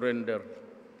to surrender.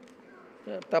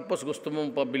 Tapos gusto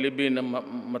mong pabilibin na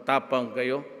matapang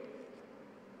kayo.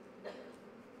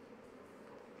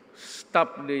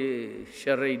 Stop the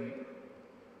charade.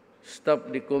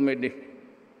 Stop the comedy.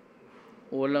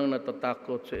 Walang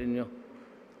natatakot sa inyo.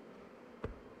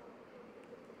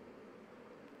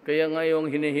 Kaya ngayong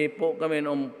hinihipo kami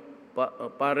ng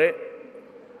pare,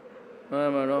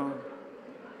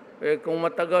 kung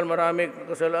matagal marami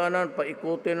kasalanan,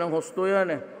 paikutin ng husto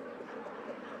yan eh.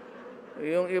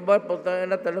 Yung iba, pagtayo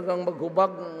na talagang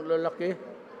maghubag ng lalaki.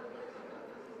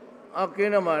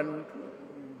 Akin naman,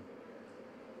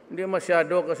 hindi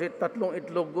masyado kasi 3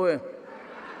 itlog ko eh.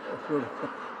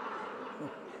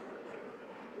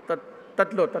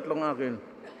 Tatlong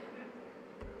akin.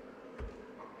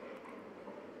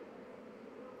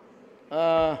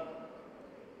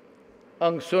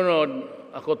 Ang sunod,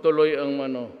 ako tuloy ang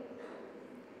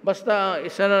Basta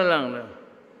isa na lang na.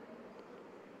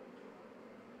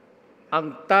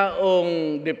 Ang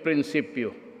taong de prinsipyo.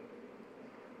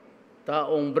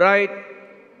 Taong bright,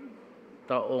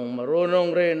 taong marunong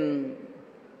rin,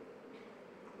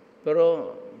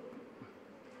 pero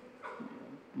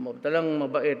talang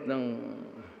mabait ng,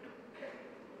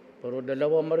 pero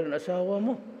dalawa mo rin asawa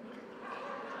mo.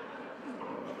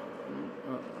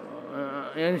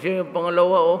 Yan siya yung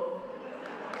pangalawa, oh.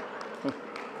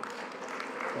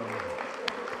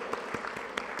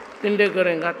 Hindi ka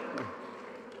rin kat.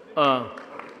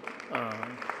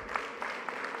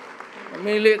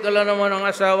 Mamili ka lang naman ng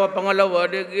asawa,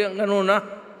 pangalawa, di ganun na.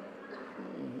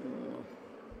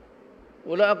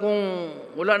 Wala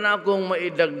na akong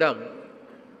maidagdag.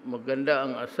 Maganda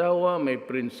ang asawa, may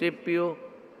prinsipyo,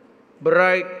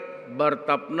 bright,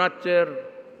 bar-top notcher.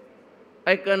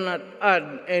 I cannot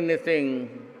add anything.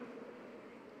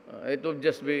 It would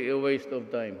just be a waste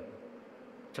of time.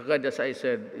 Tsaka, as I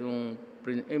said,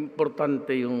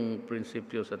 importante yung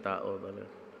prinsipyo sa tao.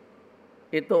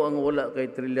 Ito ang wala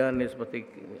kay Trillanes pati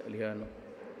Alejandro.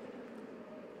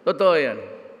 Totoo yan.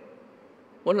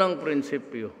 Walang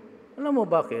prinsipyo. Alam mo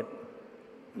bakit?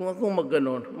 Kung ako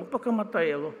magganon,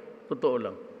 magpakamatay ako. Totoo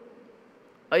lang.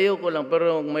 Ayaw ko lang,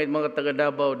 pero may mga taga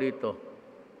Davao dito.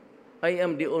 I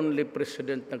am the only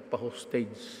president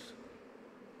nagpa-hostage.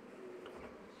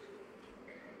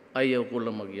 Ayaw ko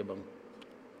lang magyabang.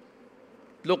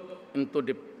 Look into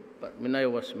when I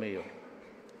was mayor.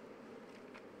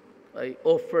 I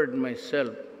offered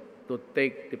myself to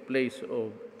take the place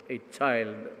of a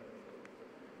child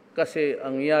kasi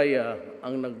ang yaya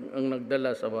ang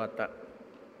nagdala sa bata.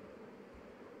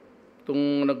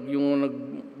 Yung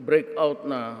nag-break out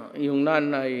na, yung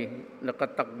nanay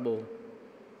nakatakbo,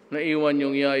 naiwan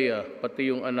yung yaya,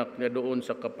 pati yung anak niya doon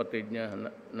sa kapatid niya,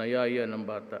 na yaya ng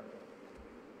bata.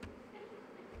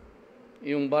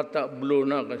 Yung bata blue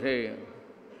na kasi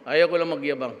ayaw ko lang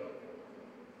magyabang.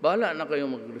 Bahala na kayo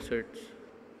mag-research.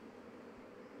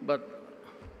 But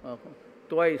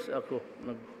twice ako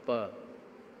nagpa.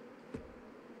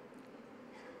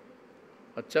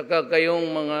 At saka kayong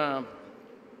mga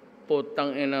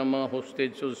putang ina, mga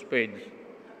hostage suspect,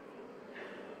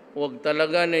 huwag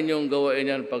talaga ninyong gawain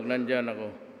yan pag nandyan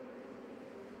ako.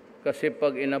 Kasi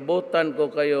pag inabutan ko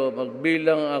kayo,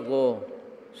 magbilang ako,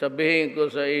 sabihin ko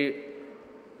sa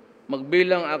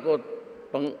magbilang ako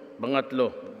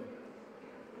pangatlo.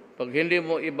 Pag hindi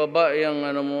mo ibaba yung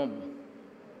mo,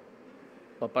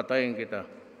 papatayin kita.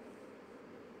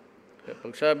 Kaya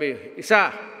pag sabi, 1,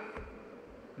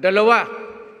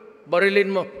 2,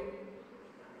 barilin mo.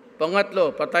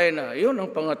 Pangatlo, patay na. Yun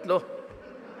ang pangatlo.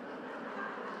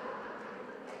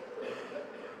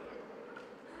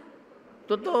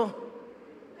 Totoo.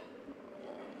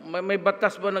 may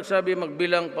batas ba nagsabi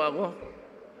magbilang pa ako?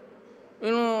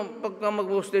 Pagka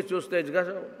mag-hostage ka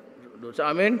doon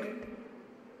sa amin,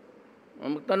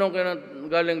 magtanong kayo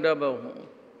ng galing Davao.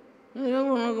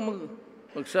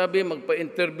 Magsabi,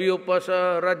 magpa-interview pa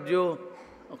sa radyo.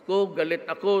 Ako, galit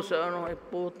ako sa ay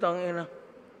putang ina.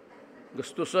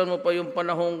 Gastusan mo pa yung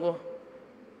panahon ko.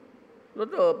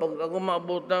 Totoo, pag ako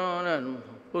maabot ng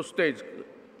hostage,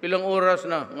 ilang oras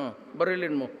na,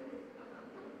 barilin mo.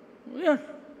 Yan,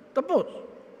 tapos.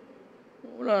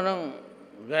 Wala nang,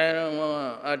 gaya ng mga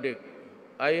adik.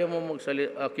 Ayaw mo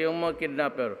magsalita, yung mga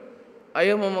kidnapper,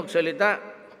 ayaw mo magsalita,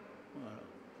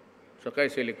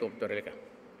 sakay sa helicopter ka.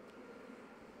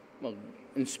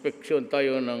 Mag-inspeksyon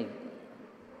tayo ng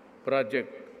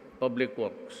project Public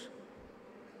Works.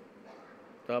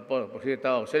 Tapos,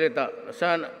 salita.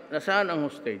 Nasaan ang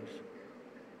hostage?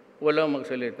 Walang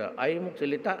magsalita. Ayaw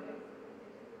magsalita.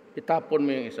 Itapon mo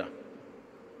yung isa.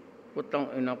 Putang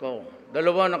ina ko.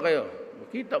 Dalawa na kayo.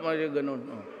 Makita mo yung ganun.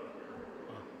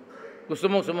 Gusto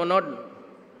mong sumunod?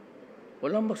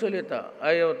 Walang magsalita.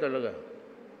 Ayaw talaga.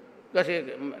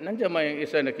 Kasi nandiyan may yung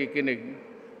isa nakikinig.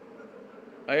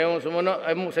 Ayaw mong sumunod,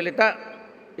 ayaw mong salita,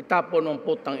 itapon ang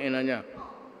putang ina niya.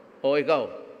 O ikaw,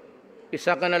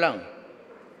 isa ka na lang.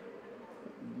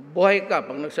 Buhay ka,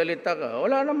 pag nagsalita ka,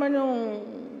 wala naman yung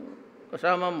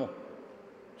kasama mo.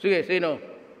 Sige, sino?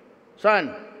 Saan?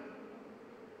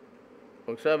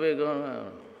 Pag sabi ko,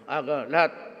 aga,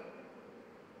 lahat.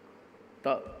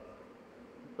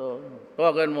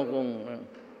 Tawagan mo kung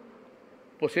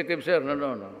positive, sir. No.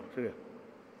 Sige.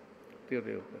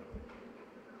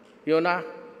 Yun na.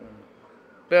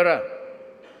 Pera.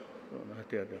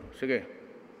 Sige.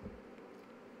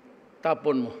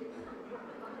 Tapon mo.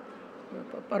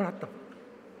 Para tapon.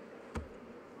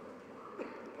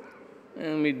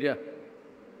 Yung media.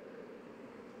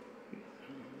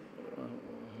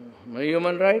 May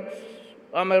human rights.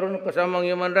 Mayroon kasamang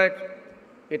human rights.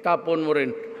 Itapon mo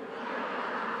rin.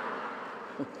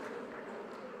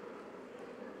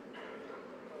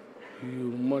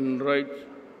 Human rights.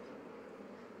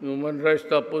 Human rights,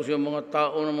 tapos yung mga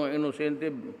tao ng mga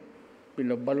inosente,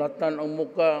 pinabalatan ang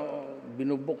muka,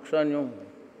 binubuksan yung...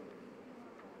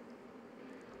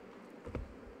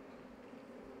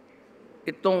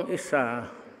 Itong isa,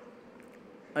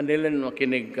 Anilan,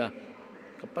 makinig ka.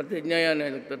 Kapatid niya yan,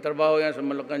 nagtatrabaho yan sa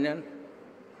Malacanang.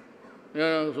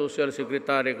 Yan ang social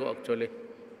secretary ko actually.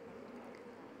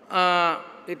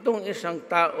 Itong isang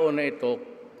tao na ito,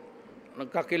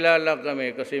 nagkakilala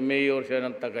kami kasi mayor siya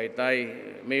ng Tagaytay,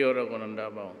 mayor ako ng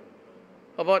Davao.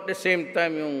 About the same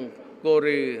time yung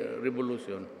Cory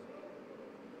Revolution.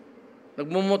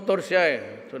 Nagmumotor siya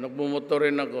So nagmumotor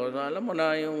rin ako. So, alam mo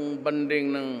na yung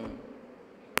banding ng...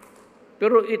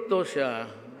 Pero ito siya,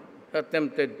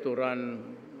 attempted to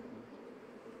run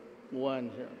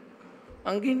once.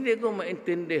 Ang hindi ko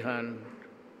maintindihan,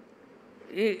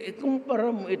 ikumpara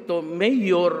mo ito,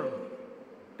 mayor,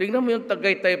 tingnan mo yung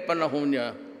Tagaytay panahon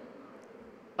niya,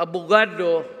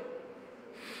 abogado,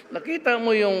 nakita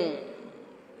mo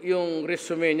yung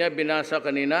resume niya, binasa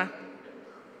kanina,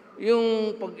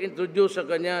 yung pag-introduce sa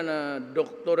kanya na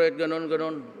doctorate,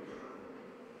 ganon.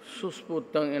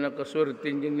 Susputang ina, kaswerte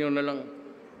ninyo na lang.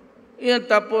 Yan,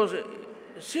 tapos,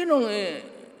 sinong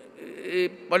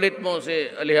ipalit mo si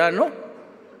Alejandro?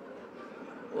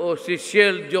 O si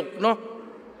Shell Jokno?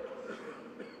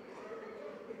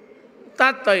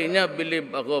 Tatay niya, believe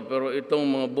ako, pero itong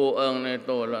mga buang na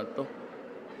ito, wala to.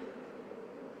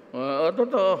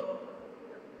 Totoo.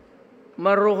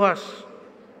 Maruhas.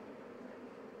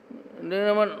 Hindi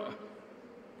naman,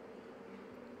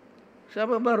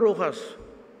 sabi maruhas.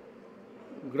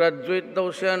 Graduate daw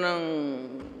siya ng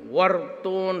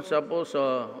Wharton, sa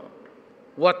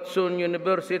Watson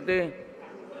University.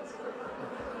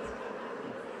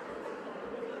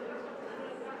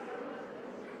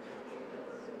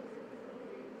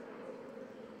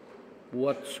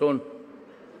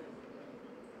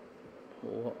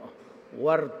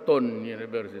 Wharton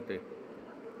University.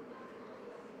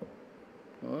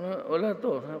 Wala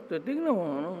to. Tingnan mo.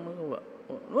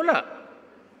 Wala.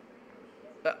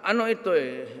 Ano ito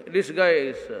This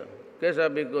guy is, kaya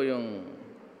sabi ko yung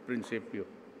prinsipyo.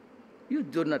 You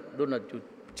do not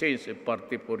change a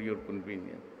party for your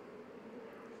convenience.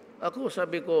 Ako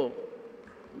sabi ko,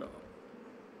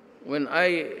 when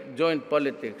I joined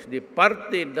politics, the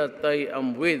party that I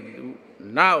am with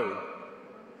now,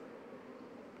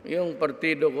 yung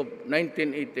partido ko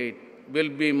 1988, will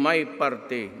be my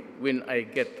party when I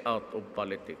get out of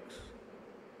politics.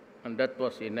 And that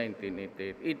was in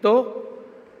 1988. Ito,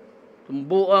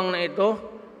 tumbuang na ito,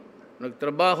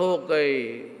 nagtrabaho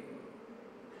kay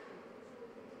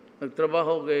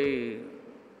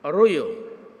Arroyo,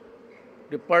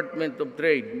 Department of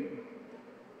Trade.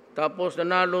 Tapos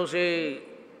nanalo si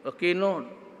Aquino,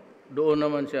 doon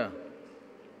naman siya.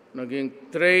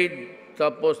 Naging trade,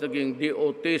 tapos naging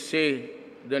DOTC,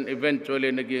 then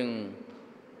eventually naging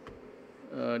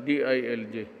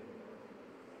DILG.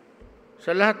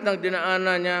 Sa lahat ng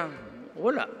dinaanan niya,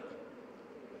 wala.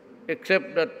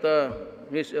 Except that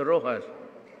Ms. Rojas.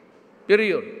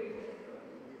 Period.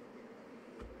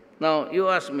 Now, you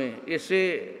ask me, is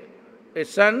he a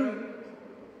son,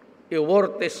 a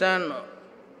worthy son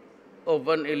of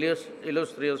an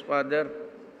illustrious father?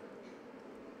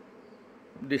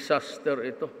 Disaster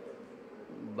ito.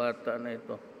 Bata na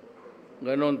ito.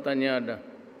 Ganon tanyada.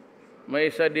 May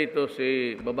isa dito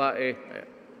si babae.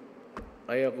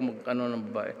 Kaya ko magkano ng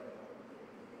babae.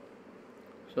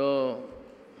 So,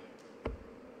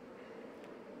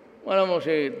 wala mo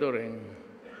si Turing.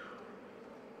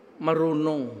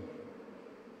 Marunong.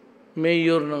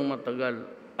 Mayor ng matagal.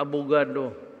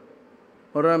 Abogado.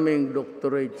 Maraming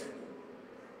doctorates.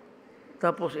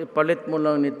 Tapos ipalit mo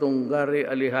lang nitong Gary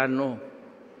Alejano.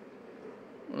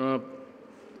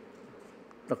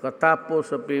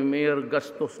 Nakatapos sa premier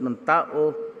gastos ng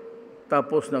tao.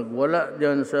 Tapos nagwala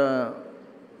dyan sa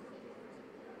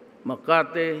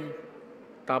Makati.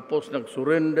 Tapos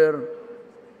nag-surrender.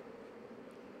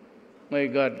 My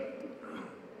God.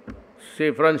 Si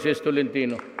Francis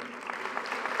Tolentino.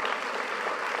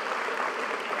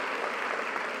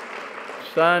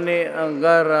 Sani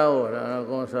Angara, wala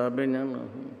akong sabi niya.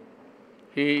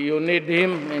 You need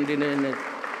him, hindi na.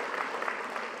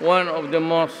 One of the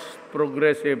most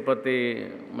progressive, pati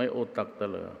may utak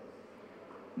talaga.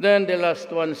 Then the last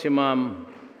one, si Ma'am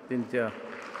Cynthia.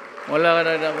 Wala ka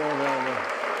na akong sabi.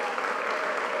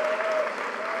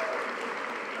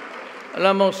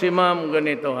 Alam mo si Ma'am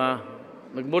ganito ha,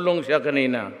 nagbulong siya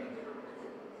kanina.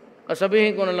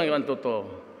 Sabihin ko na lang yung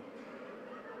totoo.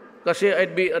 Kasi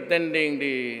I'd be attending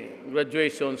the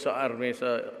graduation sa Army,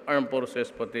 sa Armed Forces,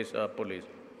 pati sa Police.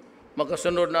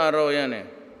 Makasunod na araw yan eh.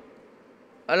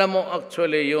 Alam mo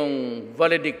actually yung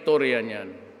valedictorian yan,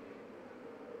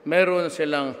 meron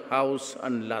silang house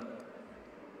and lot.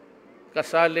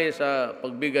 Kasali sa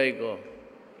pagbigay ko.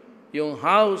 Yung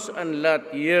house and lot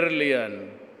yearly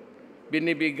yan,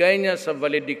 binibigay niya sa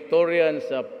valedictorian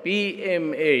sa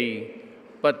PMA,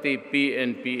 pati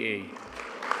PNPA.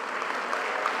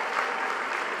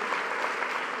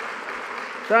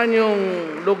 Saan yung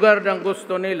lugar ng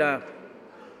gusto nila,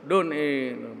 doon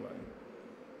eh.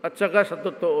 At saka sa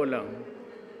totoo lang,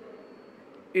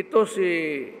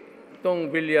 itong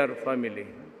Villar family.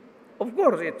 Of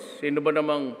course, sino ba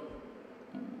namang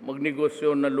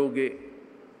magnegosyo na lugi?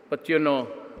 But you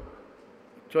know,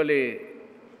 actually,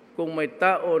 kung may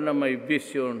tao na may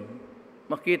vision,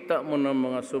 makita mo ng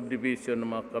mga subdivision ng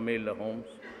mga Camila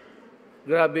homes.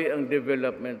 Grabe ang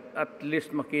development. At least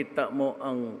makita mo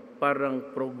ang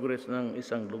parang progress ng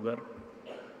isang lugar.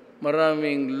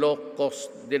 Maraming low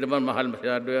cost. Di naman mahal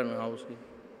masyado yan ang housing.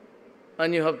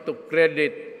 And you have to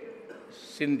credit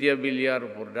Cynthia Villar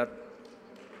for that.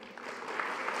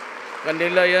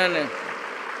 Kanila yan eh.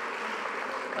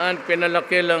 And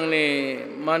pinalaki lang ni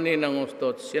Manny ng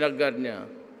Ustot. Sinagad niya.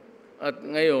 At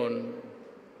ngayon,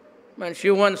 man, she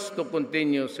wants to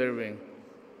continue serving.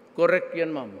 Correct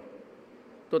yan, ma'am.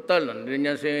 Total, hindi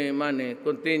niya si Manny,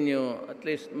 continue, at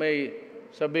least may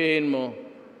sabihin mo,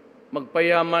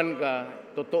 magpayaman ka,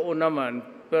 totoo naman,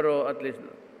 pero at least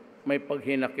may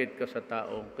paghinakit ka sa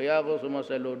tao. Kaya ako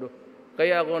sumasaludo.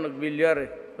 Kaya ako nagbilyar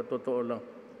eh, sa totoo lang.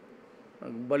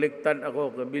 Nagbaliktad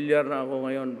ako, kabilyar na ako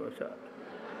ngayon.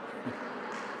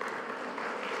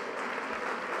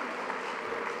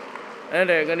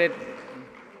 Ganit.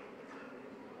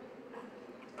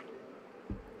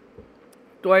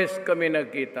 Twice kami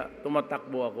nagkita,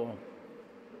 tumatakbo ako.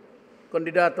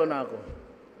 Kandidato na ako.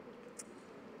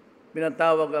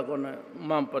 Pinatawag ako na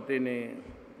ma'am pati ni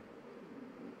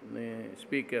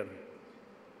speaker.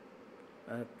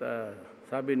 At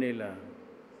sabi nila,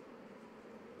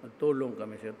 magtulong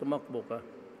kami siya. Tumakbo ka.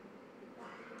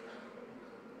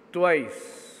 Twice.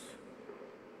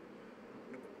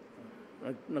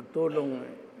 Nagtulong.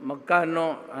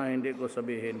 Magkano? Hindi ko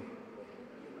sabihin.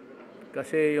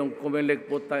 Kasi yung kumilig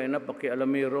po tayo na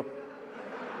pakialamiro.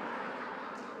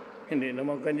 Hindi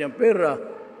naman kanyang pera.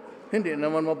 Hindi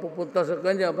naman mapupunta sa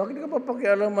kanya. Bakit ka pa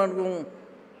pakialaman kung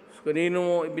kanino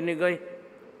mo ibinigay?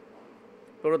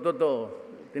 Pero totoo,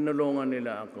 tinulungan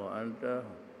nila ako. And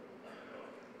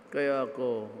kaya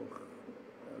ako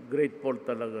grateful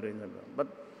talaga rin.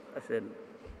 But as in,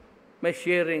 may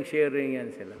sharing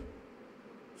yan sila.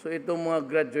 So itong mga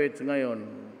graduates ngayon,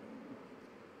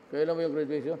 kailan mo yung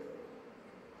graduation?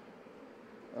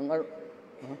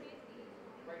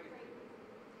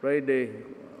 Friday,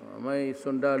 may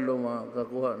sundalo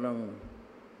makakuha ng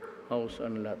house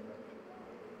and lot.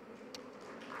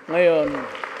 Ngayon,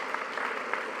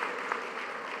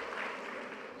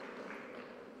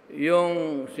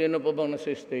 yung sino pa bang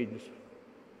nasa stage?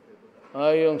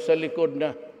 Yung sa likod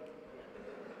na.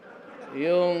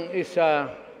 Yung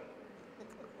isa,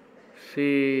 si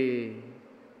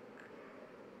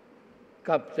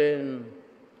Captain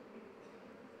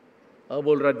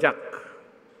Abul Rajak.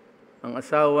 Ang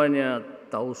asawa niya,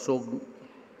 tausog.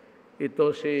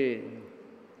 Ito si...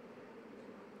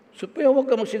 So, pero huwag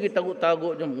ka magsige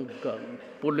tago-tago yung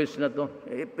pulis na to.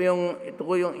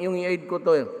 Yung aid ko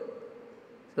to.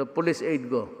 Sa police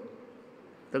aid ko.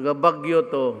 Taga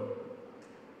Baguio to.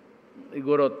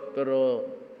 Igorot, pero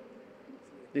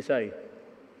Tisay.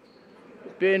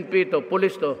 PNP to,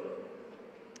 police to.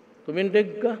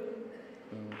 Tumindig ka.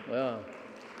 Wow.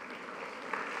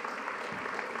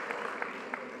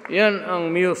 Yan ang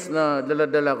muse na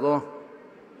dala-dala ko.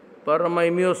 Para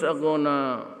may muse ako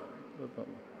na...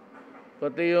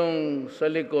 Pati yung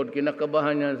sa likod,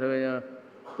 kinakabahan niya, sabi niya,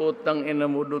 putang ina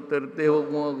mo, Duterte, huwag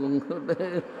mo akong...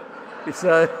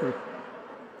 Isa.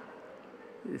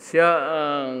 Siya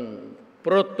ang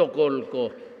protocol ko,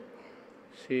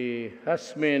 si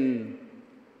Hasmin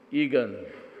Igan.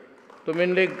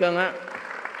 Tumindig ka nga,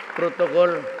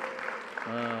 protocol.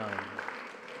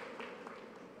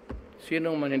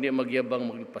 Sinong man hindi magyabang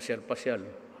magpasyal-pasyal?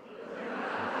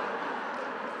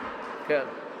 Kaya,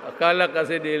 akala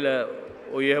kasi nila,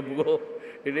 uyab ko.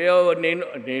 Hindi ako,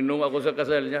 ninong ako sa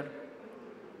kasal niya.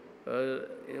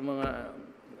 Yung mga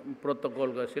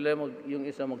protocol ka, sila yung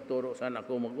isa magturo, saan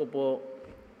ako mag-upo,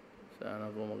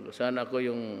 saan ako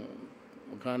yung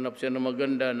maghanap siya ng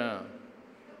maganda na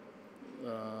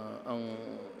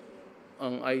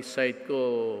ang eyesight ko,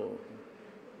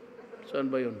 saan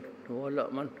ba yun?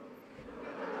 Nawala man.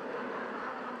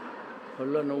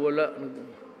 Nawala.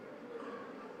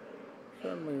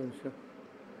 Saan mo yun siya?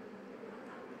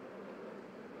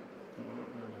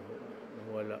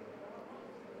 Wala.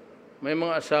 May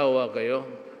mga asawa kayo?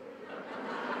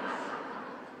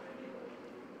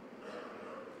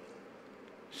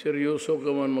 Seryoso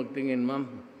ka man magtingin, ma'am?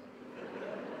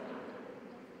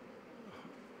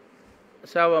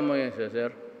 Asawa mo yan siya,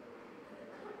 sir?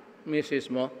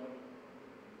 Mrs. mo?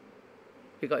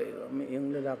 Ikaw, yung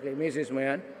lalaki, Mrs. mo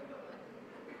yan?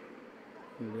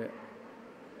 Hindi.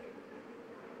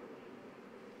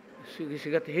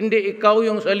 Sige, hindi ikaw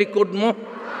yung sa likod mo.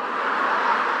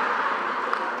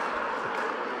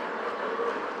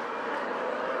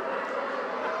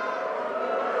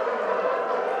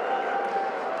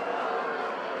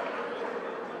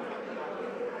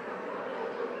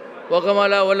 Huwag ka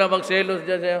wala magselos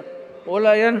dyan.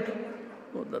 Wala yan.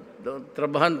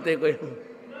 Trabahante ko yun.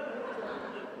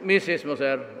 Mrs. mo,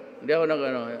 sir. Hindi ako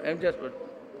I'm just...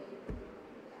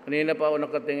 Kanina pa ako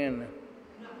nakatingin.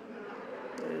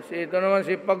 Ito naman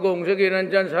si Pagong. Sige,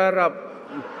 nandyan sa harap.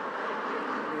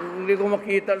 Hindi ko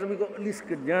makita. Sabi ko, alis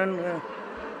ka dyan.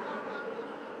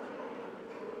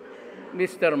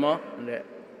 Mister mo?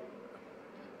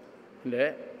 Hindi.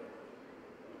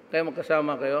 Kayo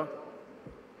magkasama kayo?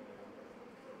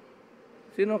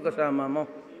 Sino kasama mo?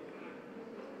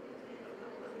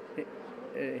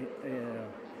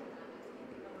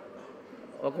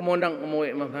 Huwag ko munang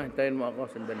umuwi, ma'am. Hintayin mo ako.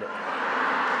 Sandali.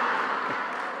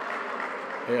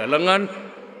 Alangan.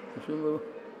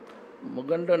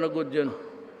 Maganda na good dyan.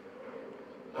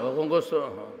 Kung gusto,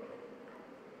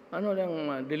 ano lang,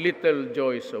 the little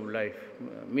joys of life.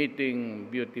 Meeting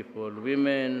beautiful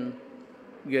women,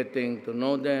 getting to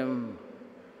know them.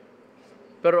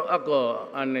 Pero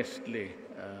ako, honestly,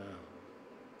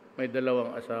 may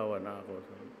 2 asawa na ako.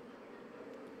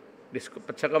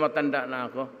 At saka matanda na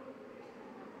ako.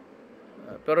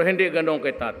 Pero hindi ganun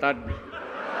kay tatad.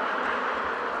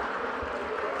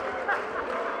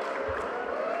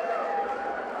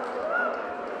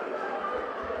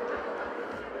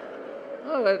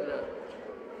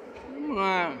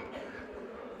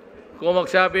 Kung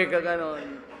magsabi ka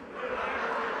gano'n,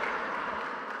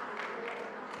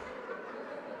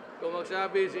 kung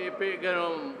magsabi si Ipi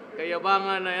gano'n,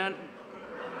 kayabangan na yan.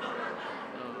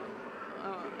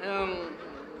 Yung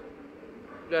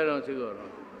gano'n siguro.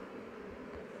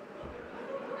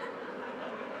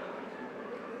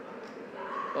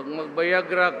 Pag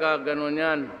magbayagra ka, gano'n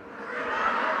yan.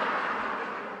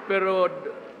 Pero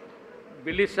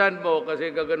bilisan mo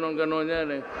kasi kaganon-ganon yan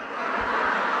eh.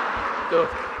 Ito.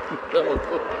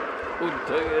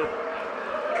 Puntang yan.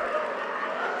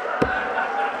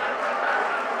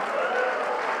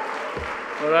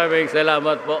 Maraming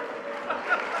salamat po.